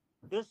lie.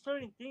 There's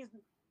certain things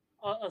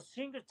a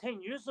singer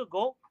 10 years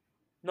ago,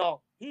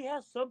 no, he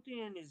has something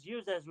in his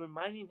ears that's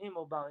reminding him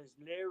about his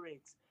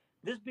lyrics.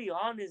 Let's be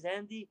honest,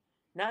 Andy.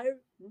 Now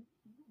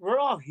we're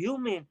all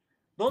human.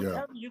 Don't Yeah,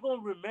 tell me you're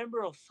gonna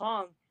remember a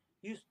song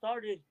you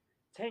started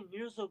 10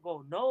 years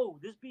ago. No,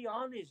 just be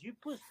honest. You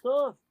put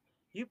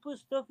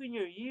stuff in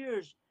your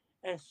ears,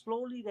 and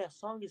slowly that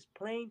song is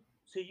playing,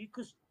 so you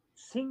could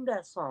sing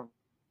that song.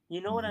 You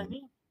know what I hmm,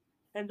 mean?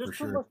 And there's for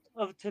too sure. much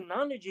of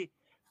technology,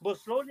 but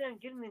slowly I'm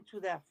getting into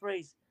that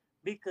phrase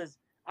because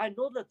I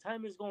know the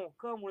time is gonna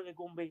come when they're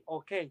gonna be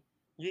okay.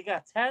 You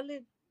got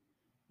talent,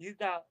 you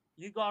got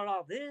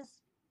all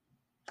this.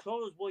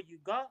 Show us what you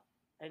got,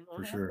 and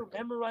For don't have sure. to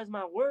memorize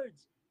my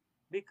words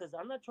because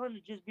I'm not trying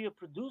to just be a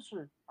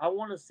producer. I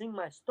want to sing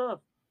my stuff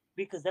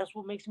because that's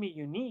what makes me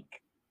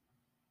unique.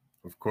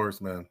 Of course,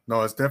 man.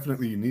 No, it's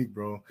definitely unique,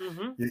 bro.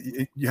 Hmm.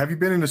 Have you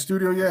been in the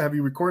studio yet? Have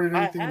you recorded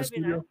I anything in the have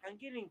it. studio? I'm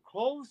getting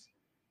close.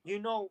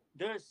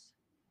 There's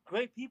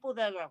great people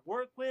that I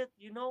work with.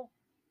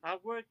 I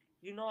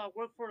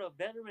work for a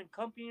veteran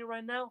company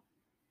right now,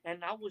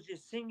 and I was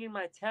just singing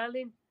my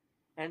talent,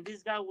 and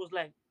this guy was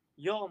like,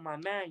 "Yo, my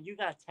man, you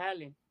got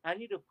talent. I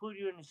need to put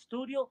you in the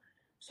studio."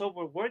 So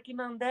we're working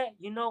on that.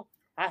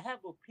 I have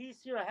a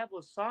piece here. I have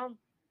a song.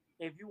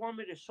 If you want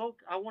me to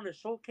I want to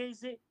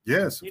showcase it.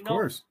 Yes, You of know,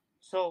 course.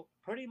 so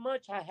pretty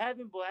much I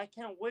haven't, but I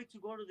can't wait to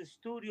go to the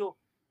studio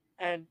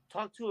and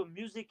talk to a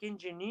music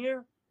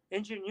engineer,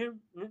 get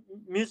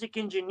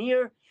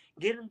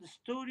in the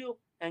studio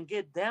and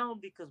get down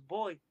because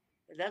boy,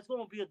 that's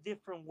gonna be a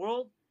different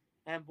world.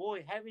 And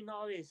boy, having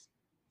all this,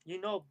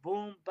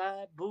 boom,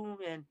 ba, boom,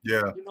 and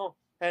Yeah.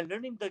 and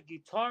learning the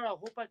guitar. I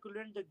hope I could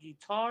learn the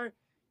guitar,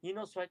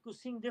 so I could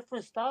sing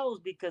different styles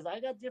because I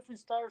got different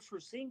styles for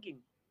singing.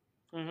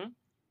 Hmm.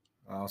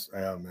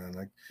 Yeah,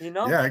 man. You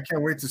know. Yeah, I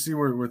can't wait to see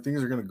where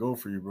things are gonna go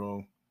for you,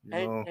 bro. You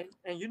and know. and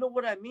and you know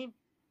what I mean.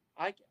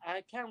 I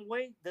can't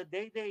wait the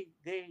day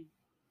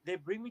they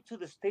bring me to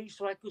the stage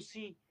so I could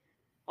see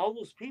all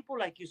those people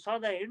like you saw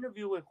that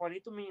interview with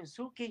Juanito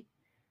Miyazuki.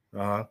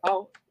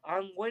 Uh-huh.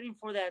 I'm waiting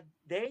for that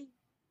day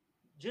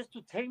just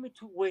to take me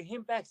to with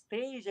him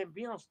backstage and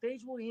be on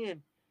stage with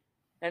him.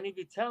 And if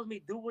he tells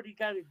me do what he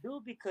got to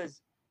do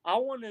because I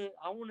wanna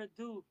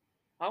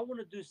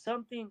do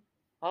something.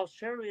 I'll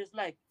share it. It's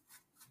like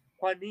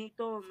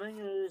Juanito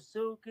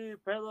Miyazuki,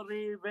 Pedro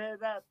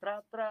Rivera,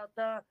 tra, tra,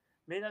 tra.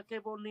 Mira qué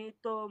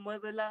bonito,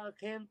 mueve la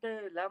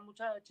gente, la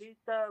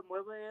muchachita,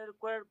 mueve el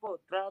cuerpo,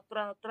 tra,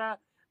 tra,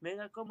 tra.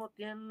 Mira cómo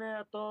tiene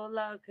a toda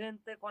la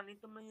gente,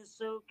 Juanito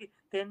Miyazuki,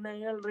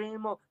 tiene el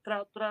ritmo,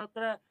 tra, tra,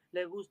 tra.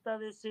 Le gusta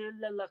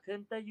decirle a la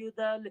gente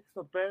ayudarle,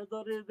 don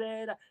Pedro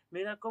Rivera,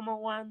 mira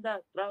cómo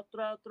anda, tra,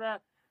 tra,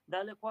 tra.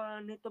 Dale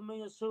Juanito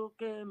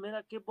Miyazuki,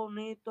 mira qué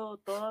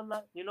bonito,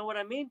 you know what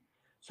I mean?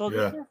 So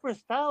there's Yeah. different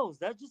styles.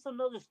 That's just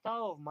another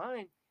style of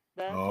mine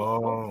that I could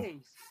Oh,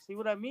 showcase. See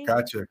what I mean?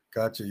 gotcha.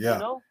 You Yeah,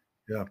 know,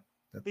 yeah.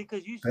 That,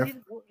 because you see,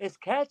 def- it's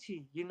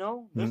catchy. There's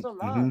a mm-hmm.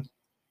 lot.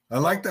 I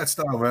like So that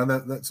style,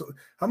 man. So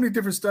how many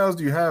different styles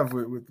do you have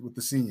with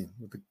the singing?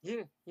 With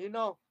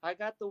the I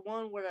got the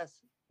one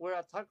where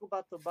I talk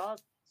about the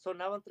boss.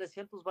 Sonaban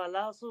 300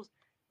 balazos.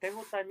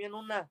 Tengo también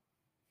una.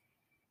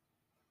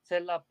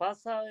 Se la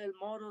pasa el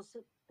moro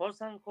por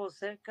San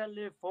José,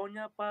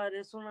 California,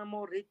 parece una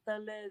morrita,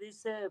 le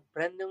dice,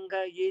 prende un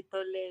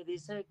gallito, le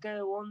dice, ¿qué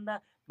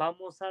onda?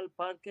 Vamos al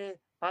parque,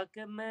 pa'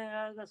 que me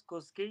hagas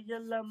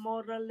cosquillas, la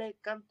morra le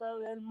canta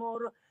el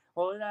moro,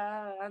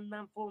 ahora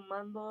andan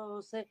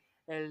fumándose,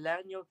 el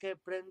año que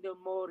prendió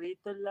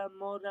morrito, la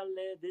morra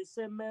le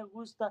dice, me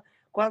gusta,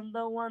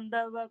 cuando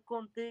andaba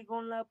contigo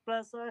en la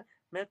plaza,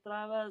 me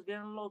trabas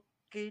bien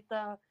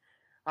loquita,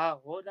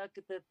 ahora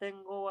que te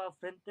tengo a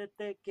frente,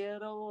 te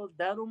quiero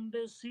dar un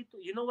besito.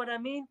 You know what I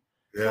mean?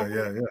 So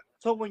yeah.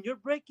 so when you're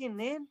breaking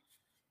in,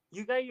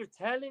 you got your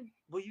talent,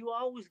 but you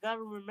always got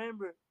to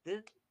remember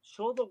this: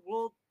 show the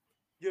world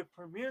your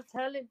premier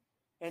talent,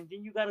 and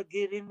then you got to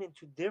get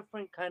into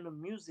different kind of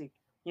music.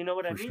 You know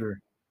what I For mean? sure.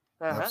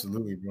 Uh huh.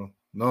 Absolutely, bro.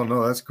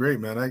 No, that's great,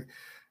 man.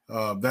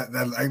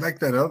 That I like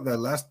that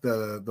last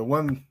the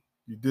one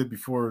you did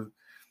before.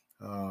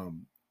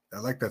 Um, I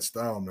like that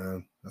style,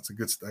 man.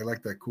 I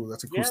like that cool.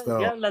 That's a cool Yeah,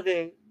 style. yeah,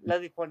 la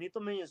de Juanito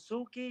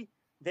Miyazuki.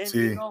 Then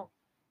See,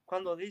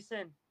 cuando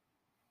dicen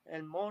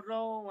el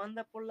morro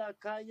anda por la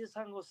calle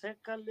San José,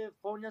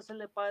 California, se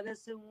le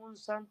parece un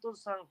santo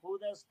San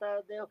Judas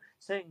Tadeo,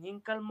 se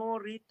hinca el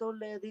morrito,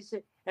 le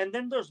dice, and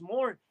then there's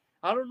more.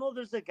 I don't know,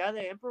 there's a guy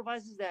that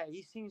improvises that.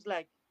 He seems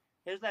like,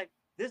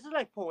 this is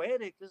like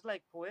poetic. It's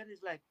like,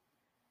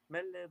 me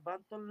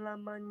levanto en la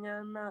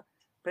mañana,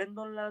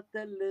 prendo la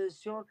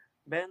televisión,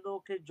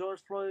 vendo que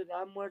George Floyd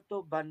ha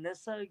muerto,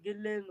 Vanessa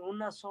Gillen,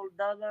 una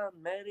soldada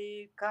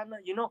americana,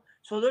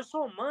 so there's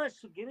so much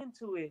to get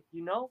into it.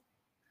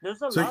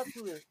 There's a so lot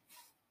to it.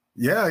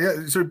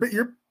 yeah. So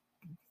you're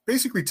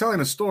basically telling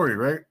a story,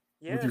 right,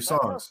 with your Yes, I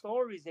tell songs.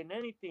 stories and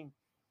anything.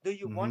 Do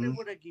you want Mm-hmm. it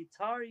with a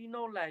guitar,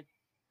 like,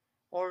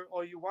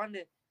 or you want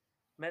it?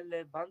 Me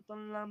levanto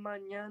en la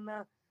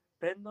mañana,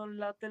 prendo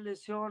la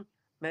televisión,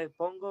 me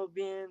pongo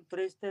bien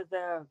triste,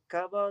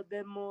 acaba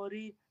de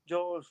morir.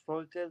 George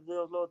Floyd, que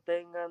Dios lo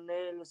tenga en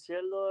el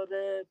cielo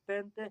de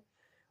repente.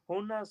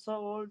 Una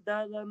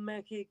soldada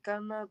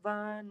mexicana,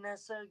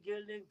 Vanessa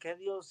Gillian, que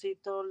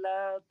Diosito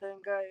la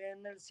tenga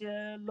en el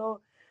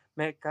cielo.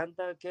 Me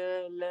canta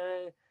que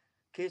le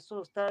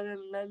quiso estar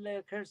en el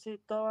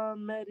ejército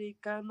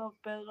americano,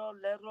 pero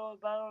le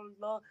robaron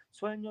los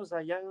sueños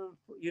allá.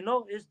 You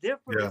know, it's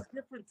different. Yeah. It's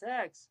different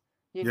tax.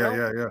 You Yeah, know?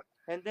 yeah, yeah.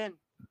 And then,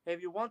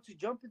 if you want to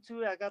jump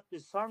into it, I got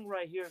this song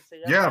right here.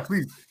 Yeah,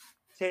 please.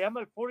 Se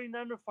llama el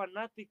 49er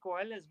Fanático.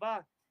 Ahí les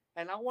va.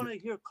 And I want to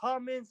hear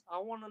comments. I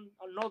want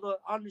to know the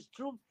honest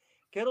truth.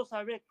 Quiero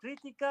saber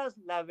críticas,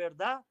 la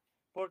verdad,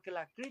 porque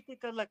la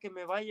crítica es la que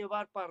me va a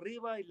llevar para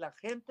arriba y la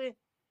gente.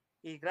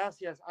 Y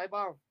gracias. Ahí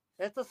va.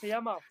 Esta se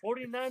llama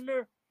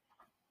 49er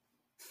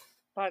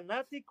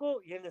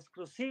Fanático y en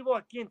exclusivo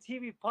aquí en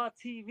TV Pod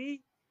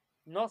TV.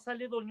 No ha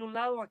salido ni un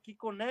lado aquí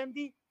con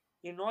Andy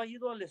y no ha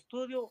ido al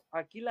estudio.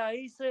 Aquí la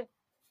hice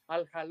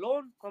al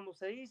jalón, como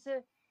se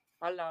dice,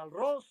 al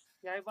arroz.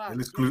 Y ahí va.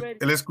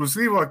 El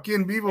exclusivo aquí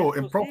en vivo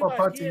en Profile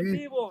Pod TV. En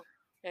vivo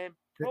en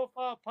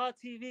Profile Pod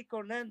TV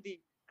con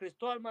Andy.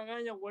 Cristóbal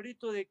Magaña,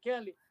 güerito de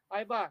Kelly.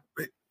 Ahí va.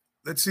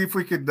 Let's see if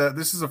we could.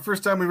 This is the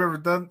first time we've ever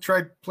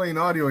tried playing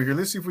audio here.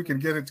 Let's see if we can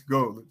get it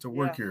to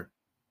work here.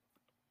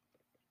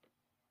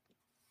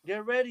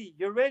 Get ready.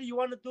 You're ready. You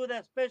want to do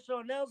that special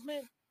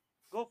announcement?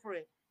 Go for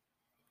it.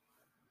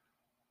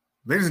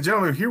 Ladies and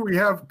gentlemen, here we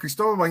have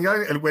Cristóbal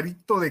Magaña, el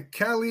güerito de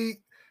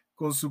Cali,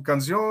 con su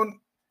canción.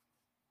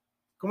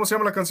 ¿Cómo se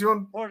llama la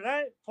canción?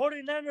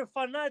 49er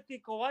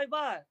Fanático. Ahí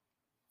va.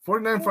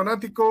 49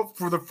 Fanático,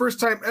 for the first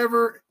time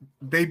ever,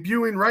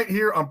 debuting right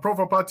here on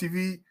Profile Pod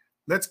TV.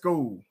 Let's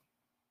go.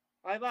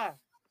 Ahí va.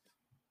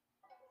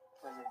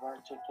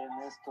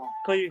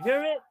 Can you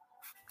hear it?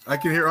 I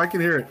can hear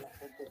it.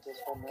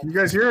 Can you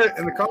guys hear it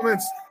in the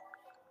comments?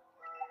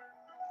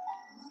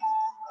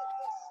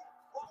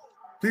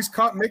 Please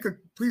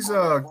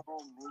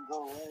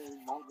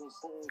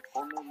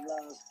ponen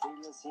las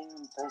pilas y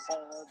empieza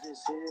a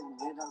decir,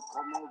 mira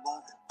cómo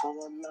va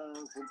toda la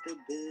gente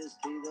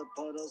vestida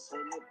para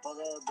hacerlo,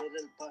 para ver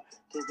el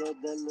partido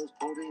de los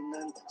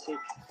 49. Sí,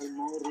 el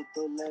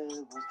morrito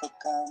le gusta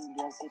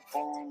cambiarse,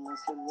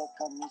 ponerse la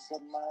camisa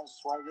más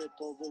suave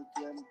todo el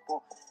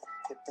tiempo.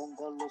 Que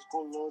tenga los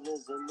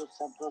colores de los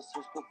San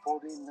Francisco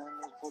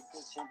 49ers, porque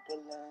siempre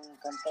le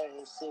encanta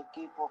ese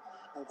equipo.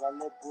 Me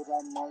vale pura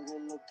madre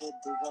lo que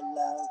diga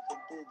la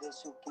gente de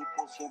su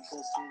equipo. Siempre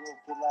ha sido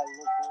fiel a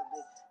los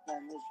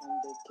 49ers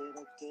donde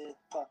quiera que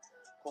va.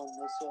 Con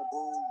ese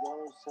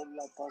orgullo se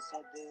la pasa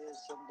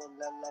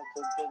diciéndole a la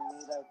gente,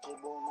 mira qué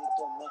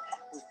bonito me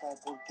gusta,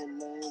 porque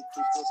el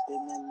equipo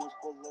tiene los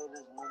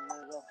colores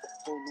número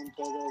 1 en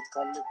todo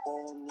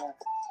California.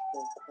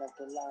 Para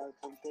que la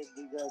gente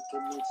diga que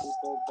mi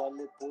equipo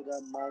vale pura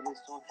madre,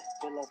 son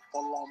que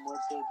hasta la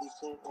muerte,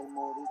 dice el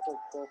morito.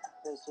 Por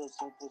eso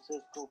San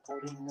Francisco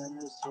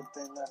 49ers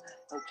siempre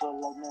ha hecho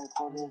las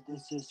mejores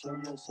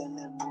decisiones en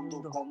el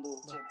mundo. Cuando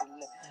siempre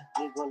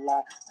le digo a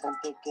la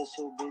gente que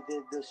se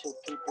olvide de su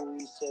equipo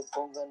y se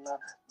pongan a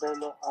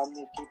verlo a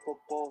mi equipo.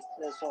 Por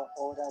eso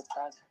ahora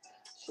están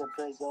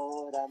siempre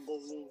llorando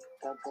y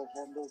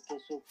cantando que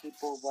su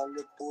equipo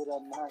vale pura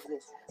madre.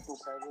 No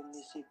saben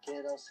ni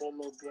siquiera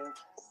hacerlo bien.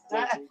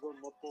 Te digo,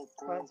 no te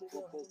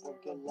preocupes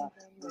porque la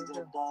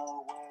vida da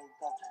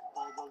vuelta.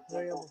 Todo el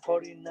tiempo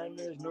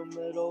 49ers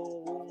número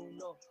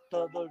 1.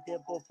 Todo el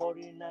tiempo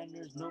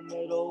 49ers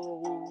número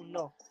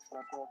 1.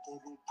 Para que el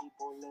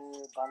equipo le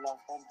va a la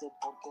gente,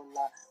 porque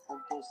la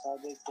gente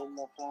sabe que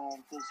la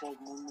franquicia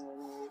es número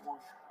 1.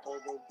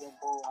 Todo el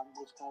tiempo han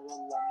buscado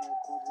las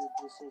mejores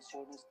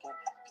decisiones, que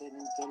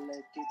quieren que el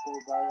equipo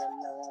vaya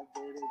en la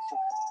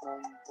dirección.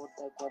 No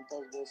importa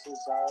cuántas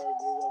veces ha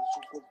ido al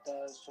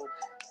supertazón,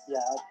 ya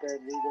ha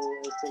perdido,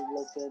 eso es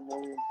lo que no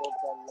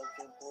importa. Lo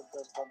que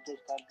importa es cuántos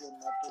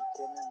campeonatos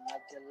tienen.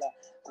 Aquí la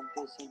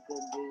gente siempre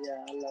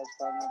envidia a los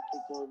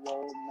fanáticos de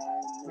los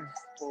Niners.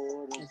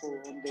 Por eso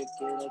donde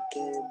quiera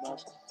que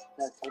vas,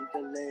 la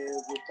gente le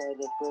gusta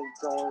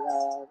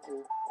recordar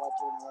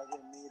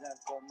 4-9, mira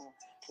cómo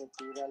se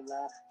tira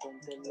la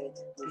gente, le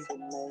dice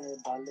me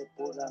vale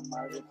pura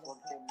madre,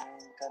 porque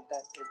me encanta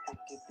este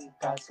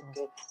equipazo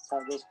que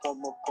sabes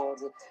cómo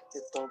corre.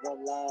 De toda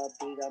la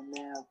vida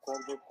me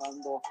acuerdo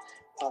cuando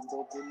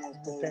vine a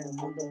este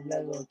mundo en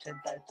el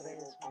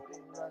 83,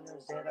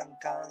 49ers eran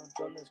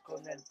campeones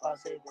con el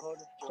pase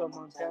corto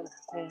Montana,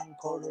 un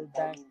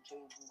quarterback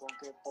con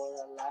que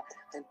toda la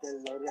gente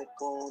lo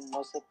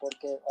reconoce,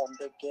 porque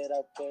donde quiera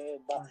que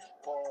va,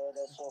 por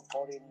eso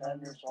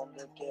 49ers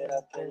donde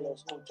quiera que lo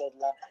escuchas,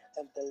 la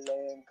gente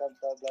le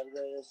encanta hablar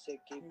de ese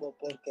equipo,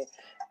 porque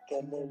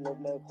tiene los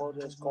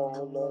mejores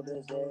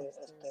colores de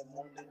este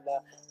mundo, y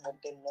la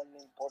gente no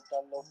le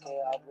importa lo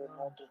que hablen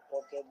otros,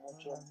 porque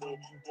muchos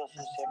videos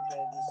siempre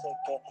dice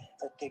que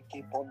este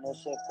equipo no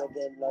se fue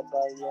de la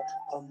bahía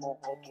como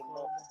otros.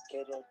 No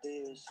quiero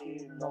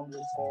decir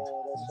nombres,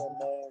 por eso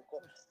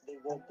mejor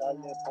digo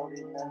dale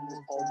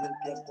 49ers, todo el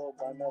tiempo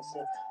van a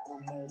ser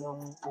número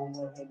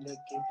 1. El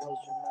equipo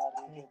es una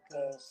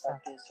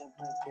riqueza que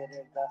siempre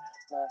quiere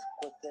ganar,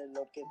 cueste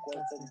lo que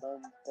cueste, no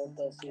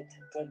importa si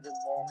pierde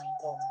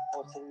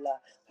o si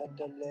la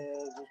gente le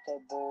gusta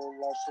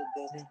burlarse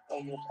de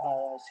ellos,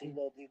 así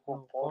lo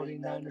dijo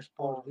 49ers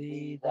por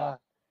vida.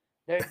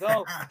 There you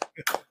go.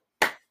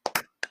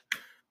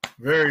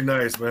 Very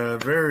nice, man.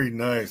 Very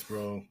nice,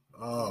 bro.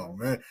 Oh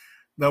man.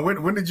 Now,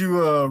 when did you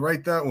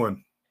write that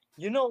one?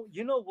 You know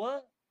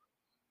what?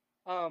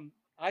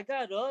 I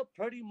got up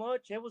pretty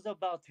much. It was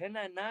about 10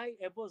 at night.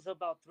 It was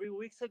about 3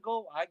 weeks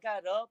ago. I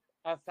got up.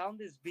 I found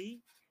this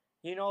beat,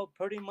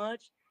 pretty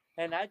much,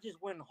 and I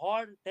just went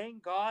hard.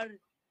 Thank God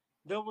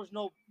there was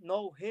no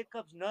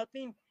hiccups,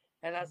 nothing.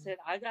 And I said,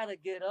 I gotta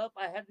get up.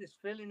 I had this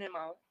feeling in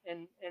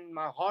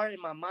my heart,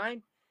 in my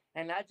mind,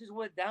 and I just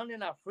went down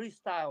and I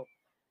freestyle.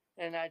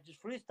 And I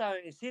just freestyle.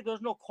 And see,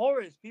 there's no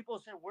chorus. People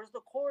say, "Where's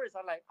the chorus?"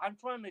 I'm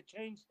trying to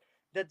change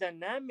the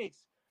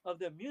dynamics of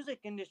the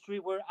music industry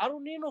where I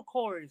don't need no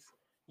chorus.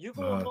 You're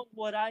gonna know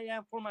what I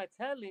am for my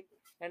talent,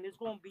 and it's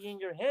gonna be in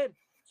your head.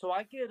 So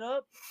I get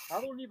up. I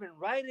don't even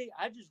write it.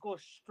 I just go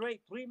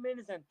straight 3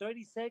 minutes and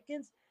 30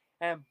 seconds,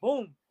 and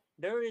boom,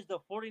 there is the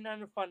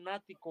 49er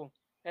Fanatico.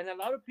 And a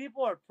lot of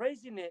people are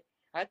praising it.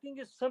 I think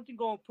it's something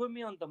gonna put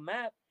me on the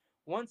map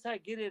once I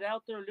get it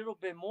out there a little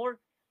bit more.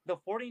 The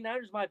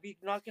 49ers might be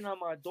knocking on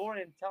my door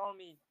and telling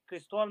me,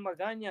 Cristobal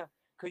Magana,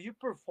 could you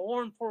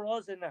perform for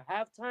us in a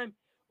halftime?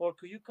 Or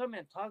could you come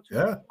and talk to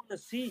us? Yeah. We want to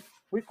see.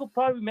 We could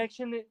probably make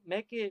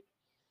it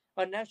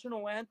a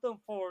national anthem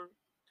for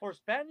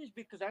Spanish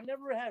because I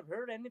never have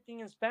heard anything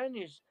in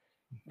Spanish.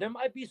 There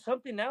might be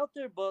something out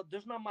there, but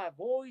there's not my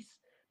voice,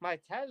 my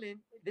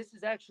talent. This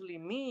is actually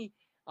me.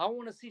 I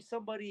want to see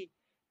somebody.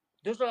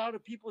 There's a lot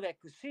of people that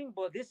could sing,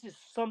 but this is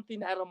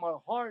something out of my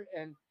heart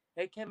and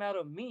it came out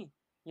of me.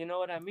 You know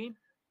what I mean?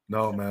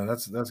 No, man,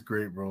 that's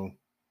great, bro.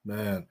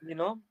 Man, You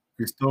know?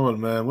 Cristobal,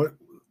 man. What?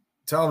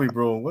 Tell me,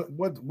 bro.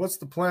 What's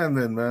the plan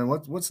then, man?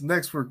 What's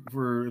next for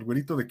El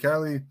Güerito de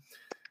Cali,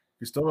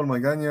 Cristobal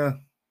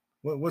Magana?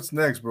 What's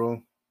next,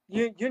 bro?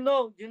 We got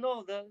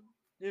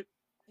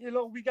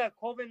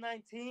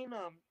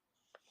COVID-19.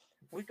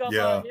 We got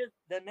Yeah.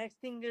 the next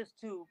thing is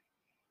to,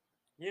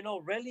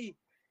 really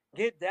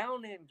get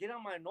down and get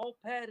on my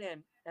notepad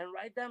and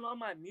write down all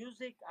my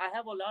music. I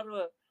have a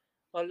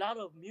lot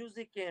of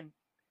music in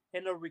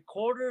a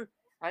recorder.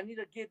 I need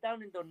to get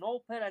down in the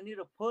notepad. I need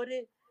to put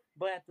it,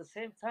 but at the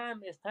same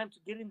time, it's time to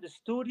get in the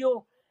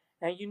studio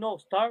and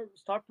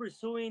start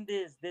pursuing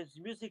this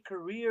music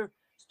career.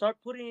 Start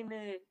putting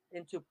it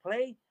into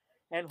play,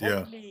 and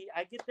Yeah. hopefully,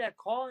 I get that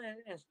call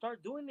and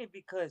start doing it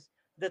because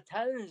the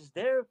talent is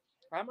there.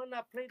 I might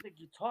not play the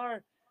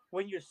guitar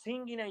when you're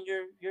singing and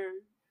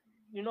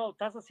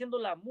estás haciendo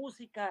la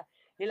música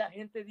y la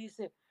gente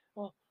dice,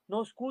 oh,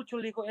 no escucho.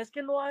 Le digo, es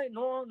que no hay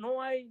ruido,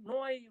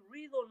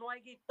 no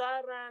hay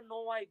guitarra,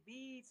 no hay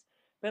beats,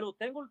 pero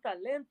tengo el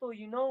talento.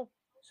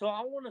 So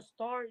I want to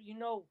start,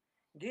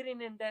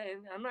 getting in that,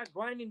 and I'm not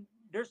grinding.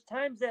 There's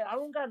times that I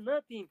don't got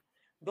nothing.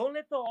 Don't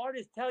let the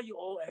artist tell you,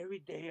 oh, every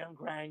day I'm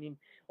grinding.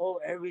 Oh,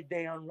 every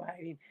day I'm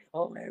writing.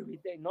 Oh, every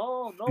day.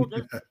 No,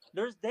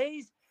 there's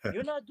days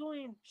you're not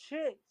doing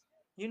shit.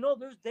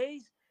 There's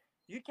days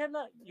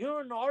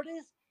you're an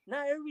artist.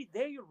 Not every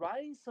day you're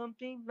writing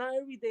something. Not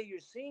every day you're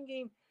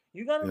singing.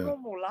 You got a Yeah.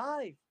 normal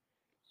life.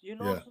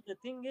 Yeah. So the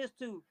thing is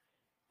to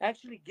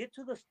actually get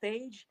to the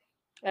stage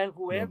and No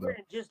whoever doubt.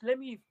 and just let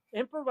me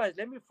improvise,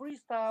 let me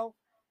freestyle,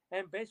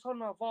 and based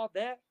on of all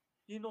that,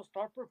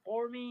 start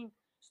performing,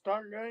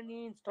 start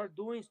learning,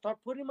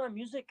 start putting my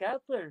music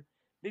out there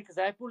because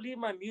I believe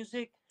my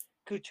music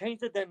could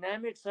change the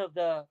dynamics of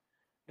the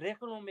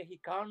regional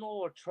mexicano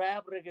or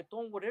trap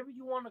reggaeton, whatever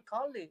you want to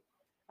call it.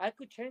 I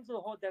could change the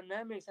whole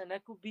dynamics and I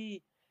could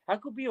be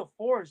a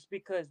force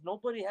because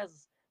nobody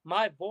has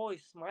my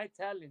voice, my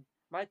talent.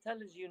 My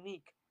talent is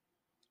unique.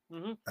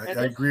 And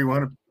I agree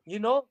 100.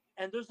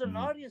 and there's an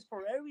audience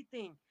for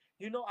everything.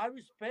 I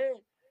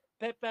respect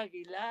Pepe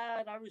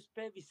Aguilar, I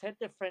respect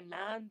Vicente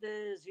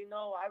Fernandez,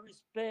 I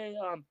respect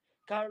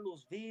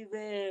Carlos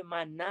Vive,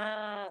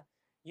 Maná,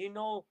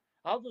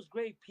 all those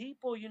great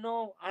people,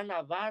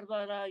 Ana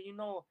Bárbara,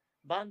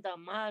 Banda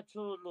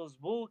Macho, Los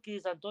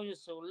Bukis, Antonio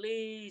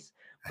Solis,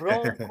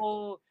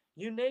 Bronco,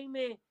 you name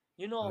it,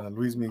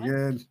 Luis I,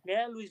 Miguel,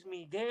 yeah, Luis Juan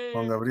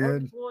Miguel, Hurt Gabriel.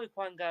 Boy,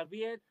 Juan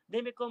Gabriel,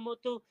 deme como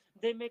tú.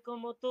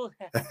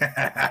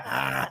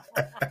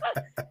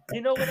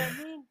 You know what I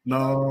mean?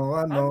 No,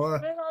 I I know.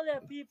 respect all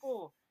that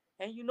people.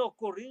 And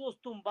corridos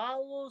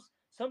tumbados.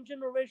 Some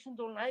generation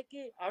don't like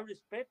it. I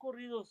respect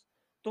corridos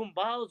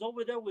tumbados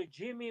over there with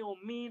Jimmy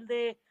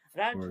Humilde, Of course.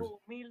 Rancho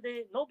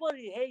Humilde.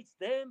 Nobody hates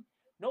them.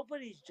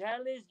 Nobody's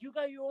jealous. You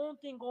got your own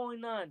thing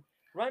going on.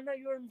 Right now,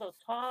 you're in the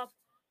top.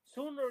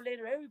 Sooner or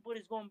later,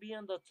 everybody's going to be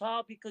on the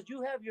top because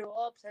you have your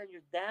ups and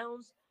your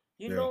downs.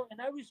 Yeah.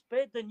 And I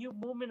respect the new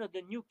movement of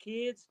the new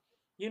kids.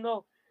 You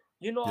know,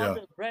 all Yeah.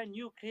 the brand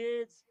new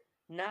kids,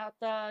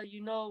 Nata,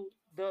 the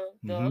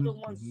other Mm-hmm.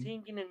 ones Mm-hmm.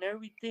 singing and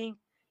everything.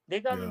 They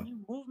got a Yeah.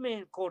 new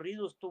movement,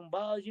 corridos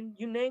tumbados,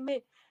 you name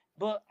it.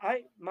 But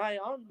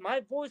my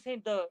voice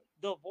ain't the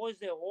voice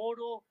de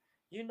oro,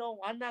 you know,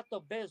 I'm not the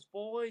best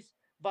voice,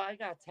 but I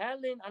got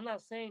talent. I'm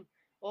not saying,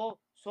 oh,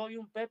 soy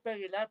un Pepe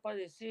Aguilar para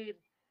decir,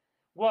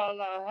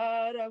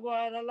 Guadalajara,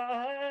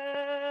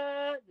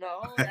 Guadalajara.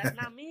 No, that's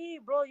not me,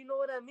 bro. You know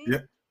what I mean? Yeah,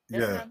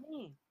 That's yeah. not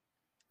me.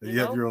 You You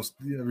have know? your own,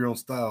 you have your own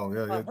style.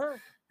 Yeah, yeah, Uh-huh.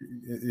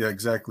 yeah.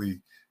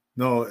 Exactly.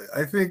 No,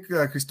 I think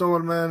Cristobal,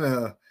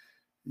 man.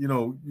 You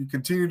know, you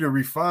continue to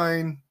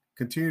refine,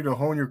 continue to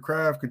hone your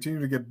craft, continue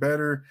to get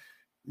better.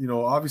 You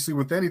know, obviously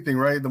with anything,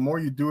 right? The more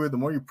you do it, the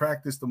more you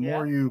practice, the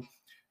more Yeah.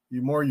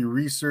 you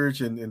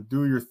research and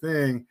do your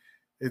thing,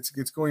 it's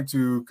going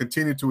to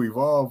continue to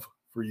evolve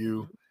for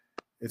you. Mhm.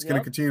 It's going to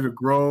Yep. continue to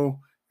grow,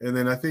 and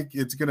then I think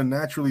it's going to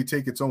naturally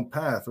take its own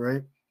path,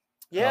 right?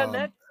 Yeah, As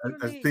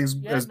naturally. things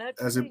Yeah,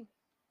 naturally.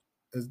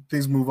 as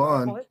things move Go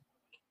on, ahead.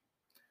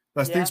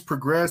 as Yeah. things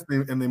progress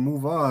and they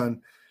move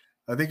on,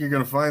 I think you're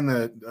going to find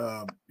that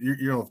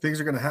you know things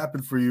are going to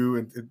happen for you,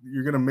 and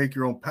you're going to make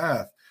your own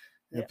path,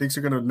 Yeah. and things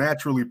are going to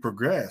naturally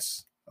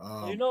progress.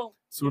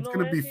 So it's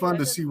going to be Andy, fun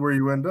to see where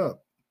you end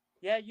up.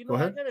 yeah, Go I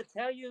ahead. gotta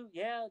tell you,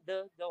 yeah,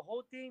 the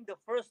whole thing, the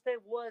first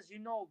step was,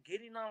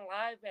 getting on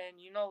live and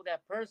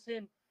that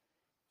person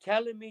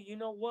telling me, you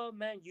know what,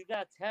 man, you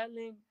got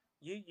talent.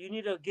 You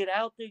need to get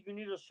out there. You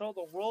need to show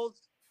the world.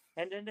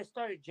 And then they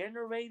started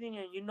generating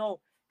and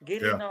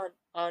getting Yeah,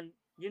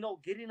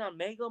 on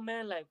Mega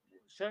Man. Like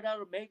shout out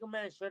to Mega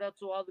Man. Shout out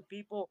to all the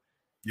people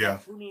yeah,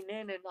 that tuning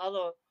in and all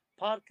the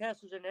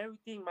podcasters and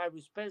everything. My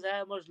respects. I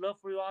have much love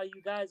for you all.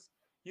 You guys.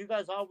 You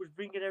guys always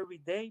bring it every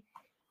day.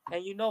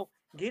 And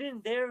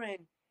getting there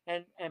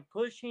and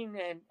pushing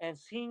and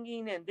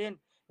singing and then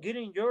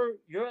getting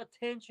your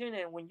attention.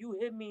 And when you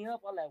hit me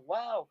up, I'm like,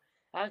 wow,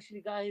 I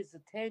actually got his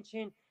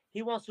attention.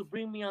 He wants to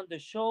bring me on the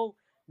show.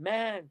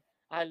 Man,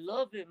 I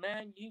love it,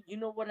 man. You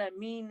know what I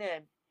mean?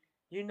 And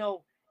you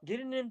know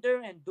getting in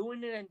there and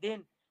doing it and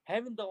then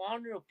having the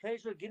honor or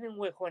pleasure getting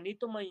with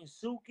Juanito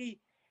Mayuzuki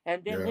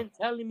and then yeah, him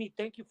telling me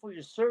thank you for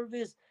your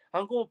service.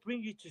 I'm going to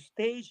bring you to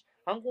stage.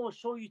 I'm going to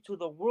show you to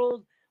the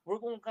world. We're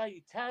going to got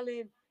you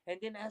talent. And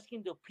then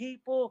asking the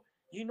people,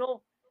 you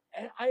know,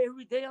 and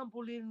every day I'm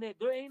believing it.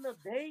 There ain't a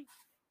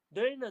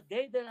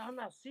day that I'm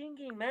not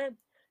singing, man.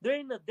 There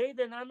ain't a day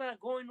that I'm not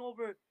going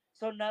over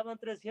Sonaban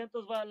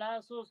 300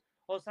 balazos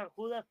o San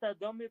Judas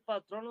Tadeo, mi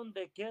patrón,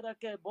 donde quiera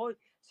que voy.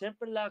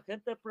 Siempre la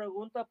gente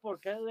pregunta por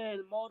qué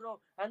el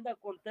moro anda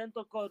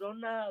contento,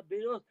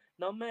 coronavirus,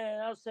 no me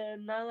hace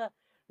nada.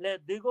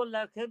 Les digo a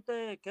la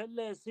gente que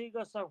le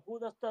siga San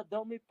Judas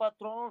Tadeo, mi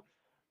patrón.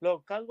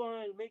 Lo cargo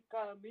en mi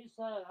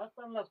camisa,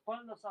 hasta en las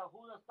palmas, San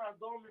Judas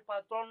Tadeo, mi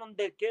patrón,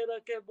 donde quiera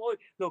que voy.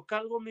 Lo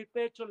cargo en mi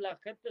pecho, la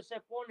gente se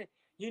pone.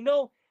 You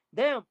know,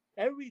 damn,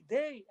 every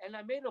day. And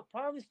I made a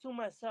promise to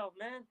myself,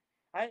 man.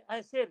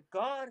 I said,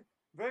 God,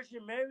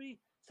 Virgin Mary,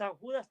 San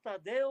Judas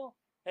Tadeo,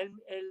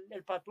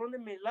 el patrón de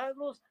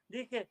milagros.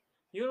 Dije,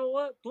 you know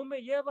what? Tú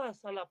me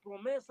llevas a la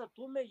promesa,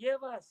 tú me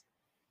llevas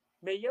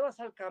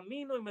al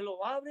camino y me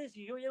lo abres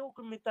y yo llego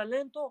con mi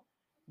talento.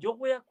 Yo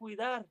voy a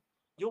cuidar,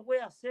 yo voy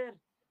a hacer.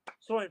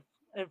 So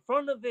in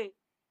front of it,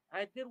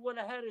 I did what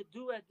I had to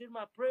do. I did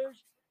my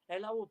prayers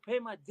and I will pay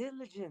my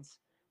diligence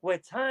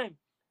with time.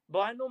 But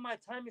I know my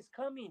time is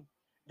coming.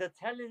 The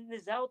talent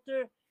is out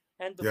there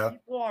and the yeah.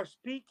 people are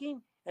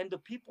speaking and the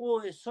people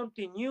is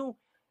something new.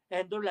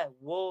 And they're like,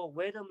 whoa,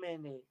 wait a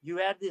minute.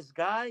 You add this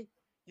guy,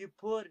 you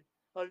put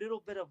a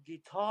little bit of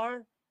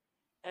guitar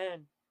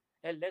and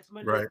el ex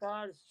Right.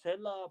 militar se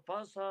la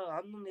pasa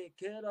anda donde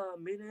quiera.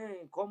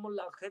 Miren cómo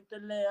la gente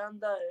le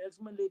anda ex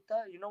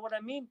militar. You know what I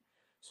mean?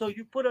 So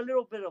you put a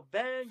little bit of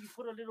band, you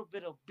put a little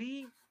bit of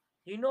beat.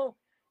 You know,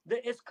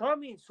 it's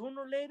coming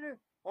sooner or later.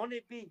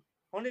 Only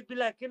be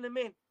like in the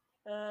man.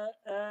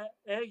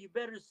 Hey, you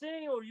better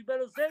sing or you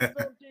better say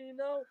something.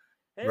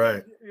 Hey,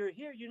 Right. you're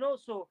here.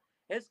 So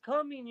it's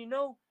coming.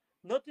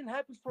 Nothing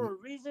happens for a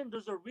reason.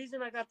 There's a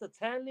reason I got the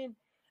talent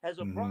as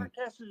a Mm-hmm.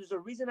 broadcaster. There's a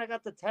reason I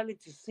got the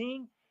talent to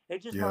sing.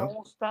 It's just my Yeah.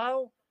 own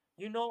style.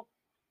 You know,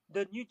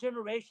 the new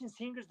generation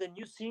singers, the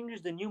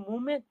new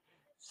movement.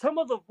 Some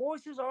of the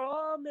voices are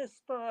all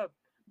messed up.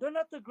 They're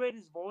not the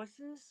greatest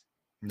voices.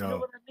 You know No.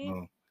 what I mean? No.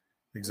 No.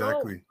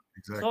 Exactly.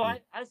 So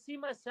Exactly. I see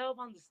myself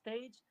on the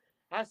stage.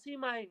 I see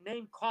my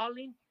name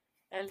calling,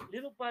 and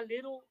little by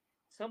little,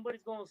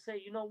 somebody's gonna say,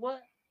 you know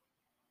what?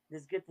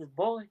 Let's get this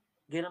boy,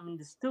 get him in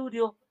the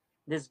studio.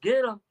 Let's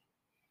get him.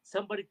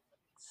 Somebody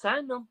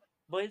sign him,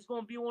 but it's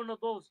gonna be one of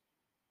those.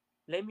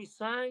 Let me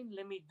sign,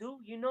 let me do.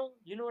 You know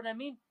what I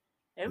mean.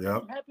 Yeah.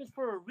 Everything happens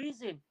for a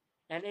reason,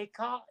 and it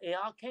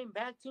all came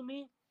back to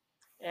me.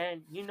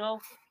 And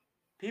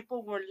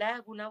people were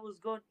laughing when I was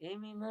going. Y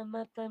mi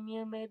mamá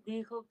también me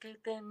dijo que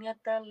tenía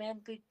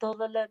talento y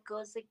toda la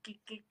cosa.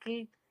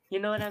 Ki. You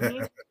know what I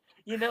mean?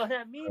 You know what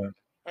I mean?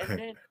 And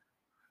then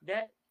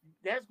that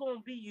that's going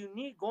to be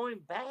unique. Going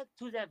back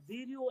to that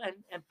video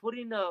and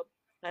putting a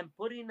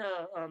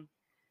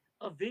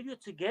video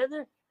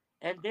together,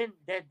 and then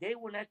that day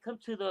when I come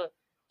to the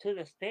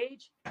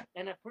stage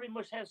and I pretty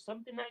much have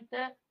something like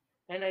that,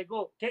 and I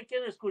go, ¿qué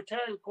quiere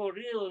escuchar el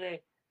corrido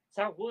de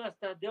San Judas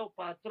Tadeo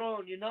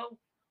Patrón?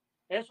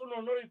 Es un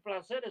honor y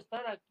placer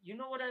estar aquí. You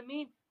know what I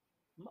mean?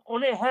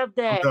 only have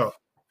No that, doubt.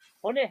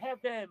 only have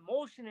that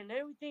emotion and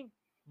everything.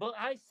 But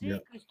I Yeah.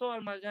 see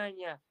Cristóbal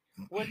Magaña,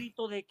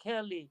 güerito de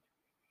Kelly.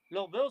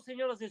 Lo veo,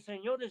 señoras y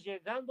señores,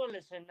 llegando al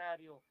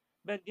escenario,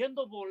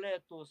 vendiendo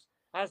boletos,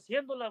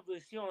 haciendo la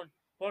visión,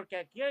 porque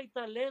aquí hay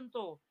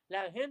talento.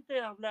 La gente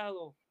ha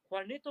hablado.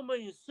 Juanito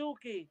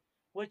Mayuzuki,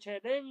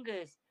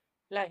 Huecherengues,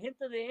 la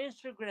gente de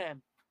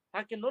Instagram,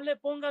 a que no le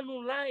pongan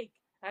un like,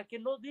 a que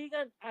no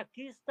digan,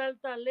 aquí está el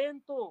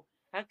talento,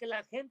 a que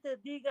la gente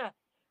diga,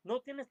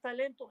 no tienes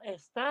talento,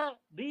 está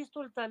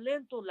visto el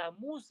talento, la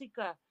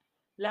música,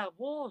 la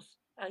voz,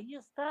 ahí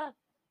está.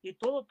 Y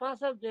todo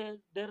pasa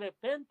de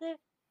repente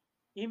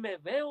y me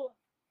veo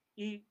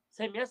y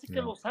se me hace que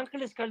Yeah. Los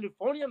Ángeles,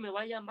 California me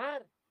va a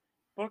llamar,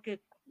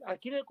 porque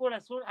aquí en el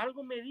corazón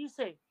algo me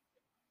dice,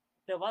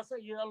 te vas a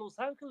ir a Los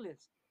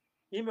Ángeles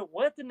y me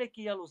voy a tener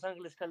que ir a Los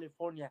Ángeles,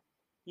 California.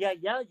 Y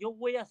allá yo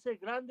voy a ser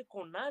grande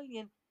con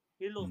alguien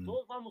y los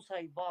dos vamos a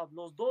evolve,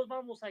 los dos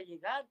vamos a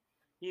llegar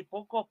y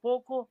poco a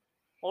poco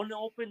only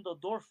open the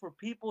doors for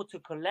people to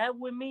collab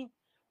with me.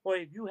 Or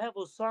if you have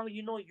a song,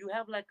 you know, you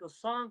have like a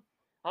song,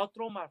 I'll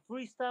throw my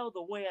freestyle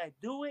the way I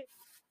do it.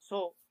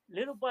 So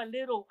little by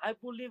little, I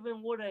believe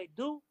in what I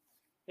do.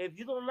 If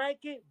you don't like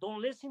it,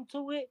 don't listen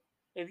to it.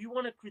 If you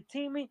want to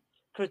critique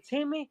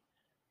me.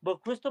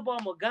 But Cristobal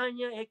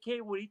Magaña, aka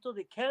Huerito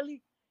de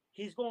Kelly,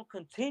 he's going to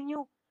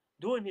continue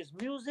doing his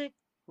music,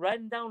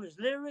 writing down his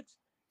lyrics,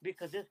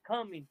 because it's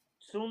coming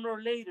sooner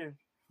or later.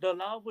 The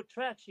law of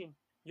attraction.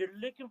 You're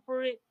looking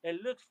for it,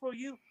 it looks for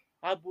you.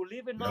 I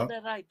believe in all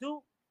Yeah. that I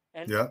do.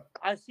 And Yeah.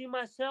 I see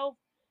myself,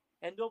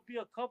 and there'll be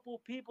a couple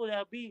people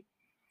that'll be,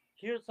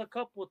 here's a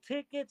couple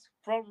tickets,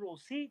 front row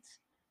seats.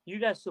 You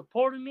guys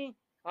supporting me.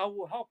 I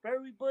will help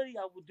everybody.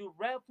 I will do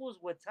raffles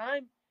with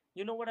time.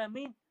 You know what I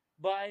mean?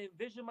 But I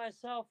envision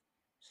myself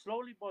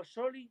slowly but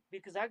surely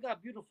because I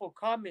got beautiful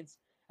comments.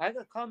 I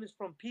got comments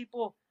from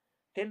people.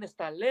 Tienes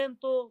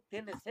talento,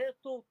 tienes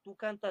esto, tú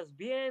cantas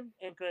bien,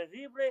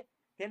 increíble.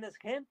 Tienes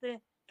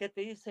gente que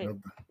te dice, Yep.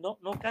 no,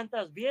 no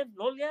cantas bien,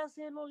 no le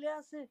hace, no le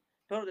hace.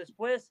 Pero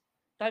después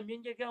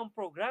también llegué a un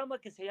programa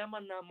que se llama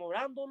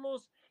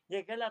Enamorándolos.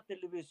 Llegué a la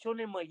televisión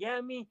en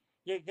Miami,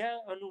 llegué a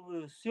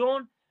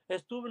Univisión,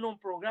 estuve en un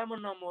programa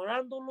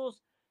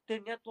enamorándolos,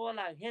 tenía toda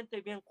la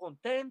gente bien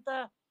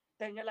contenta,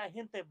 tenía la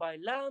gente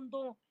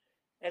bailando,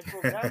 el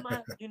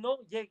programa, you know,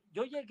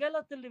 yo llegué a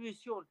la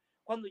televisión.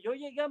 Cuando yo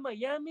llegué a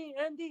Miami,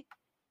 Andy,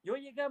 yo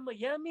llegué a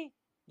Miami,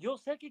 yo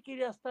sé que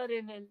quería estar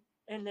en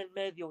el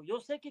medio, yo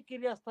sé que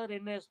quería estar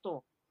en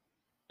esto,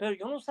 pero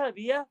yo no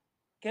sabía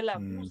que la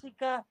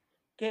música,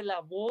 que la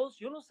voz,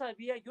 yo no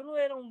sabía, yo no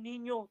era un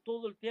niño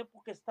todo el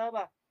tiempo que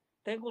estaba,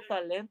 tengo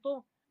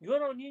talento, yo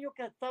era un niño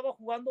que estaba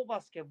jugando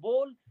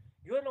basquetbol,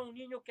 yo era un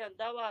niño que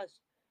andaba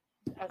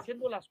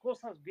haciendo las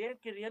cosas bien,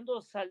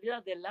 queriendo salir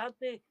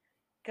adelante,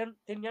 que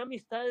tenía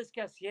amistades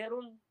que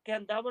hicieron, que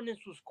andaban en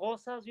sus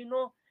cosas, you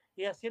know,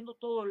 y haciendo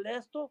todo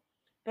esto,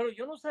 pero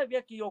yo no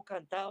sabía que yo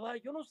cantaba,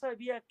 yo no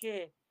sabía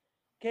que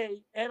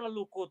era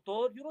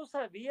locutor, yo no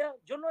sabía,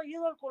 yo no he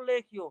ido al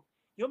colegio,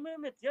 yo me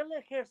metí al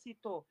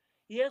ejército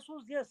y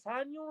esos 10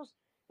 años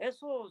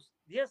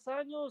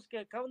que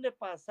acaban de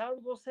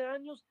pasar, 12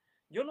 años,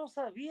 yo no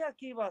sabía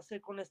qué iba a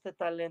hacer con este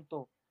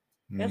talento.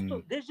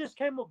 Esto, this just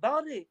came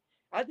about it.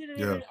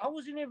 Yeah. I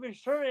wasn't even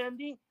sure,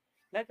 Andy.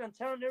 Like I'm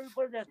telling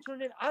everybody that's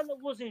tuning in, I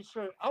wasn't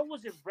sure. I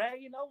wasn't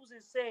bragging. I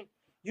wasn't saying,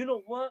 you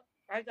know what?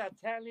 I got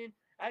talent.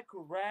 I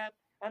could rap.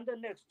 I'm the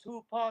next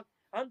Tupac.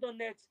 I'm the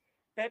next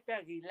Pepe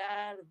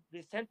Aguilar,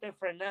 Vicente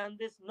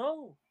Fernandez.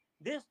 No,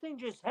 this thing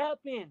just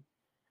happened.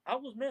 I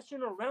was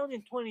messing around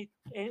in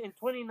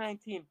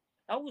 2019.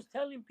 I was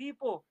telling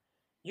people,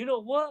 you know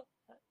what?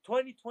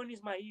 2020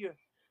 is my year.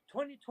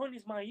 2020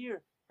 is my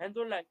year. And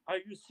they're like, are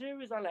you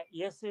serious? I'm like,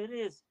 yes, it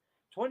is.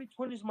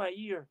 2020 is my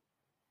year.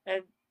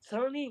 And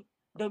suddenly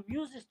the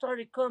music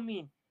started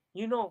coming.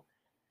 You know,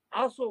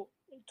 also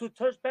to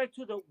touch back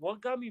to the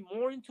what got me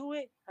more into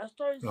it, I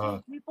started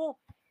seeing people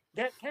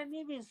that can't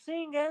even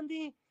sing,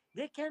 Andy.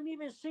 They can't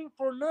even sing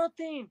for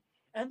nothing.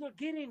 And they're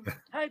getting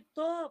hyped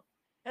up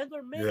and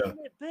they're Yeah. making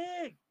it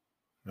big.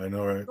 I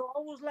know, right? So I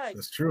was like,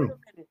 That's wait true. a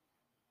minute.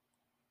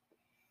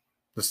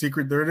 The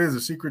secret, there it is,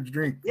 the secret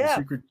drink, Yeah.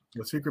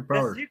 the secret The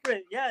power.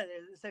 secret, yeah,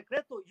 el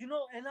secreto. You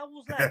know, and I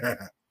was like,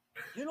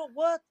 you know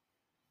what?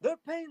 They're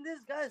paying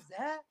these guys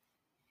that?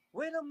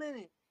 Wait a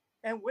minute.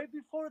 And way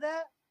before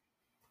that,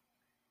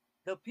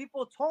 the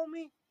people told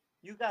me,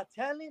 you got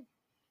talent,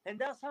 and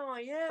that's how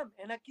I am.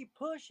 And I keep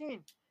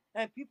pushing.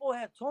 And people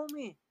have told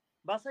me,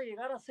 vas a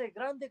llegar a ser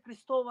grande,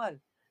 Cristóbal.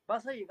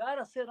 Vas a llegar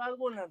a hacer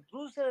algo en la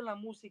industria de la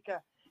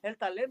música. El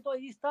talento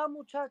ahí está,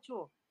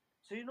 muchacho.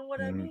 So you know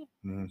what I mean?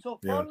 So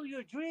Yeah. follow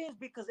your dreams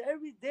because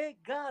every day,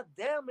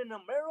 goddamn, in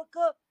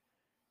America,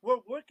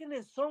 we're working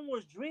in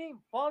someone's dream.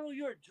 Follow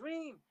your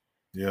dream.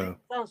 Yeah.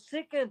 I'm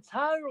sick and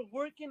tired of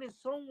working in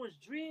someone's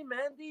dream,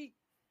 Andy.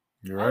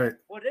 You're right.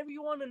 Whatever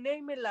you want to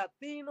name it,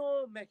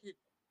 Latino,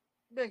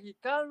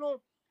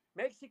 Mexicano,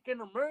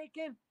 Mexican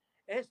American,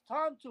 it's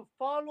time to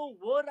follow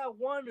what I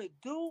want to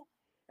do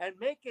and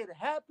make it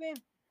happen.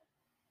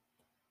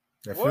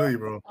 I feel you,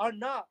 bro. Or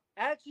not.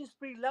 Actions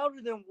speak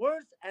louder than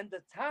words, and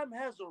the time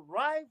has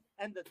arrived,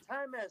 and the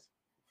time has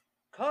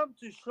come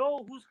to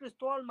show who's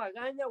Cristóbal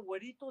Magaña,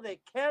 Güerito de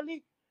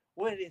Cali,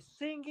 where he's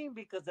singing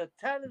because the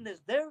talent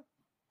is there.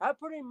 I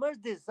pretty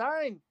much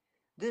designed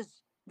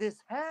this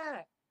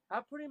hat.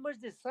 I pretty much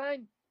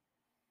designed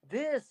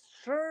this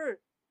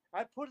shirt.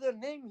 I put the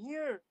name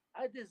here.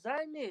 I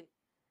designed it.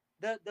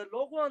 The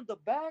logo on the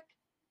back,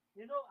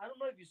 I don't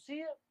know if you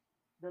see it.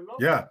 The logo.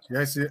 Yeah,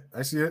 I see it.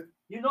 I see it.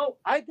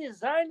 I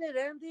designed it,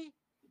 Andy.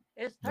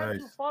 It's time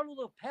to Nice. follow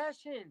the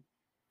passion.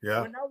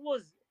 Yeah, When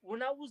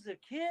I was a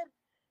kid,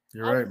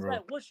 you're I right, was bro.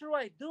 like, what should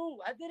I do?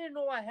 I didn't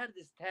know I had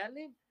this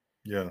talent.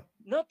 Yeah.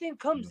 Nothing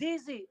comes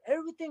easy.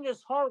 Everything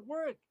is hard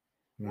work.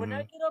 When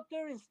I Hmm. get up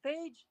there in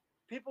stage,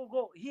 people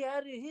go, he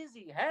had it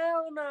easy.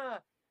 Hell nah.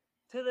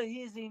 To the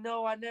easy,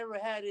 no, I never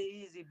had it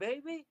easy,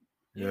 baby.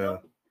 You Yeah.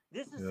 know,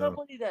 this is Yeah.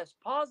 somebody that's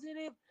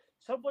positive,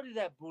 somebody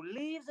that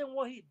believes in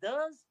what he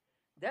does.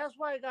 That's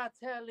why I got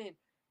talent.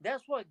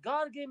 That's why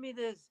God gave me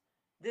this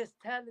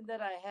talent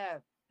that I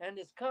have. And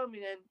it's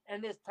coming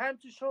and it's time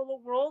to show the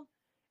world.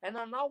 And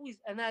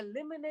I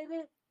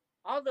eliminated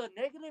all the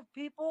negative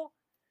people,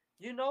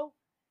 you know,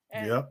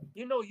 and Yep.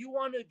 you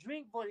want to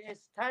drink, but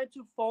it's time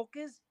to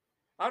focus.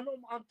 I'm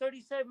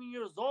 37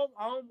 years old.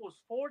 I'm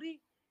almost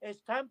 40.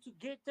 It's time to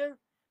get there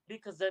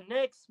because the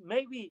next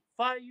maybe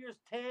 5 years,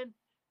 10,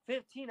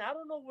 15, I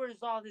don't know where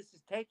all this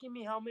is taking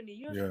me, how many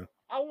years. Yeah.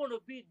 I want to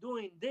be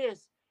doing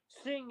this,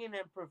 singing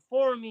and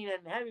performing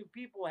and having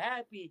people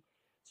happy,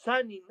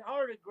 signing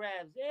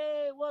autographs.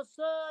 Hey, what's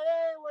up?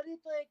 Hey,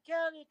 Juanito de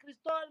Cali,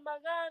 Cristóbal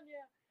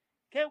Magaña.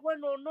 Qué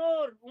buen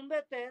honor, un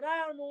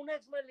veterano, un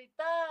ex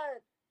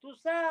militar. Tú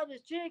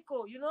sabes,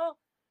 chico.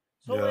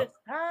 So Yeah. it's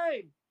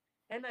time.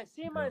 And I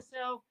see Yeah.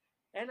 myself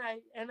and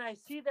I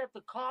see that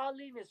the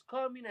calling is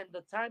coming and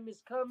the time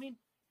is coming.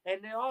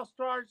 And it all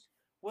starts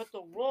with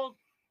the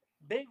world's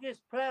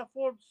biggest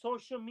platform,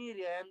 social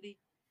media, Andy.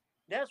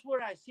 That's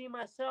where I see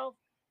myself.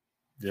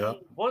 Yeah.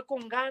 Y voy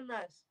con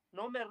ganas.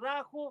 No me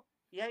rajo.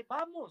 Y ahí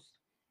vamos.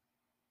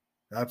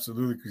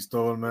 Absolutely,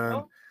 Cristobal, You man.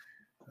 know?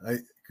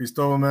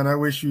 Cristobal, man, I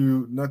wish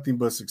you nothing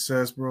but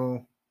success,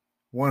 bro.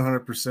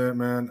 100%,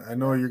 man. I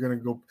know Yeah. you're gonna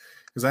go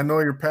because I know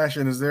your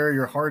passion is there,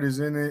 your heart is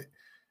in it.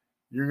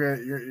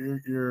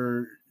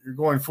 You're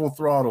going full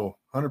throttle,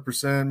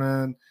 100%,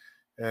 man.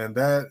 And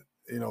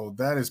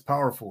that is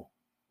powerful.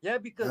 Yeah,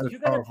 That because is you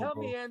gotta powerful, tell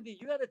me, bro. Andy.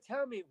 You gotta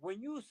tell me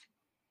when you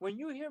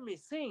hear me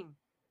sing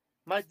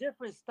my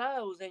different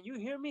styles, and you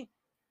hear me,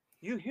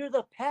 you hear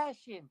the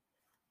passion.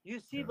 You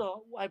see Yeah.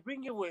 I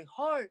bring it with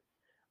heart.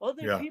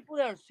 Other Yeah. people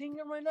that are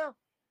singing right now,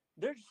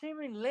 they're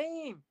singing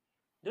lame.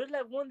 There's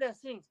like one that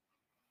sings,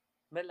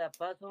 "Me la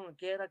paso donde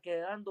quiera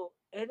que ando,"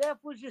 and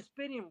that was just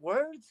spitting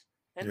words,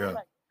 and they're Yeah.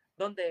 like,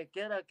 "Donde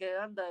quiera que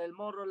anda el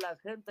morro, la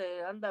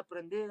gente anda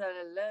prendida en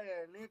el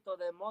leguenito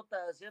de mota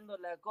haciendo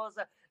la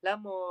cosa, la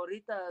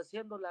morita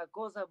haciendo la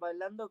cosa,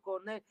 bailando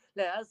con él,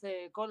 le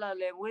hace con la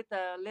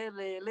lengüita,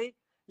 le."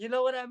 You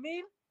know what I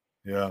mean?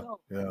 Yeah.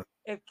 So Yeah.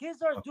 if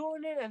kids are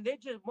doing it and they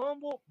just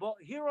mumble, but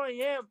here I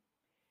am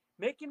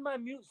making my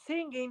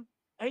singing,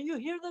 and you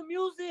hear the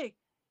music,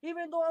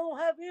 even though I don't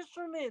have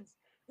instruments,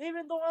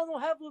 even though I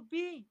don't have a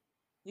beat,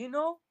 you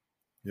know.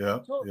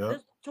 Yeah. So Yeah.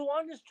 this, to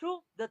honest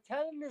truth, the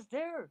talent is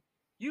there.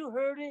 You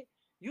heard it,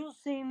 you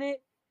seen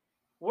it.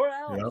 Where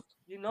Yeah. else?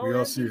 You know, We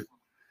all see Andy? it.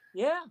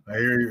 Yeah. I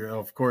hear you.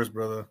 Of course,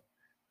 brother.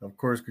 Of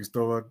course,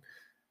 Cristobal.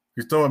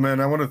 Cristobal, man,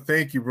 I want to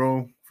thank you,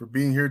 bro, for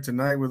being here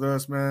tonight with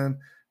us,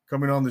 man.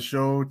 Coming on the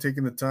show,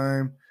 taking the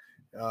time.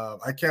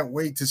 I can't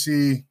wait to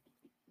see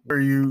where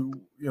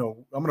I'm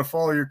gonna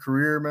follow your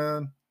career,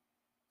 man,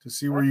 to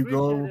see I where you appreciate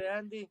go. it,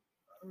 Andy.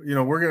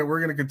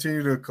 We're gonna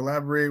continue to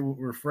collaborate.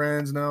 We're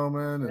friends now,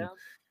 man, and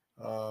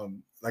Yeah.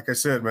 like I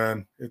said,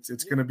 man, it's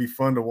Yeah. gonna be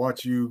fun to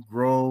watch you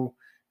grow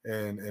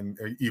and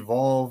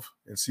evolve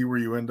and see where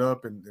you end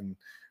up, and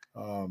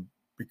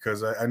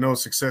because I know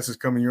success is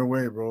coming your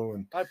way, bro.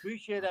 And I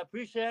appreciate it. I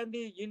appreciate it,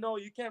 Andy.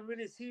 You can't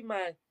really see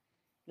my.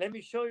 Let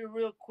me show you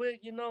real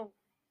quick.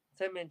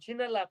 Se me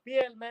enchina la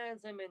piel, man.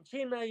 Se me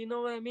enchina. You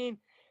know what I mean?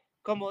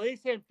 Como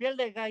dicen, piel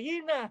de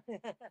gallina.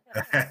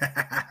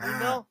 you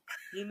know,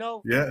 you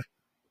know, yeah,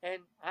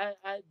 and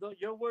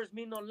your words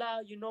mean a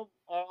lot.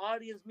 Our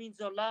audience means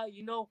a lot.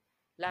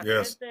 La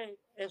yes, gente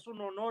es un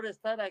honor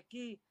estar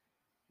aquí.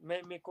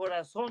 Mi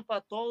corazón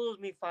para todos,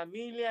 mi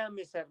familia,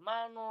 mis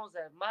hermanos,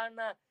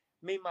 hermana,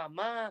 mi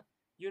mamá.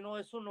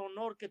 Es un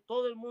honor que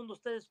todo el mundo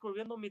esté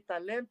descubriendo mi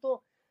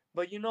talento.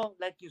 But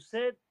like you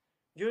said,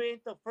 you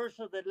ain't the first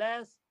or the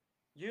last.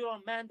 You're a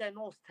man that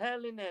knows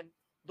talent, and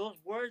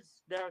those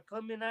words that are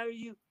coming out of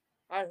you,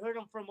 I heard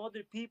them from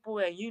other people,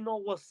 and you know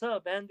what's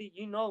up, Andy.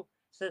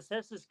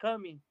 Success is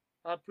coming.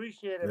 I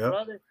appreciate it, yep,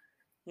 brother.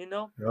 You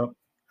know, yep, and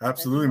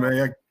absolutely, man.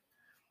 Yeah,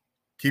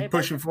 keep it might,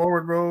 pushing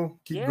forward, bro.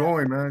 Keep yeah,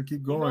 going, man.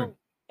 Keep you going. know,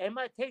 it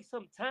might take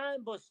some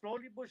time, but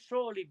slowly but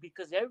surely,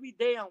 because every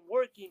day I'm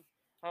working.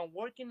 I'm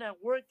working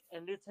at work,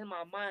 and it's in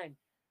my mind.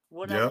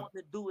 What I Yep, want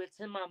to do, it's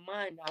in my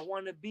mind. I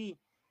want to be,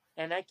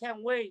 and I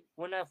can't wait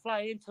when I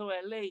fly into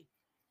LA.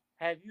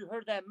 Have you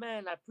heard that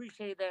man? I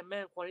appreciate that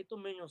man, Juanito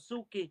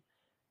Miñosuke.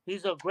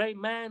 He's a great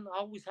man,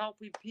 always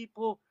helping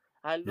people.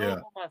 I love Yeah,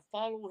 him. I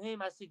follow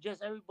him. I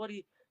suggest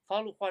everybody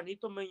follow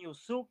Juanito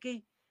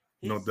Miñosuke.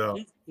 no He's, doubt.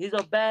 he's he's a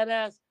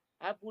badass.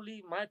 I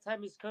believe my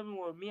time is coming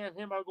where me and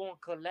him are going to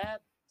collab.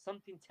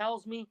 Something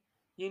tells me,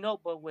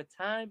 but with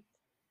time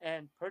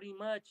and pretty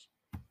much,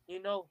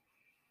 you know,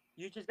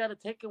 you just got to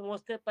take it one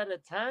step at a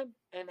time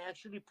and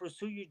actually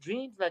pursue your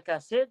dreams. Like I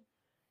said,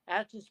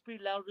 actions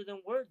speak louder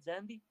than words,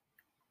 Andy.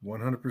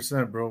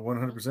 100%, bro.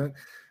 100%.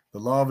 The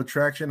law of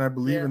attraction, I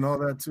believe in Yes. all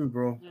that too,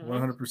 bro. Mm-hmm.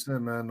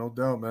 100%, man. No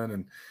doubt, man.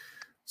 And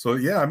so,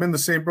 yeah, I'm in the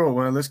same, bro,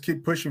 man. Let's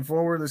keep pushing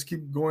forward. Let's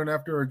keep going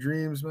after our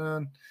dreams,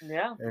 man,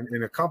 Yeah.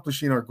 and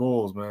accomplishing our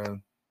goals,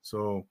 man.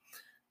 So,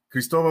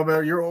 Cristobal,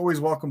 man, you're always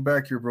welcome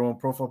back here, bro, on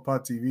Profile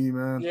Pod TV,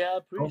 man. Yeah, I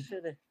Don't,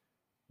 appreciate it.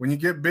 when you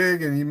get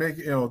big and you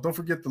make, don't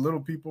forget the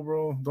little people,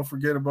 bro. Don't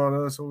forget about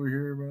us over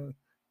here, bro.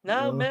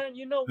 Now, man,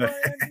 you know what,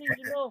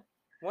 Anthony?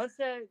 Once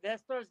that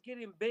starts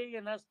getting big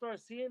and I start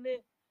seeing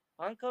it,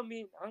 I'm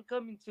coming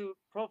to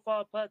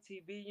Profile Pod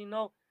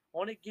TV,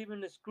 only giving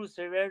an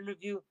exclusive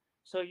interview.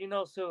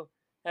 So,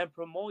 and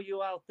promote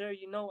you out there,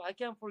 I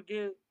can't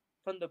forget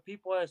from the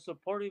people that are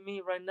supporting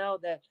me right now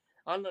that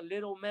I'm a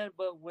little man,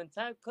 but when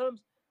time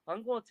comes,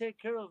 I'm going to take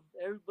care of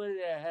everybody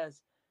that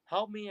has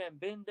helped me and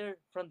been there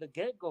from the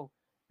get-go,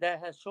 that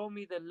has shown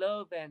me the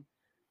love and,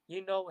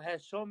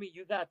 has shown me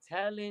you got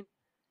talent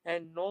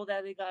and know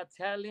that they got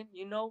talent,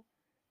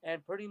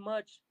 and pretty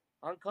much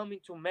I'm coming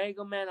to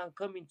Mega Man, I'm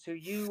coming to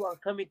you, I'm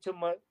coming to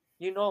my,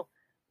 you know,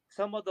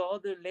 some of the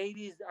other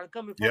ladies, I'm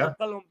coming for the Yeah,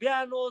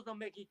 Colombianos, the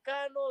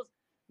Mexicanos,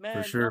 for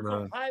man, sure, I'm so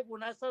man. hyped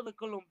when I saw the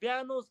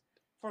Colombianos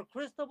for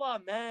Cristobal,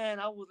 man,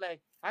 I was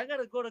like, I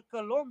gotta go to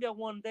Colombia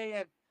one day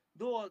and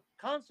do a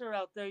concert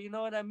out there, you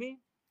know what I mean?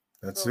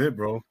 That's So, it,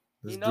 bro. you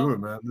Let's do know, it,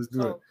 man. Let's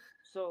do it.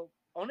 so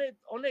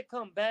only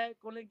come back,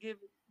 only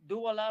do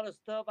a lot of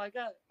stuff.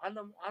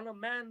 I'm a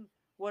man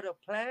with a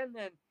plan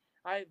and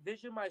I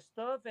vision my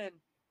stuff and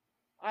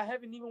I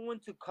haven't even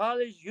went to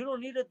college. You don't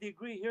need a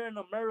degree here in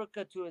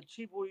America to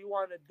achieve what you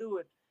want to do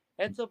it.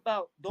 It's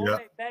about don't Yeah,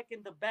 lay back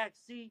in the back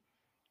seat,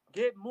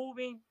 get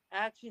moving,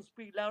 actions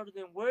speak louder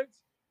than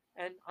words.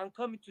 And I'm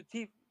coming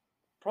to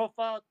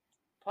Profile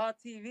Pod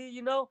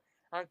TV,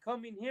 I'm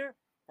coming here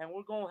and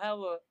we're gonna have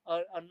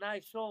a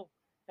nice show.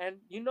 And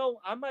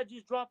I might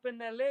just drop in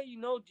LA,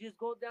 just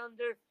go down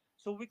there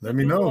so we let could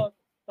me do know.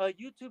 a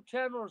YouTube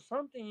channel or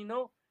something,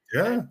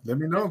 Yeah, and let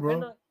me and know,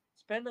 bro.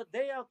 spend a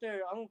day out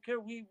there. I don't care.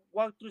 We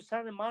walk through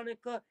Santa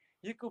Monica.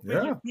 You could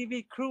bring your Yeah,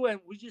 TV crew and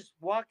we just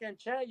walk and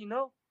chat, of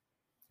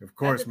not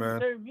course, man.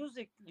 necessarily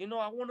music.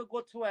 I want to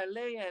go to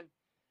LA and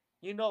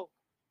you know,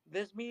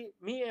 this me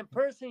in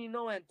person,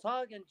 and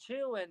talk and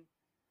chill and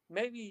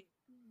maybe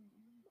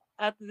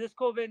after this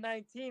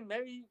COVID-19,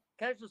 maybe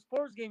catch a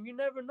sports game. You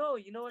never know.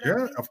 You know what I Yeah,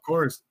 mean? of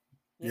course.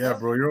 You Yeah, know?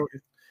 bro.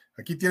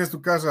 Aquí tienes tu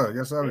casa,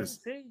 ya See, sabes.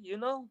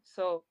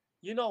 So,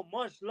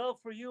 much love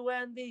for you,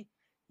 Andy.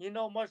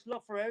 Much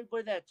love for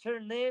everybody that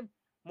turned in.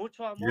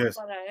 Mucho amor Yes.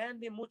 para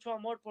Andy, mucho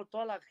amor por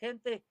toda la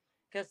gente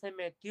que se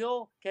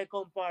metió, que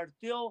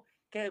compartió,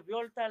 que vio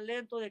el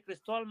talento de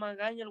Cristóbal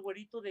Magaña, el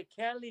güerito de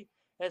Cali.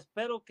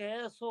 Espero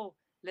que eso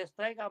les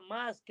traiga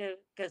más, que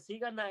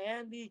sigan a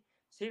Andy,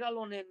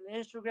 síganlo en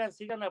Instagram,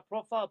 sigan a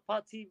Profile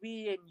Pod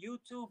TV en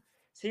YouTube,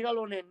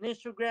 síganlo en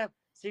Instagram,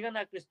 sigan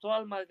a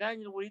Cristóbal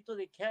Magaña, el güerito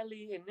de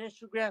Cali en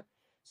Instagram.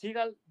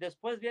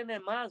 Después viene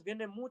más,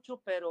 viene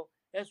mucho, pero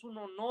es un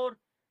honor.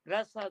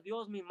 Gracias a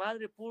Dios, mi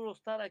madre pudo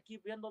estar aquí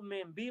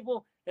viéndome en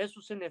vivo.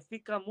 Eso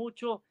significa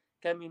mucho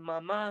que mi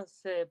mamá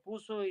se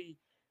puso y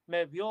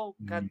me vio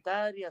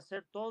cantar y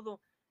hacer todo.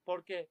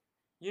 Porque,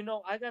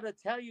 I got to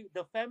tell you,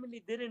 the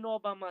family didn't know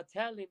about my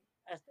talent.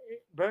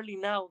 Barely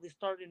now they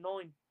started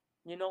knowing,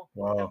 the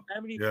Wow.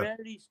 family Yeah,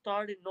 barely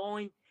started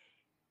knowing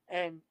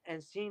and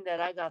seeing that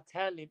I got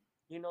talent.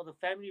 The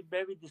family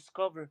barely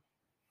discovered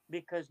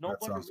because that's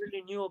nobody awesome.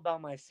 really knew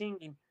about my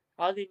singing.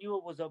 All they knew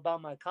was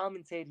about my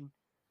commentating.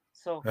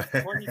 So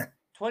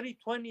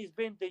 2020 has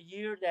been the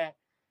year that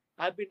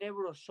I've been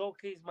able to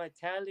showcase my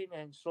talent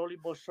and slowly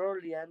but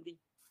surely, Andy,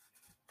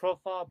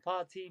 Profile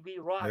Pod TV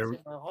rocks There-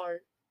 in my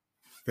heart.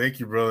 Thank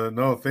you, brother.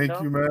 No, thank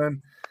you,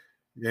 man.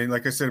 And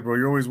like I said, bro,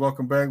 you're always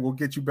welcome back. We'll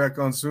get you back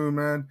on soon,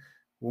 man.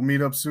 We'll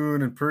meet up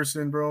soon in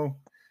person, bro.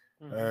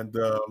 Mm-hmm. And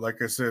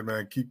like I said,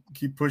 man,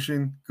 keep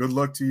pushing. Good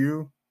luck to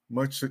you.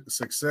 Much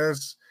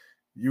success.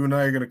 You and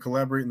I are going to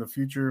collaborate in the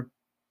future.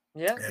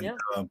 Yeah, And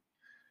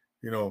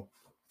yeah.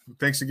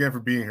 Thanks again for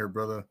being here,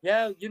 brother.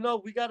 Yeah,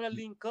 we gotta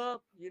link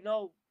up,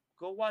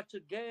 go watch a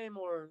game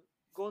or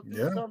go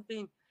do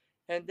something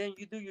and then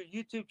you do your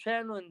YouTube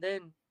channel and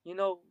then,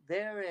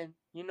 there and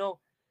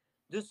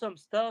do some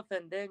stuff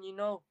and then,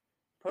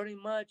 pretty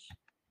much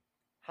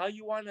how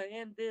you wanna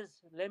end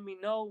this, let me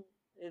know.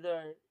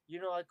 Either,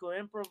 I could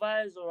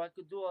improvise or I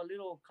could do a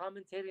little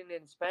commentating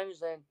in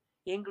Spanish and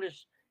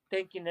English,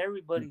 thanking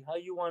everybody how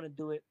you wanna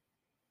do it.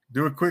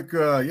 Do a quick,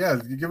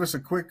 give us a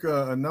quick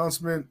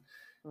announcement.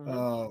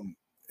 Mm-hmm.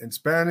 in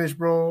Spanish,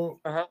 bro,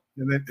 Uh-huh.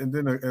 and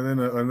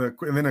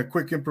then a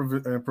quick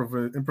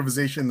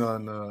improvisation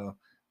on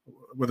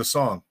with a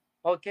song.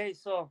 Okay,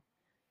 so,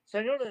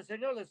 señores,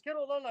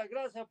 quiero dar las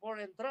gracias por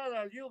entrar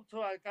al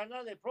YouTube, al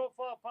canal de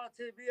Profile Pod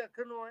TV,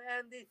 aquí no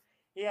Andy,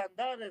 y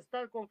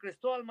estar con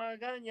Cristóbal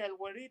Magaña, el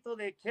güerito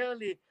de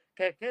Kelly,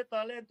 que qué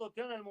talento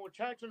tiene el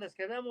muchacho. Les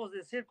queremos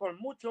decir con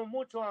mucho,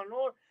 mucho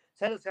honor,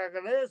 se les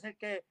agradece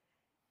que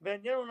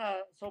vinieron a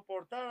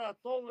soportar a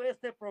todo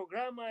este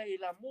programa y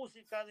la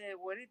música de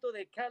güerito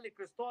de Kelly,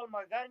 Cristóbal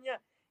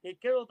Magaña, y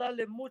quiero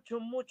darle mucho,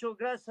 mucho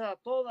gracias a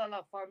toda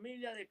la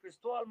familia de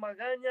Cristóbal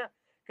Magaña,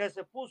 que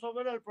se puso a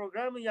ver el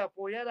programa y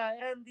apoyar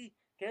a Andy,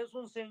 que es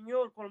un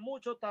señor con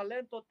mucho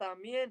talento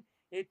también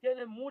y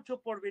tiene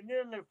mucho por venir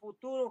en el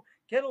futuro.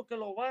 Quiero que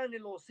lo vayan y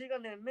lo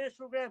sigan en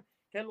Instagram,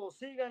 que lo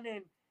sigan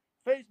en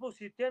Facebook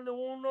si tiene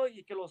uno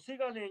y que lo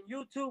sigan en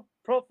YouTube,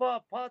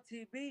 Profile Pod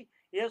TV.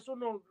 Y es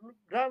un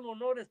gran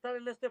honor estar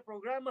en este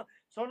programa.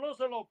 Solo no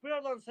se lo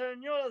pierdan,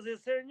 señoras y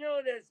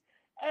señores.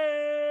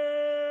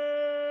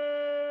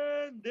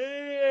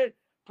 Andy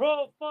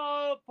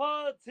Profile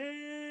Pod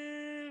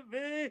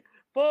TV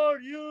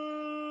por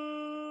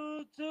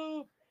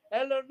YouTube.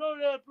 El honor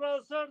y el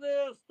placer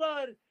de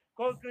estar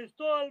con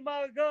Cristóbal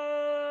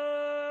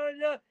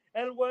Magaña,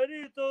 el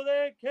güerito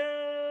de Kelly.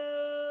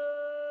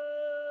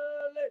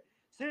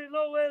 Si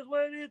no es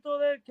güerito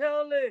de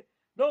Kelly,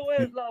 no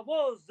es la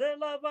voz de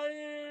la Bahía.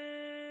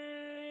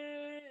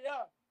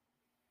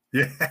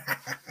 Yeah.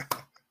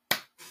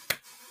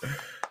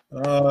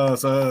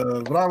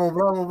 Bravo,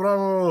 bravo,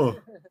 bravo.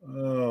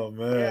 Oh,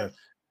 man. Yes.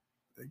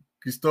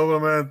 Cristobal,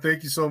 man,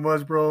 thank you so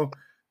much, bro.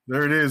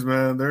 There it is,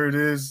 man. There it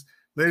is.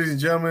 Ladies and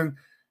gentlemen,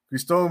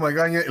 Cristobal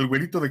Magaña, El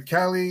Güerito de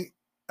Cali,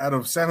 out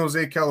of San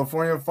Jose,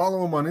 California.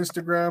 Follow him on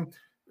Instagram.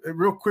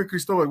 Real quick,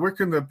 Cristobal, where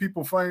can the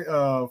people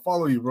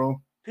follow you,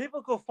 bro?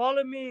 People can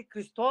follow me,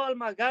 Cristóbal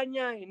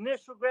Magaña, in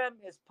Instagram.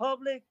 It's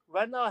public.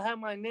 Right now, I have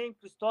my name,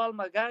 Cristóbal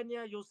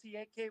Magaña. You'll see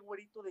AK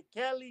Güerito de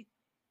Cali.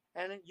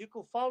 And you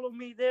can follow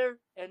me there.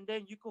 And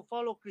then you can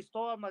follow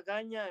Cristóbal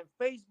Magaña on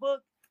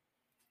Facebook.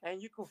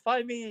 And you can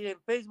find me in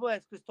Facebook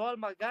as Cristóbal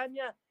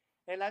Magaña.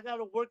 And I got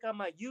to work on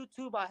my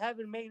YouTube. I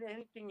haven't made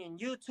anything in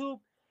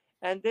YouTube.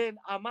 And then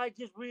I might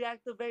just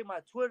reactivate my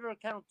Twitter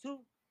account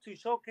too to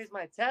showcase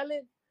my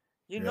talent,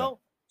 you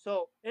know.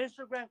 So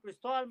Instagram,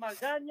 Cristóbal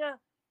Magaña.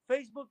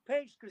 Facebook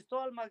page,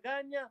 Cristóbal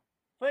Magaña.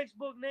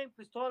 Facebook name,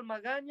 Cristóbal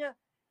Magaña.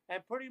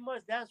 And pretty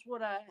much that's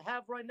what I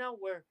have right now,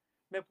 where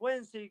me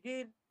pueden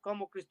seguir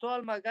como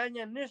Cristóbal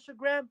Magaña en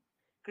Instagram,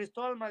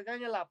 Cristóbal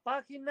Magaña la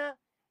página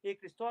y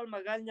Cristóbal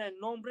Magaña el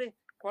nombre.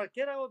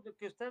 Cualquiera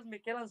que ustedes me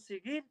quieran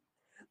seguir,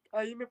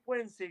 ahí me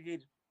pueden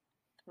seguir.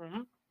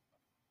 Uh-huh.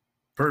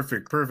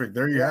 Perfect, perfect.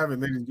 There you have it,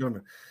 ladies and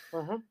gentlemen.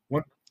 Uh-huh.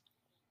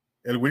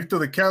 El Güerito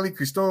de Cali,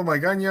 Cristóbal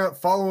Magaña.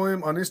 Follow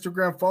him on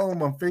Instagram. Follow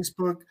him on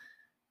Facebook.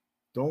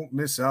 Don't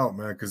miss out,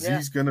 man, because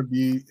he's going to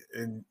be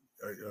in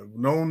a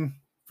known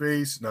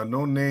face, a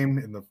known name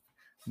in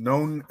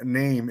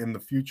the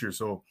future.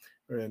 So,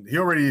 and he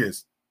already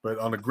is, but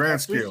on a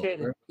grand scale.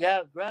 Right?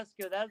 Yeah, grand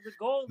scale. That's the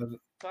goal. So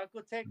I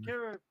could take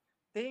care of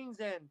things,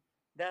 and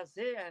that's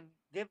it, and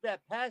give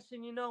that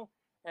passion, you know,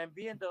 and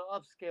be in the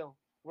upscale.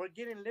 We're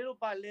getting little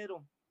by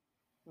little.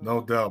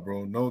 No doubt,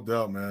 bro. No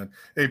doubt, man.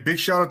 Hey, big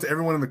shout out to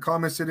everyone in the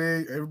comments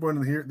today.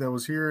 Everyone here that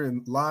was here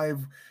and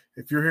live.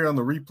 If you're here on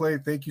the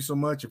replay, thank you so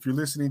much. If you're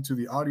listening to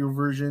the audio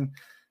version,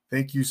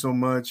 thank you so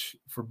much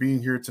for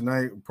being here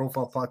tonight.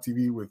 Profile Pod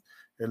TV with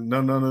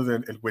none other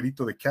than El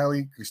Güerito de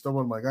Cali,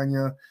 Cristóbal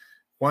Magaña.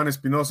 Juan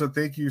Espinosa,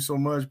 thank you so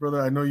much,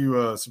 brother. I know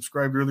you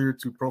subscribed earlier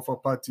to Profile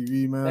Pod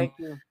TV, man. Thank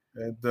you.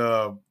 And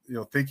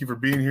thank you for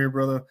being here,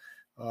 brother.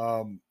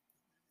 So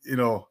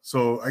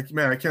I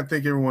can't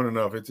thank everyone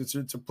enough. It's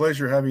a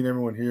pleasure having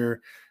everyone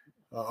here.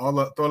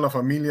 Toda la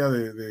familia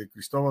de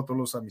Cristóbal, todos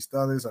los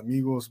amistades,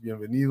 amigos,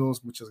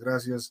 bienvenidos, muchas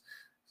gracias.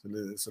 Se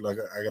lo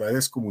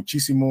agradezco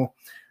muchísimo.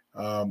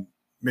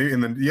 Maybe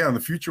in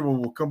the future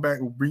we'll come back,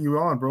 we'll bring you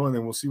on, bro, and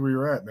then we'll see where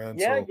you're at, man.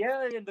 Yeah,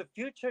 in the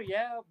future,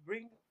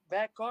 bring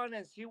back on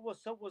and see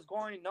what's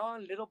going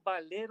on little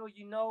by little,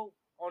 you know.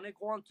 Only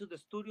going to the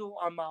studio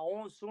on my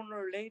own sooner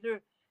or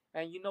later,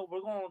 and you know we're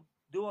gonna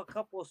do a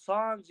couple of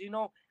songs. You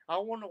know, I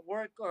want to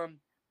work on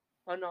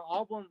an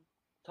album,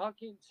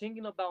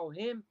 singing about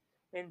him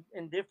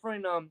in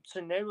different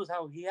scenarios,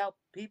 how he helped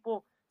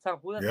people. San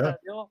Judas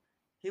Tadeo,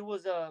 he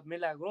was a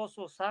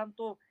Milagroso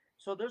Santo.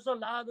 So there's a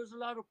lot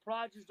of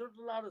projects, there's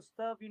a lot of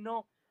stuff, you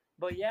know.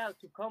 But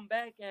to come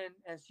back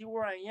and see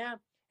where I am,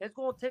 it's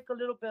gonna take a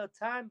little bit of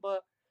time,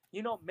 but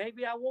you know,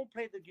 maybe I won't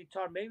play the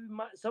guitar. Maybe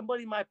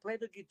somebody might play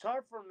the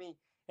guitar for me,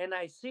 and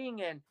I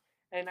sing and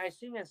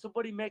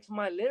somebody makes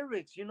my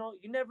lyrics. You know,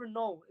 you never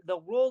know. The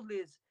world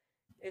it's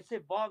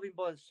evolving,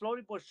 but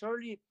slowly but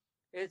surely,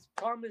 it's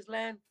promised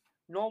land.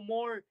 No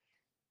more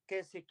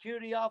que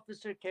security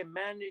officer, que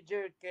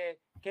manager, que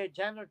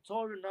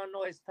janitor.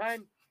 No, it's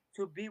time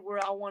to be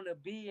where I want to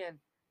be, and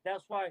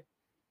that's why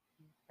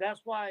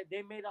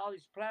they made all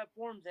these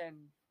platforms,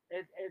 and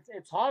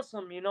it's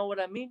awesome. You know what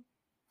I mean?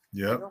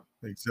 Yeah,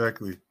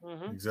 exactly.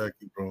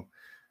 Exactly, bro.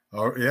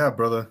 Oh, yeah,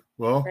 brother.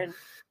 Well,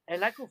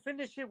 And I could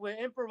finish it with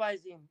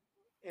improvising.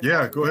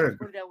 Yeah, go ahead.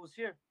 Everybody that was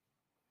here.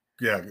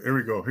 Yeah, here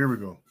we go. Here we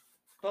go.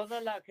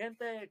 Toda la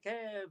gente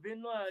que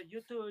vino a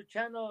YouTube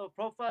channel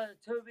Profile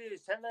TV,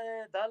 se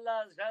le da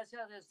las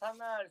gracias,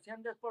 están al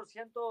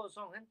 100%,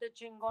 son gente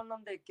chingona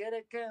donde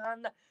quiere que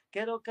anda.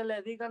 Quiero que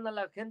le digan a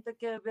la gente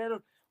que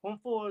vieron un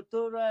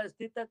futuro,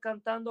 estita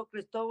cantando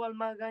Cristóbal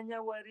Magaña,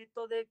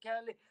 güerito de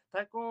Cali,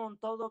 está con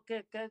todo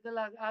que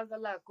haga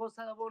la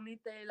cosa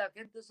bonita y la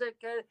gente se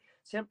quede,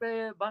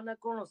 siempre van a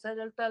conocer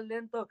el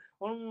talento.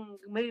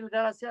 Mil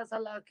gracias a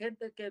la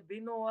gente que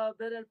vino a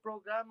ver el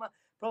programa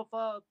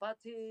Profile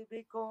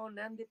TV con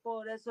Andy,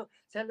 por eso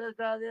se les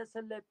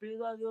agradece, le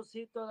pido a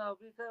Diosito, a la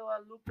Virgen de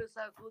Guadalupe,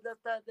 sacuda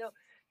hasta Dios,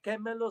 que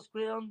me los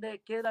cuide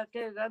donde quiera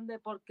que gane,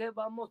 porque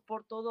vamos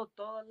por todo,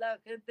 toda la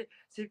gente,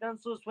 sigan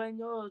sus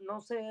sueños, no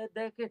se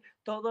dejen,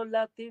 todo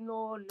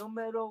latino,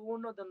 número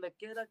uno, donde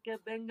quiera que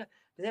vengan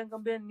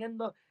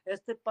viniendo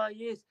este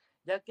país.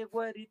 Ya que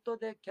güerito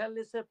de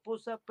Cali se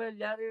puso a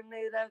pelear en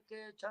Irak,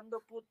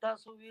 echando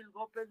putazo y el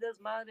golpe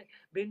desmadre,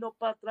 vino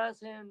para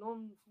atrás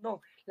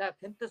no, la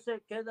gente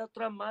se queda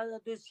tramada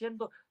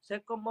diciendo,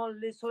 sé cómo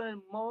le hizo el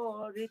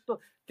morito,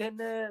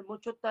 tiene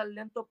mucho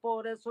talento,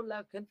 por eso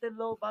la gente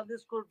lo va a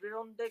descubrir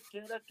donde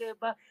quiera que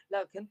va,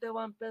 la gente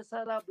va a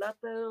empezar a hablar,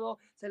 pero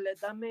se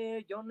les da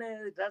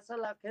millones, gracias a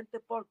la gente,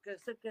 porque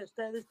sé que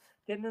ustedes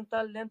tienen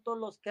talento,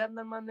 los que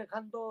andan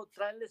manejando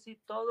trailers y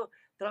todo,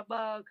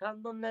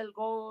 trabajando en el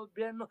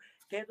gobierno.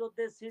 Quiero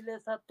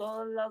decirles a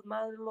todas las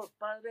madres, los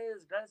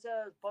padres,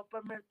 gracias por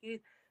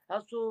permitir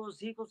a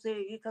sus hijos y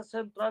hijas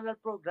entrar al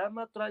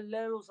programa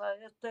Traileros a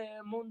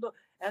este mundo.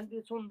 Andy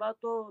es un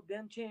vato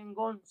bien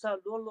chingón.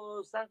 Saludos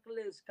Los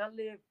Ángeles,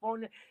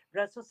 California.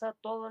 Gracias a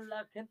toda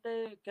la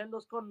gente que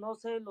los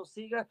conoce, los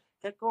siga,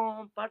 que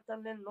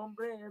compartan el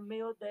nombre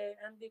mío de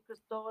Andy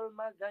Cristóbal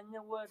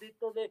Magaña,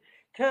 güerito de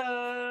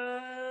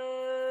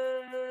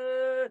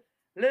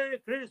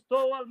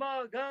Cristóbal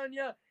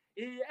Magaña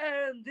y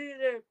Andy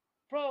de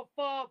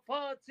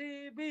Profile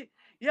TV.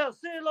 Y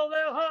así lo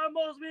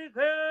dejamos, mi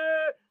gente.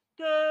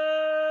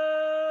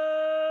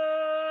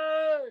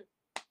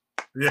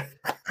 Yeah.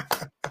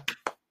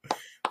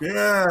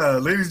 Yeah,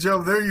 ladies and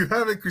gentlemen, there you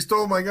have it.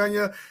 Cristóbal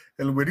Magaña,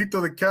 El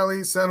Güerito de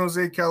Cali, San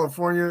Jose,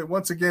 California.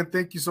 Once again,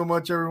 thank you so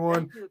much,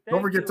 everyone.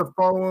 Don't forget to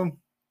follow him.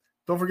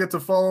 Don't forget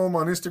to follow him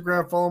on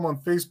Instagram, follow him on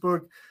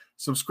Facebook,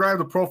 subscribe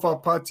to Profile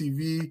Pod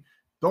TV.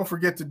 Don't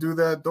forget to do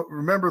that.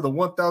 Remember the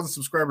 1,000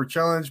 subscriber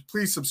challenge.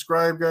 Please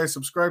subscribe, guys.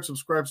 Subscribe.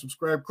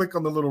 Click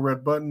on the little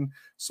red button.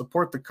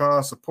 Support the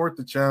cause. Support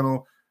the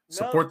channel.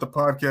 Support the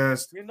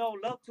podcast.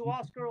 Love to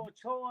Oscar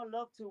Ochoa,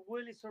 love to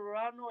Willie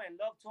Serrano, and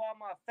love to all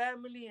my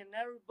family and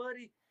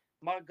everybody.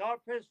 My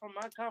God prayers for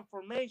my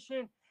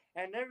confirmation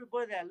and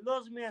everybody that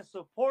loves me and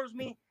supports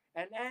me.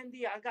 And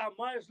Andy, I got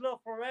much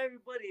love for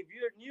everybody. If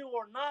you're new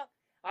or not,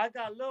 I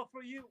got love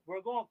for you.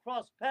 We're going to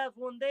cross paths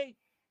one day,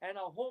 and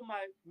I hope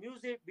my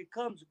music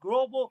becomes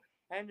global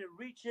and it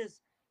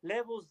reaches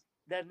levels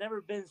that never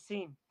been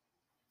seen.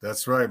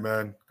 That's right,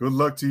 man. Good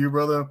luck to you,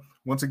 brother.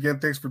 Once again,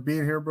 thanks for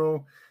being here,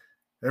 bro.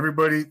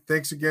 Everybody,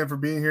 thanks again for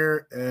being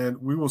here, and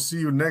we will see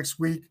you next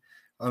week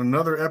on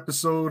another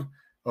episode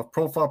of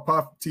Profile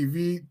Pod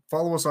TV.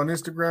 Follow us on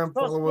Instagram,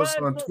 follow us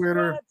on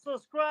Twitter.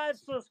 Subscribe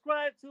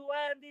to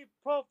Andy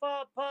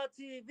Profile Pod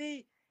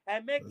TV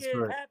and make it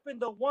happen,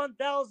 the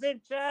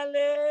 1,000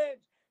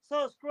 challenge.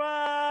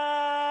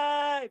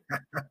 Subscribe.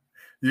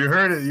 You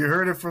heard it. You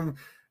heard it from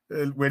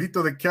El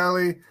Güerito de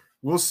Cali.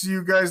 We'll see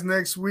you guys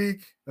next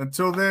week.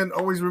 Until then,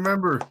 always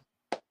remember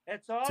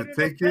it's an honor and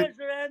a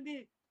pleasure,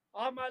 Andy.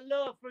 All my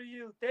love for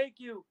you. Thank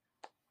you.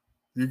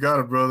 You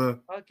got it, brother.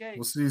 Okay.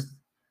 We'll see you.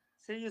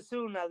 See you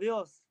soon.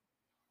 Adios.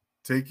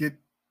 Take it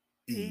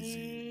easy.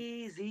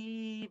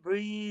 Easy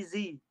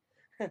breezy.